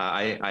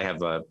 I have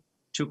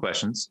two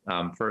questions.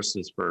 First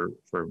is for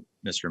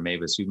Mr.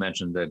 Mavis. You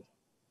mentioned that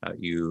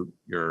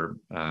your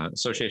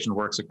association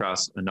works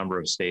across a number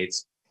of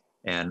states,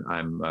 and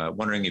I'm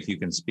wondering if you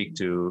can speak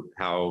to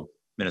how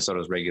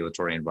Minnesota's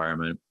regulatory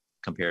environment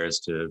compares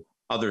to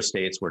other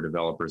states where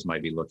developers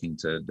might be looking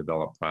to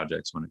develop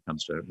projects when it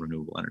comes to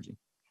renewable energy.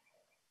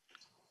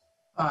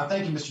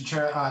 Thank you, Mr.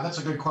 Chair. That's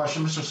a good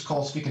question. Mr.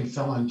 Sokolsky can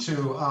fill in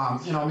too.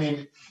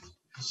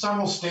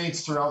 Several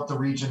states throughout the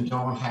region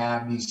don't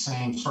have these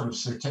same sort of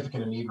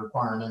certificate of need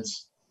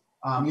requirements.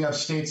 You have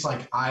states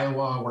like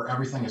Iowa where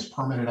everything is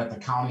permitted at the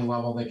county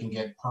level. They can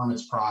get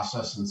permits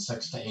processed in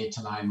 6 to 8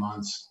 to 9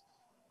 months.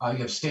 You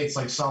have states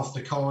like South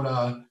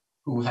Dakota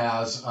who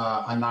has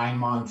a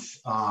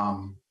 9-month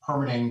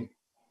permitting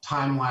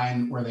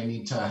timeline where they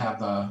need to have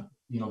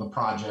the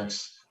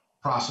projects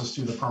processed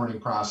through the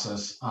permitting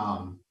process,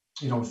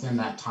 within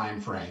that time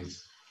frame.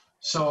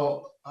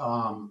 So,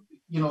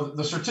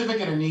 the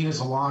certificate of need is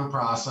a long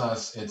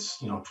process. It's,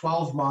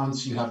 12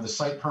 months. You have the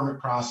site permit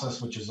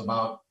process, which is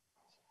about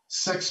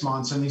 6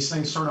 months, and these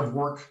things sort of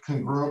work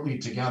congruently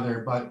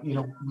together. But,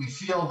 we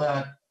feel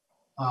that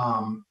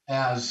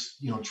as,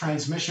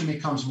 transmission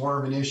becomes more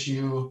of an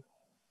issue,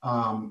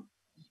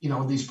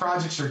 these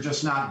projects are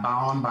just not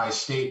bound by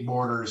state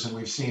borders. And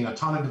we've seen a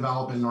ton of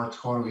development in North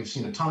Dakota. We've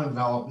seen a ton of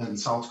development in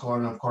South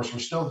Dakota. And of course, we're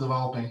still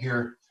developing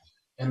here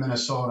in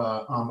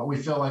Minnesota. But we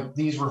feel like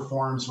these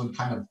reforms would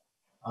kind of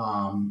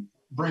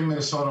bring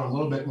Minnesota a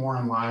little bit more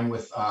in line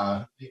with,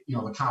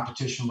 the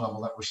competition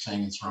level that we're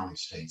seeing in surrounding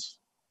states.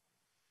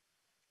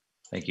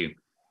 Thank you.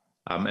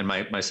 And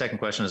my second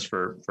question is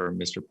for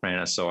Mr.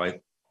 Prance. So I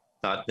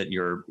thought that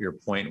your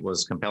point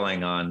was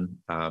compelling on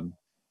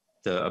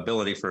the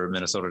ability for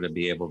Minnesota to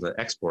be able to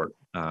export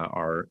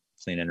our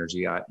clean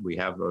energy. We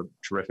have a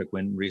terrific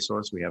wind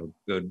resource. We have a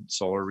good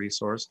solar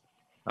resource.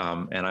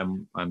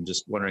 And I'm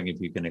just wondering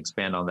if you can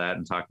expand on that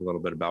and talk a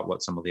little bit about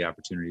what some of the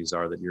opportunities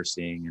are that you're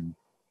seeing in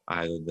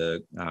either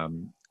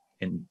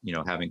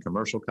having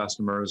commercial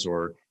customers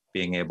or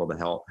being able to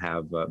help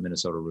have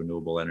Minnesota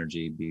renewable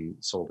energy be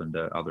sold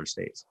into other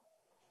states.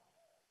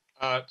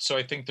 So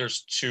I think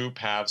there's two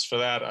paths for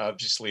that.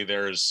 Obviously,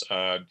 there's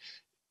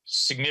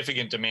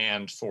significant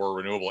demand for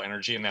renewable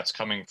energy, and that's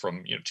coming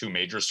from two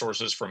major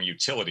sources: from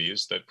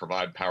utilities that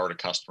provide power to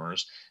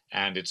customers,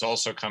 and it's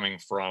also coming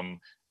from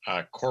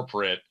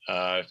corporate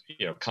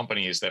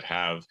companies that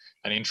have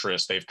an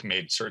interest. They've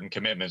made certain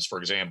commitments, for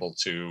example,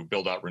 to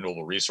build out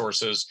renewable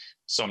resources.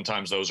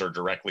 Sometimes those are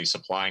directly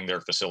supplying their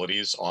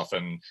facilities.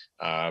 Often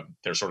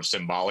they're sort of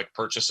symbolic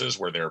purchases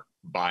where they're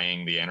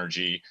buying the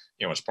energy,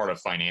 as part of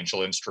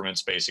financial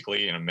instruments,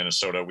 basically. In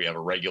Minnesota, we have a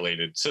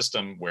regulated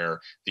system where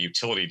the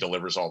utility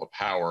delivers all the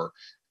power.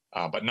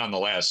 But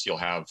nonetheless, you'll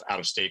have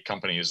out-of-state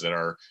companies that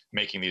are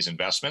making these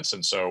investments.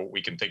 And so we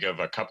can think of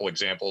a couple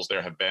examples.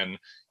 There have been,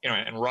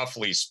 and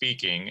roughly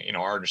speaking,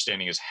 our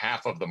understanding is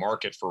half of the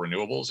market for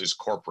renewables is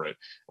corporate,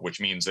 which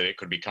means that it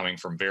could be coming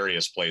from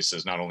various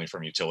places, not only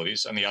from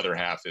utilities. And the other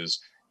half is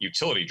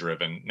utility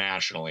driven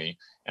nationally.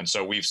 And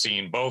so we've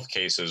seen both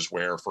cases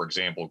where, for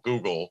example,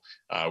 Google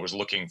was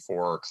looking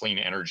for clean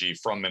energy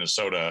from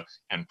Minnesota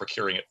and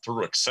procuring it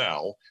through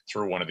Excel,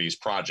 through one of these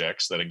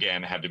projects that,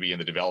 again, had to be in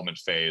the development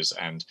phase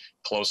and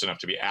close enough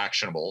to be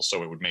actionable.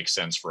 So it would make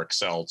sense for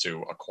Excel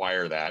to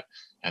acquire that.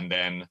 And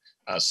then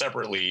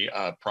separately,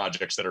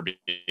 projects that are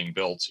being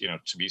built,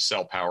 to be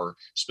cell power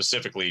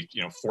specifically,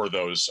 for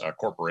those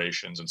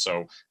corporations. And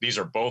so these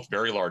are both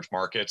very large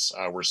markets.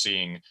 We're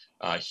seeing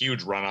a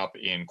huge run up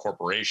in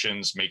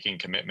corporations making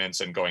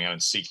commitments and going out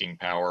and seeking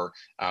power.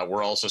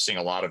 We're also seeing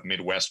a lot of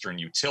Midwestern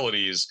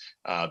utilities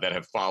that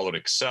have followed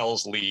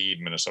Excel's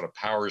lead, Minnesota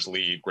Power's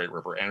lead, Great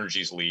River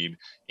Energy's lead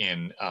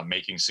in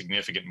making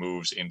significant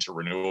moves into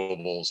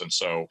renewables. And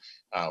so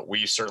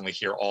we certainly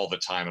hear all the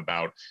time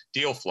about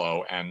deal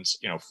flow. And,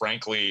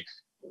 frankly,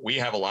 we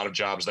have a lot of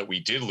jobs that we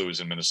did lose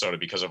in Minnesota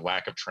because of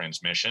lack of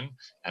transmission,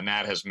 and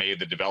that has made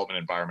the development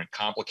environment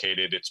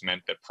complicated. It's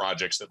meant that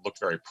projects that looked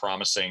very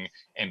promising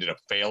ended up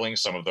failing.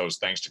 Some of those,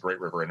 thanks to Great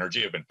River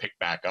Energy, have been picked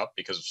back up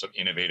because of some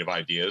innovative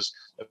ideas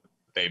that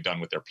they've done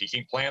with their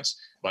peaking plants.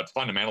 But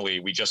fundamentally,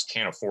 we just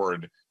can't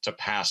afford to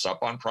pass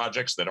up on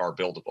projects that are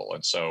buildable.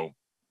 And so,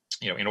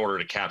 in order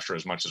to capture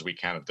as much as we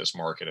can of this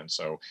market. And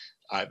so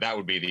that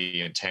would be the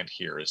intent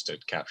here, is to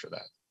capture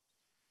that.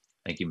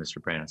 Thank you, Mr.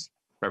 Pranis.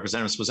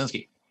 Representative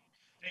Swazinski.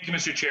 Thank you,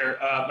 Mr. Chair.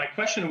 My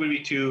question would be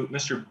to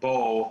Mr.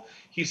 Bowe.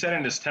 He said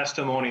in his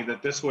testimony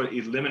that this would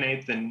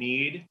eliminate the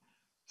need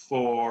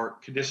for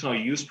conditional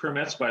use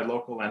permits by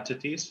local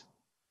entities.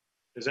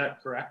 Is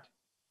that correct?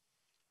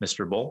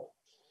 Mr. Bowe.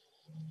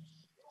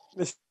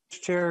 Mr.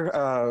 Chair,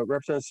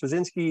 Representative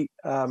Swazinski,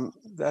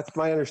 that's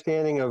my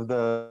understanding of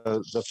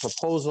the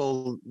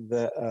proposal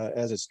that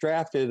as it's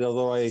drafted,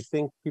 although I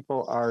think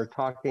people are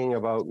talking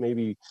about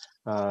maybe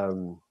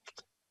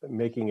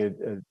making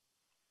it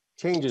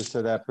changes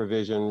to that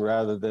provision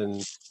rather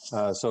than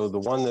so the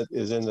one that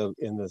is in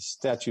the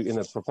statute, in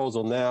the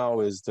proposal now,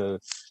 is to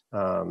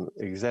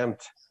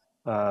exempt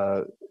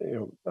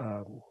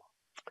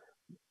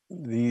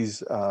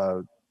these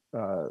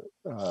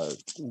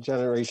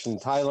generation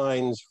tie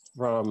lines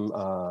from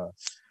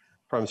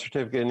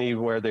certificate of need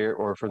where there,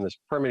 or from this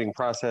permitting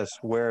process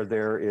where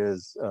there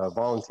is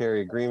voluntary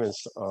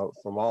agreements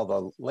from all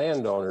the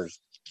landowners.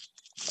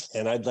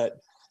 And I'd let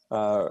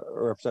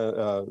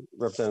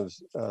Representative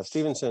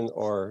Stephenson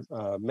or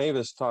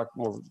Mavis talk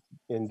more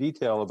in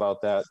detail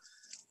about that.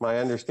 My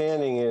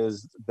understanding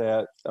is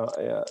that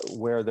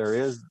where there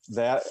is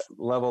that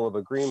level of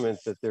agreement,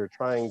 that they're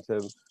trying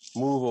to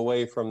move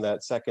away from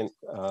that second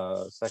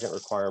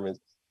requirement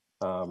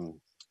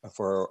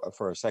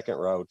for a second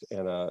route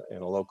and a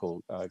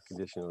local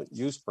conditional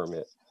use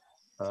permit.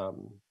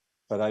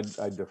 But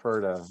I'd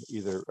defer to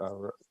either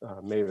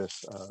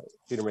Mavis,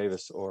 Peter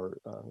Mavis, or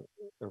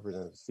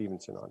Representative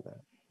Stephenson on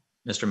that.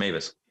 Mr.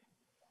 Mavis.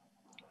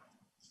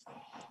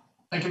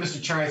 Thank you,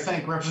 Mr. Chair. I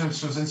think Representative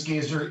Swazinski,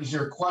 is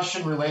your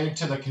question related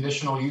to the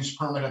conditional use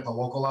permit at the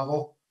local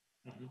level?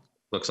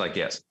 Looks like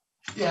yes.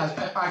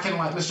 Yeah, I can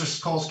let Mr.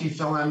 Sokolsky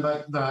fill in,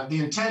 but the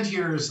intent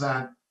here is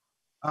that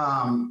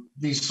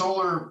these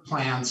solar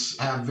plants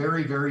have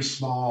very, very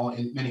small,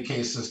 in many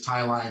cases,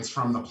 tie lines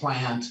from the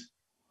plant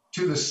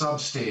to the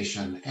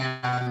substation.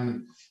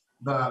 And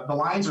the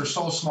lines are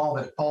so small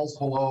that it falls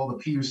below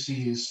the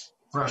PUC's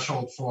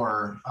threshold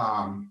for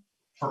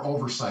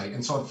oversight.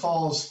 And so it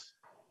falls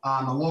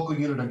on the local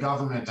unit of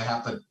government to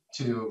have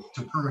to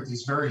permit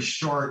these very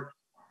short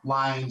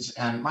lines.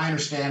 And my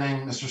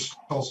understanding, Mr.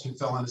 Scholes can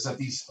fill in, is that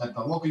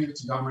the local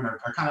units of government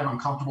are kind of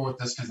uncomfortable with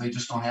this because they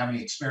just don't have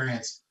any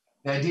experience.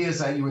 The idea is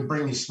that you would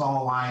bring these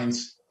small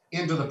lines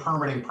into the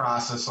permitting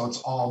process, so it's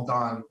all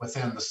done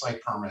within the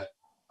site permit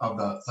of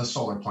the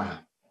solar plant.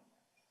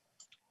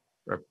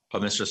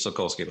 Mr.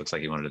 Sokolsky, looks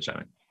like he wanted to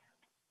chime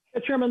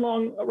in. Chairman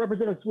Long,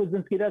 Representative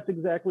Swazinski, that's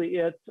exactly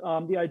it.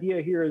 The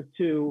idea here is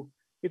to,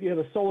 if you have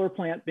a solar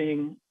plant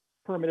being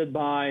permitted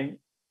by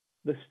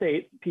the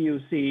state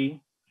PUC,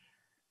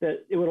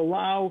 that it would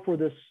allow for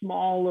this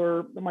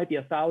smaller, it might be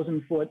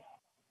 1,000-foot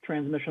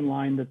transmission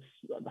line that's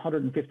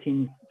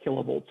 115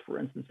 kilovolts, for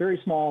instance, very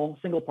small,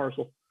 single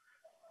parcel.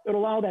 It would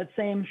allow that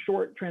same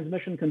short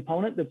transmission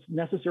component that's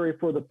necessary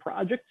for the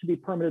project to be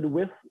permitted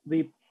with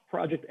the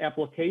project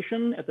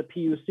application at the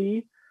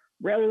PUC,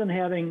 rather than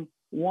having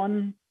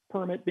one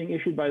permit being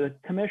issued by the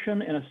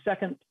commission and a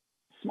second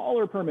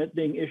smaller permit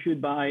being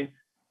issued by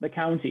the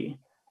county.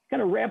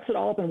 Kind of wraps it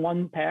all up in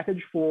one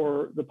package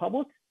for the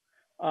public,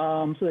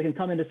 so they can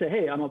come in to say,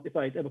 hey, if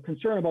I have a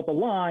concern about the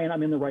line,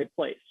 I'm in the right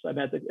place. I'm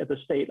at the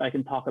state, I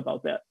can talk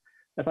about that.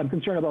 If I'm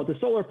concerned about the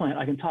solar plant,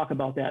 I can talk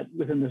about that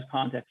within this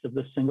context of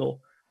this single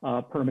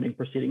permitting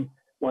proceeding.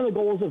 One of the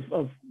goals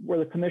of where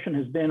the commission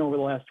has been over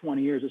the last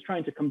 20 years is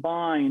trying to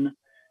combine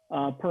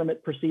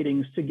permit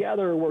proceedings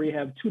together where you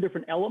have two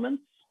different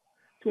elements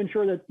to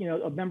ensure that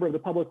a member of the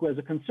public who has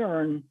a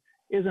concern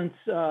isn't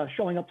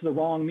showing up to the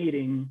wrong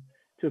meeting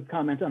to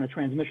comment on a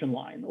transmission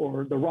line,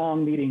 or the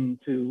wrong meeting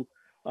to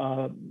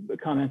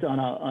comment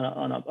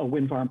on a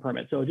wind farm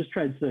permit. So it just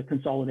tries to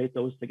consolidate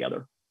those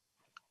together.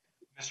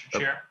 Mr.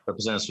 Chair.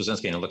 Representative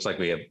Swazinski, and it looks like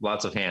we have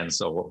lots of hands,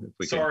 so if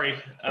we can. Sorry,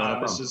 No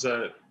this problem. is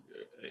a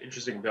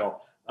interesting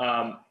bill.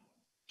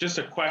 Just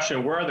a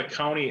question, where are the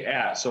county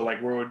at? So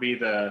like where would be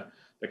the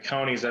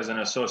counties as an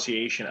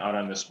association out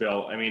on this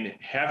bill? I mean,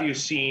 have you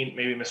seen,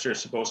 maybe Mr.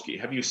 Sapolsky,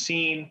 have you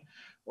seen,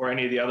 or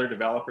any of the other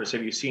developers,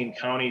 have you seen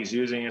counties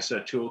using this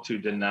as a tool to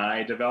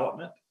deny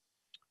development?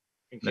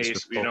 In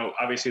case, you know,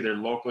 obviously they're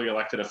locally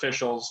elected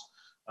officials.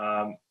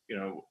 You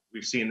know,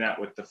 we've seen that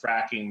with the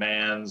fracking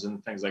bans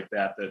and things like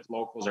that, that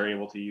locals are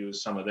able to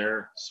use some of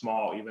their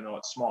small, even though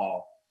it's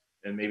small,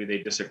 and maybe they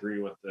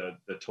disagree with the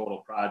total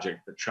project,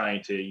 but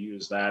trying to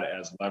use that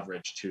as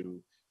leverage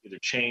to either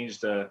change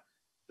the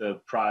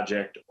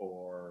project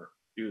or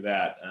do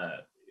that.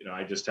 You know,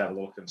 I just have a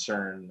little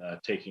concern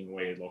taking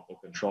away local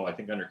control. I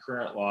think under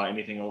current law,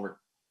 anything over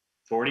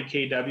 40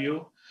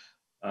 kW,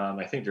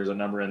 I think there's a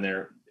number in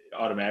there,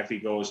 automatically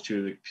goes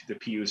to the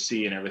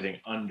PUC, and everything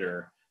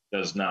under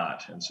does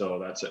not. And so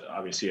that's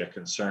obviously a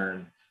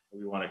concern.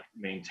 We want to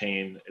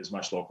maintain as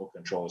much local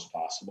control as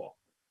possible.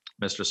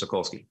 Mr.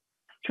 Sokolsky.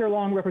 Chair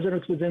Long,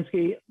 Representative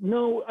Swazinski.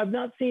 No, I've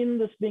not seen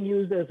this being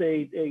used as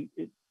a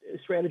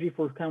strategy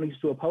for counties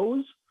to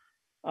oppose.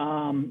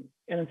 And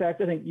in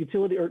fact, I think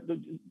utility or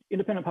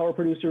independent power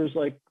producers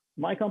like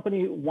my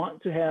company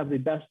want to have the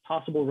best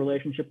possible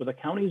relationship with the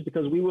counties,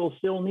 because we will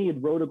still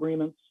need road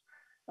agreements,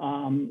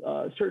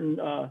 certain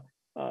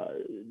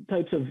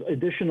types of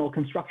additional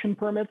construction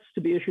permits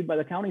to be issued by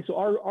the county. So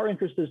our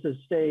interest is to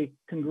stay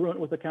congruent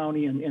with the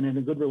county and in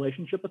a good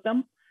relationship with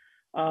them.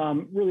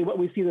 Really what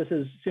we see this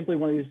as simply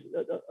one of these,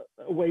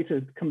 a way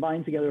to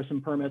combine together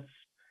some permits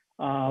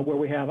where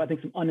we have, I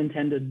think, some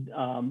unintended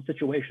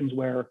situations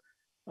where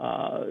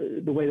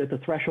the way that the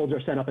thresholds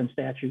are set up in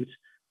statute,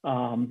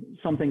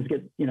 some things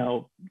get, you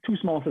know, too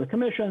small for the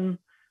commission.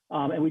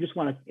 And we just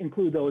want to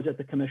include those at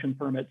the commission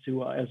permit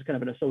to, as kind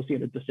of an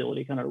associated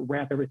facility, kind of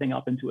wrap everything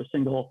up into a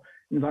single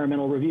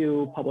environmental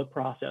review public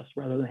process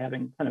rather than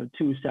having kind of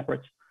two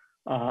separate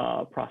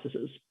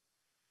processes.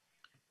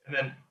 And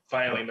then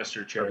finally,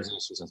 Mr. Chair,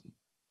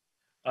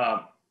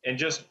 and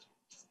just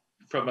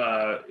from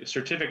a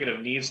certificate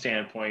of need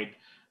standpoint,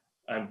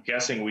 I'm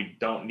guessing we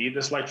don't need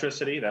this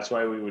electricity. That's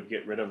why we would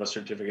get rid of a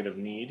certificate of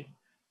need.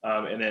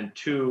 And then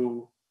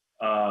two,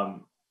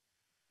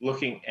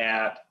 looking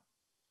at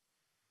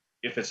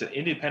if it's an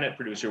independent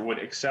producer, would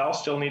Excel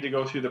still need to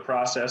go through the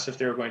process if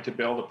they were going to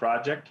build a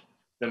project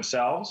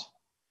themselves?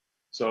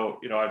 So,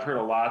 you know, I've heard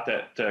a lot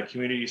that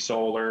community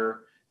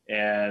solar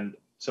and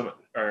some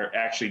are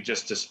actually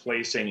just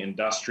displacing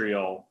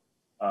industrial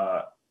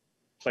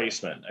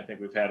placement. I think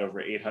we've had over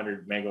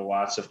 800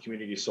 megawatts of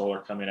community solar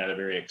come in at a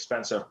very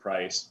expensive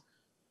price.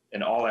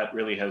 And all that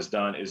really has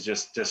done is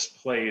just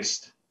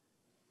displaced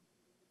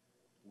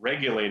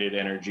regulated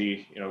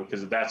energy, you know,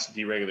 because that's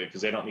deregulated,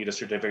 because they don't need a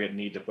certificate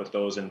need to put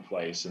those in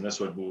place. And this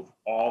would move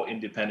all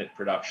independent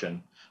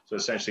production. So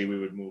essentially we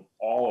would move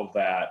all of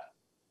that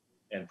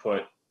and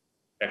put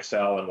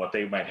Excel and what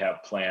they might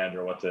have planned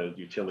or what the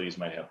utilities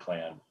might have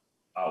planned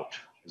out.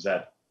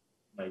 Am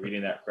I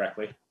reading that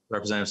correctly?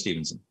 Representative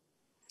Stephenson.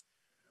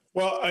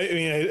 Well, I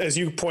mean, as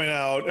you point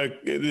out,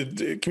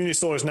 community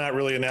solar is not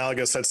really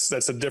analogous.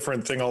 That's a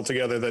different thing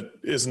altogether that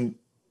isn't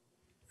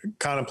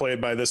contemplated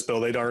by this bill.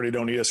 They already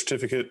don't need a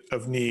certificate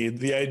of need.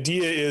 The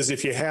idea is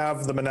if you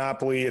have the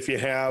monopoly, if you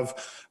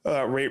have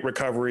rate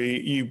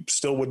recovery, you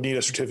still would need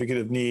a certificate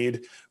of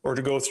need or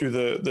to go through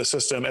the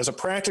system. As a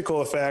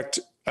practical effect,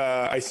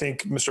 I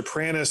think Mr.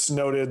 Pranis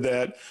noted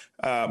that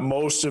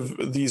most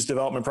of these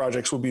development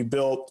projects will be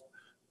built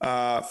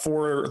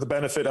for the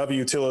benefit of a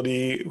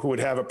utility who would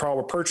have a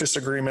power purchase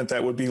agreement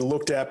that would be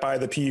looked at by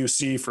the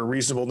PUC for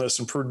reasonableness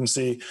and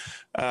prudency.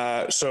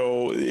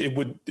 So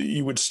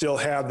you would still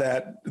have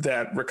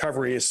that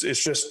recovery.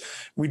 It's just,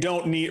 we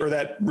don't need, or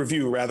that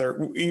review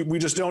rather, we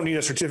just don't need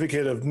a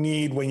certificate of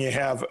need when you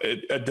have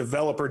a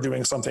developer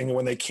doing something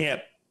when they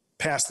can't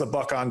pass the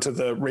buck on to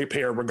the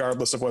ratepayer,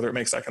 regardless of whether it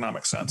makes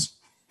economic sense.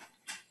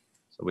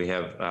 So we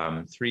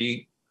have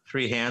three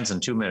hands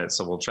and 2 minutes,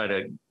 so we'll try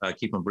to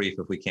keep them brief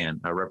if we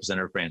can.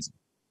 Representative Franzen.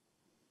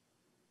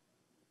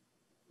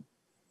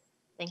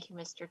 Thank you,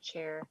 Mr.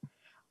 Chair.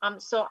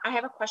 So I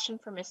have a question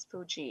for Ms.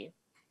 Fuji.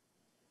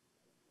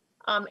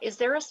 Is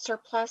there a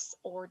surplus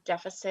or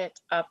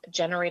deficit of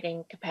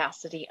generating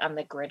capacity on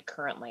the grid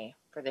currently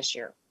for this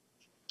year?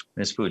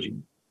 Ms. Fuji.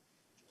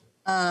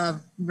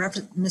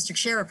 Mr.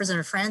 Chair,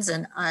 Representative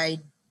Franzen, I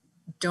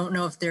don't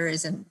know if there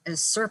is a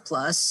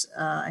surplus.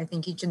 I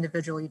think each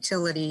individual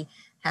utility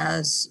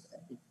has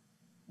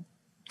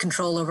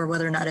control over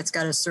whether or not it's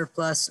got a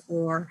surplus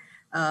or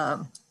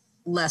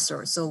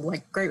lesser. So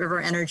like Great River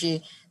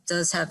Energy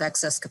does have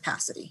excess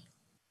capacity.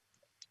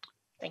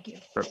 Thank you.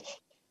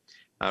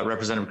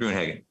 Representative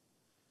Gruenhagen.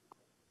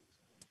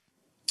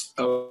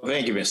 Oh,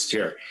 thank you, Mr.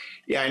 Chair.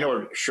 Yeah, I know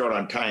we're short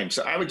on time.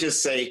 So I would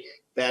just say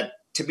that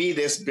to me,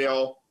 this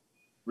bill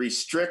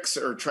restricts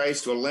or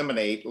tries to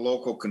eliminate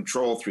local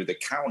control through the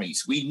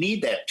counties. We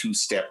need that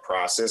two-step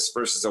process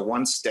versus a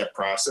one-step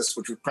process,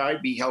 which would probably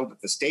be held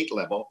at the state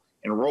level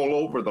and roll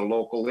over the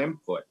local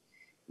input.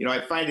 You know,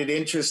 I find it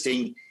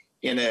interesting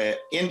in an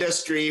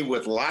industry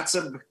with lots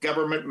of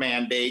government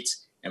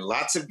mandates and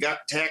lots of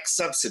tax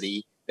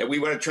subsidy that we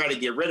want to try to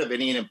get rid of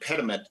any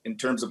impediment in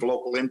terms of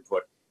local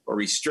input or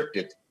restrict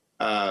it,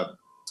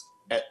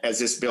 as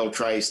this bill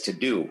tries to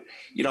do.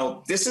 You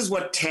know, this is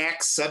what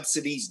tax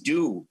subsidies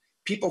do.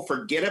 People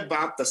forget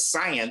about the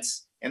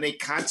science and they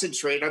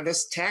concentrate on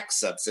this tax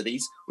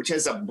subsidies, which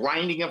has a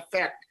blinding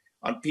effect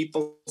on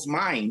people's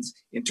minds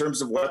in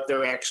terms of what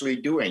they're actually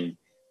doing.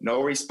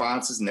 No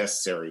response is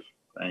necessary.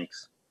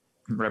 Thanks.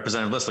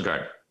 Representative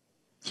Listlegard.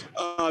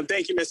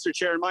 Thank you, Mr.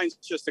 Chair. Mine's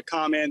just a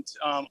comment.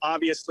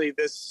 Obviously,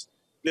 this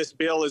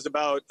bill is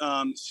about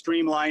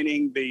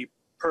streamlining the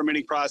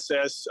permitting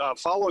process,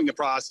 following the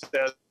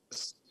process,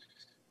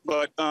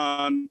 but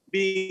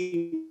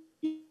being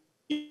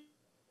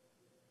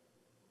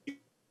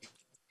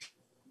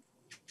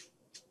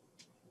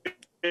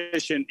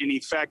efficient and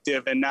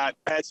effective, and not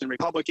pets and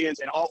Republicans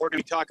and all. We're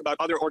going to talk about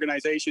other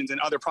organizations and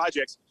other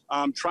projects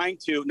trying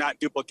to not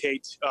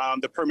duplicate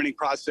the permitting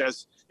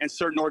process, and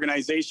certain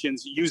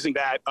organizations using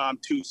that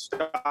to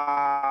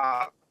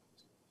stop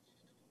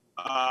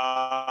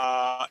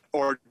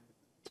or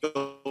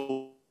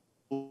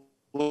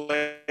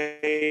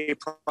delay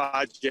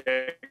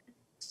projects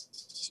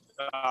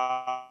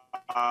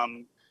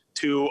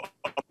to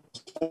a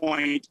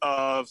point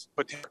of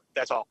potential.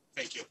 That's all.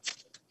 Thank you.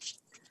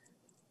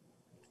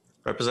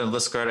 Representative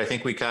Listlegard, I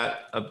think we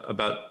got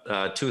about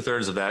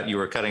 2/3 of that. You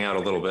were cutting out a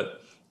little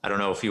bit. I don't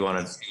know if you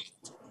want to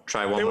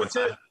try one more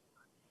time.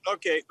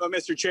 Okay,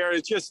 Mr. Chair,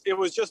 it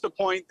was just a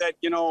point that,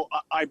 you know,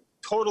 I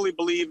totally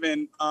believe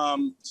in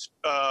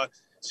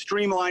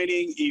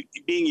streamlining,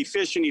 being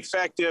efficient,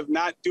 effective,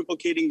 not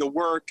duplicating the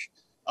work,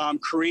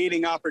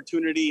 creating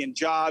opportunity and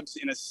jobs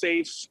in a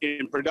safe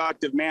and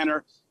productive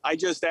manner. I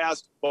just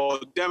asked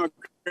both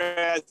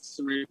Democrats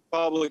and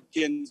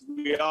Republicans,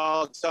 we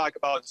all talk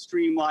about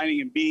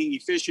streamlining and being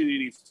efficient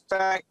and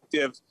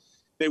effective,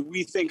 that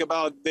we think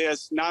about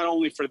this not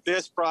only for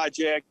this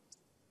project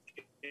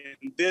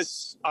and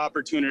this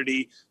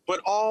opportunity,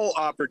 but all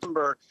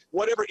opportunity,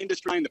 whatever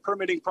industry in the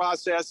permitting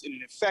process in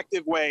an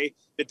effective way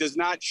that does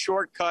not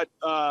shortcut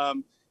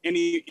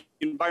any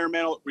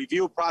environmental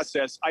review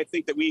process. I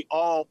think that we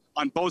all,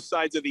 on both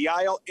sides of the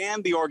aisle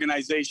and the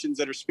organizations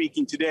that are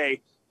speaking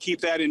today, keep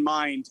that in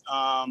mind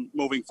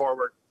moving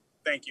forward.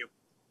 Thank you.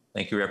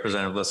 Thank you,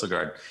 Representative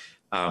Listlegard.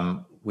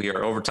 We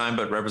are over time,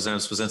 but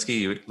Representative Swazinski,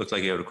 you look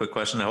like you have a quick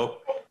question, I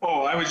hope.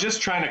 Oh, I was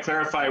just trying to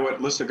clarify what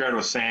Listlegard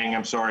was saying.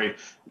 I'm sorry.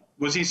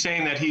 Was he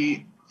saying that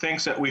he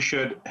thinks that we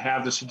should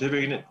have the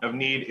certificate of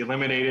need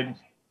eliminated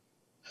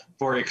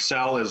for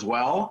Excel as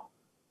well?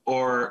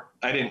 Or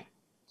I didn't.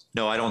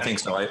 No, I don't think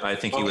so. I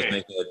think he was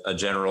making a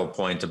general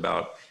point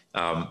about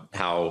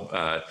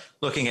how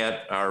looking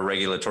at our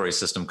regulatory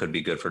system could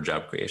be good for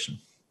job creation.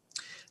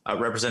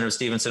 Representative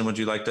Stephenson, would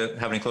you like to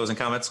have any closing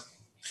comments?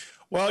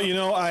 Well, you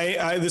know,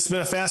 this has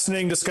been a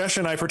fascinating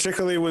discussion. I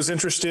particularly was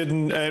interested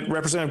in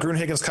Representative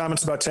Gruenhagen's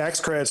comments about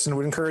tax credits, and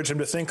would encourage him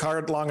to think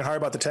long and hard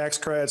about the tax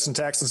credits and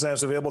tax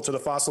incentives available to the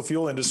fossil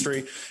fuel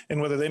industry and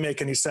whether they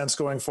make any sense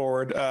going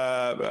forward.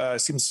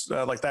 Seems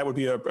like that would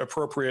be an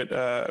appropriate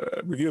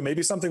review.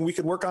 Maybe something we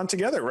could work on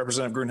together,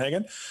 Representative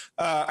Gruenhagen.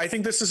 I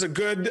think this is a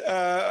good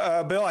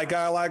bill. I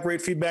got a lot of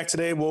great feedback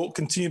today. We'll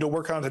continue to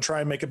work on it to try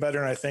and make it better,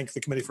 and I thank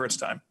the committee for its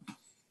time.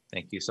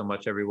 Thank you so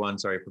much, everyone.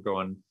 Sorry for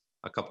going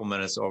a couple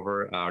minutes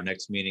over. Our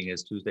next meeting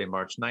is Tuesday,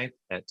 March 9th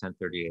at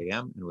 10:30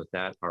 a.m. And with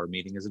that, our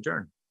meeting is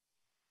adjourned.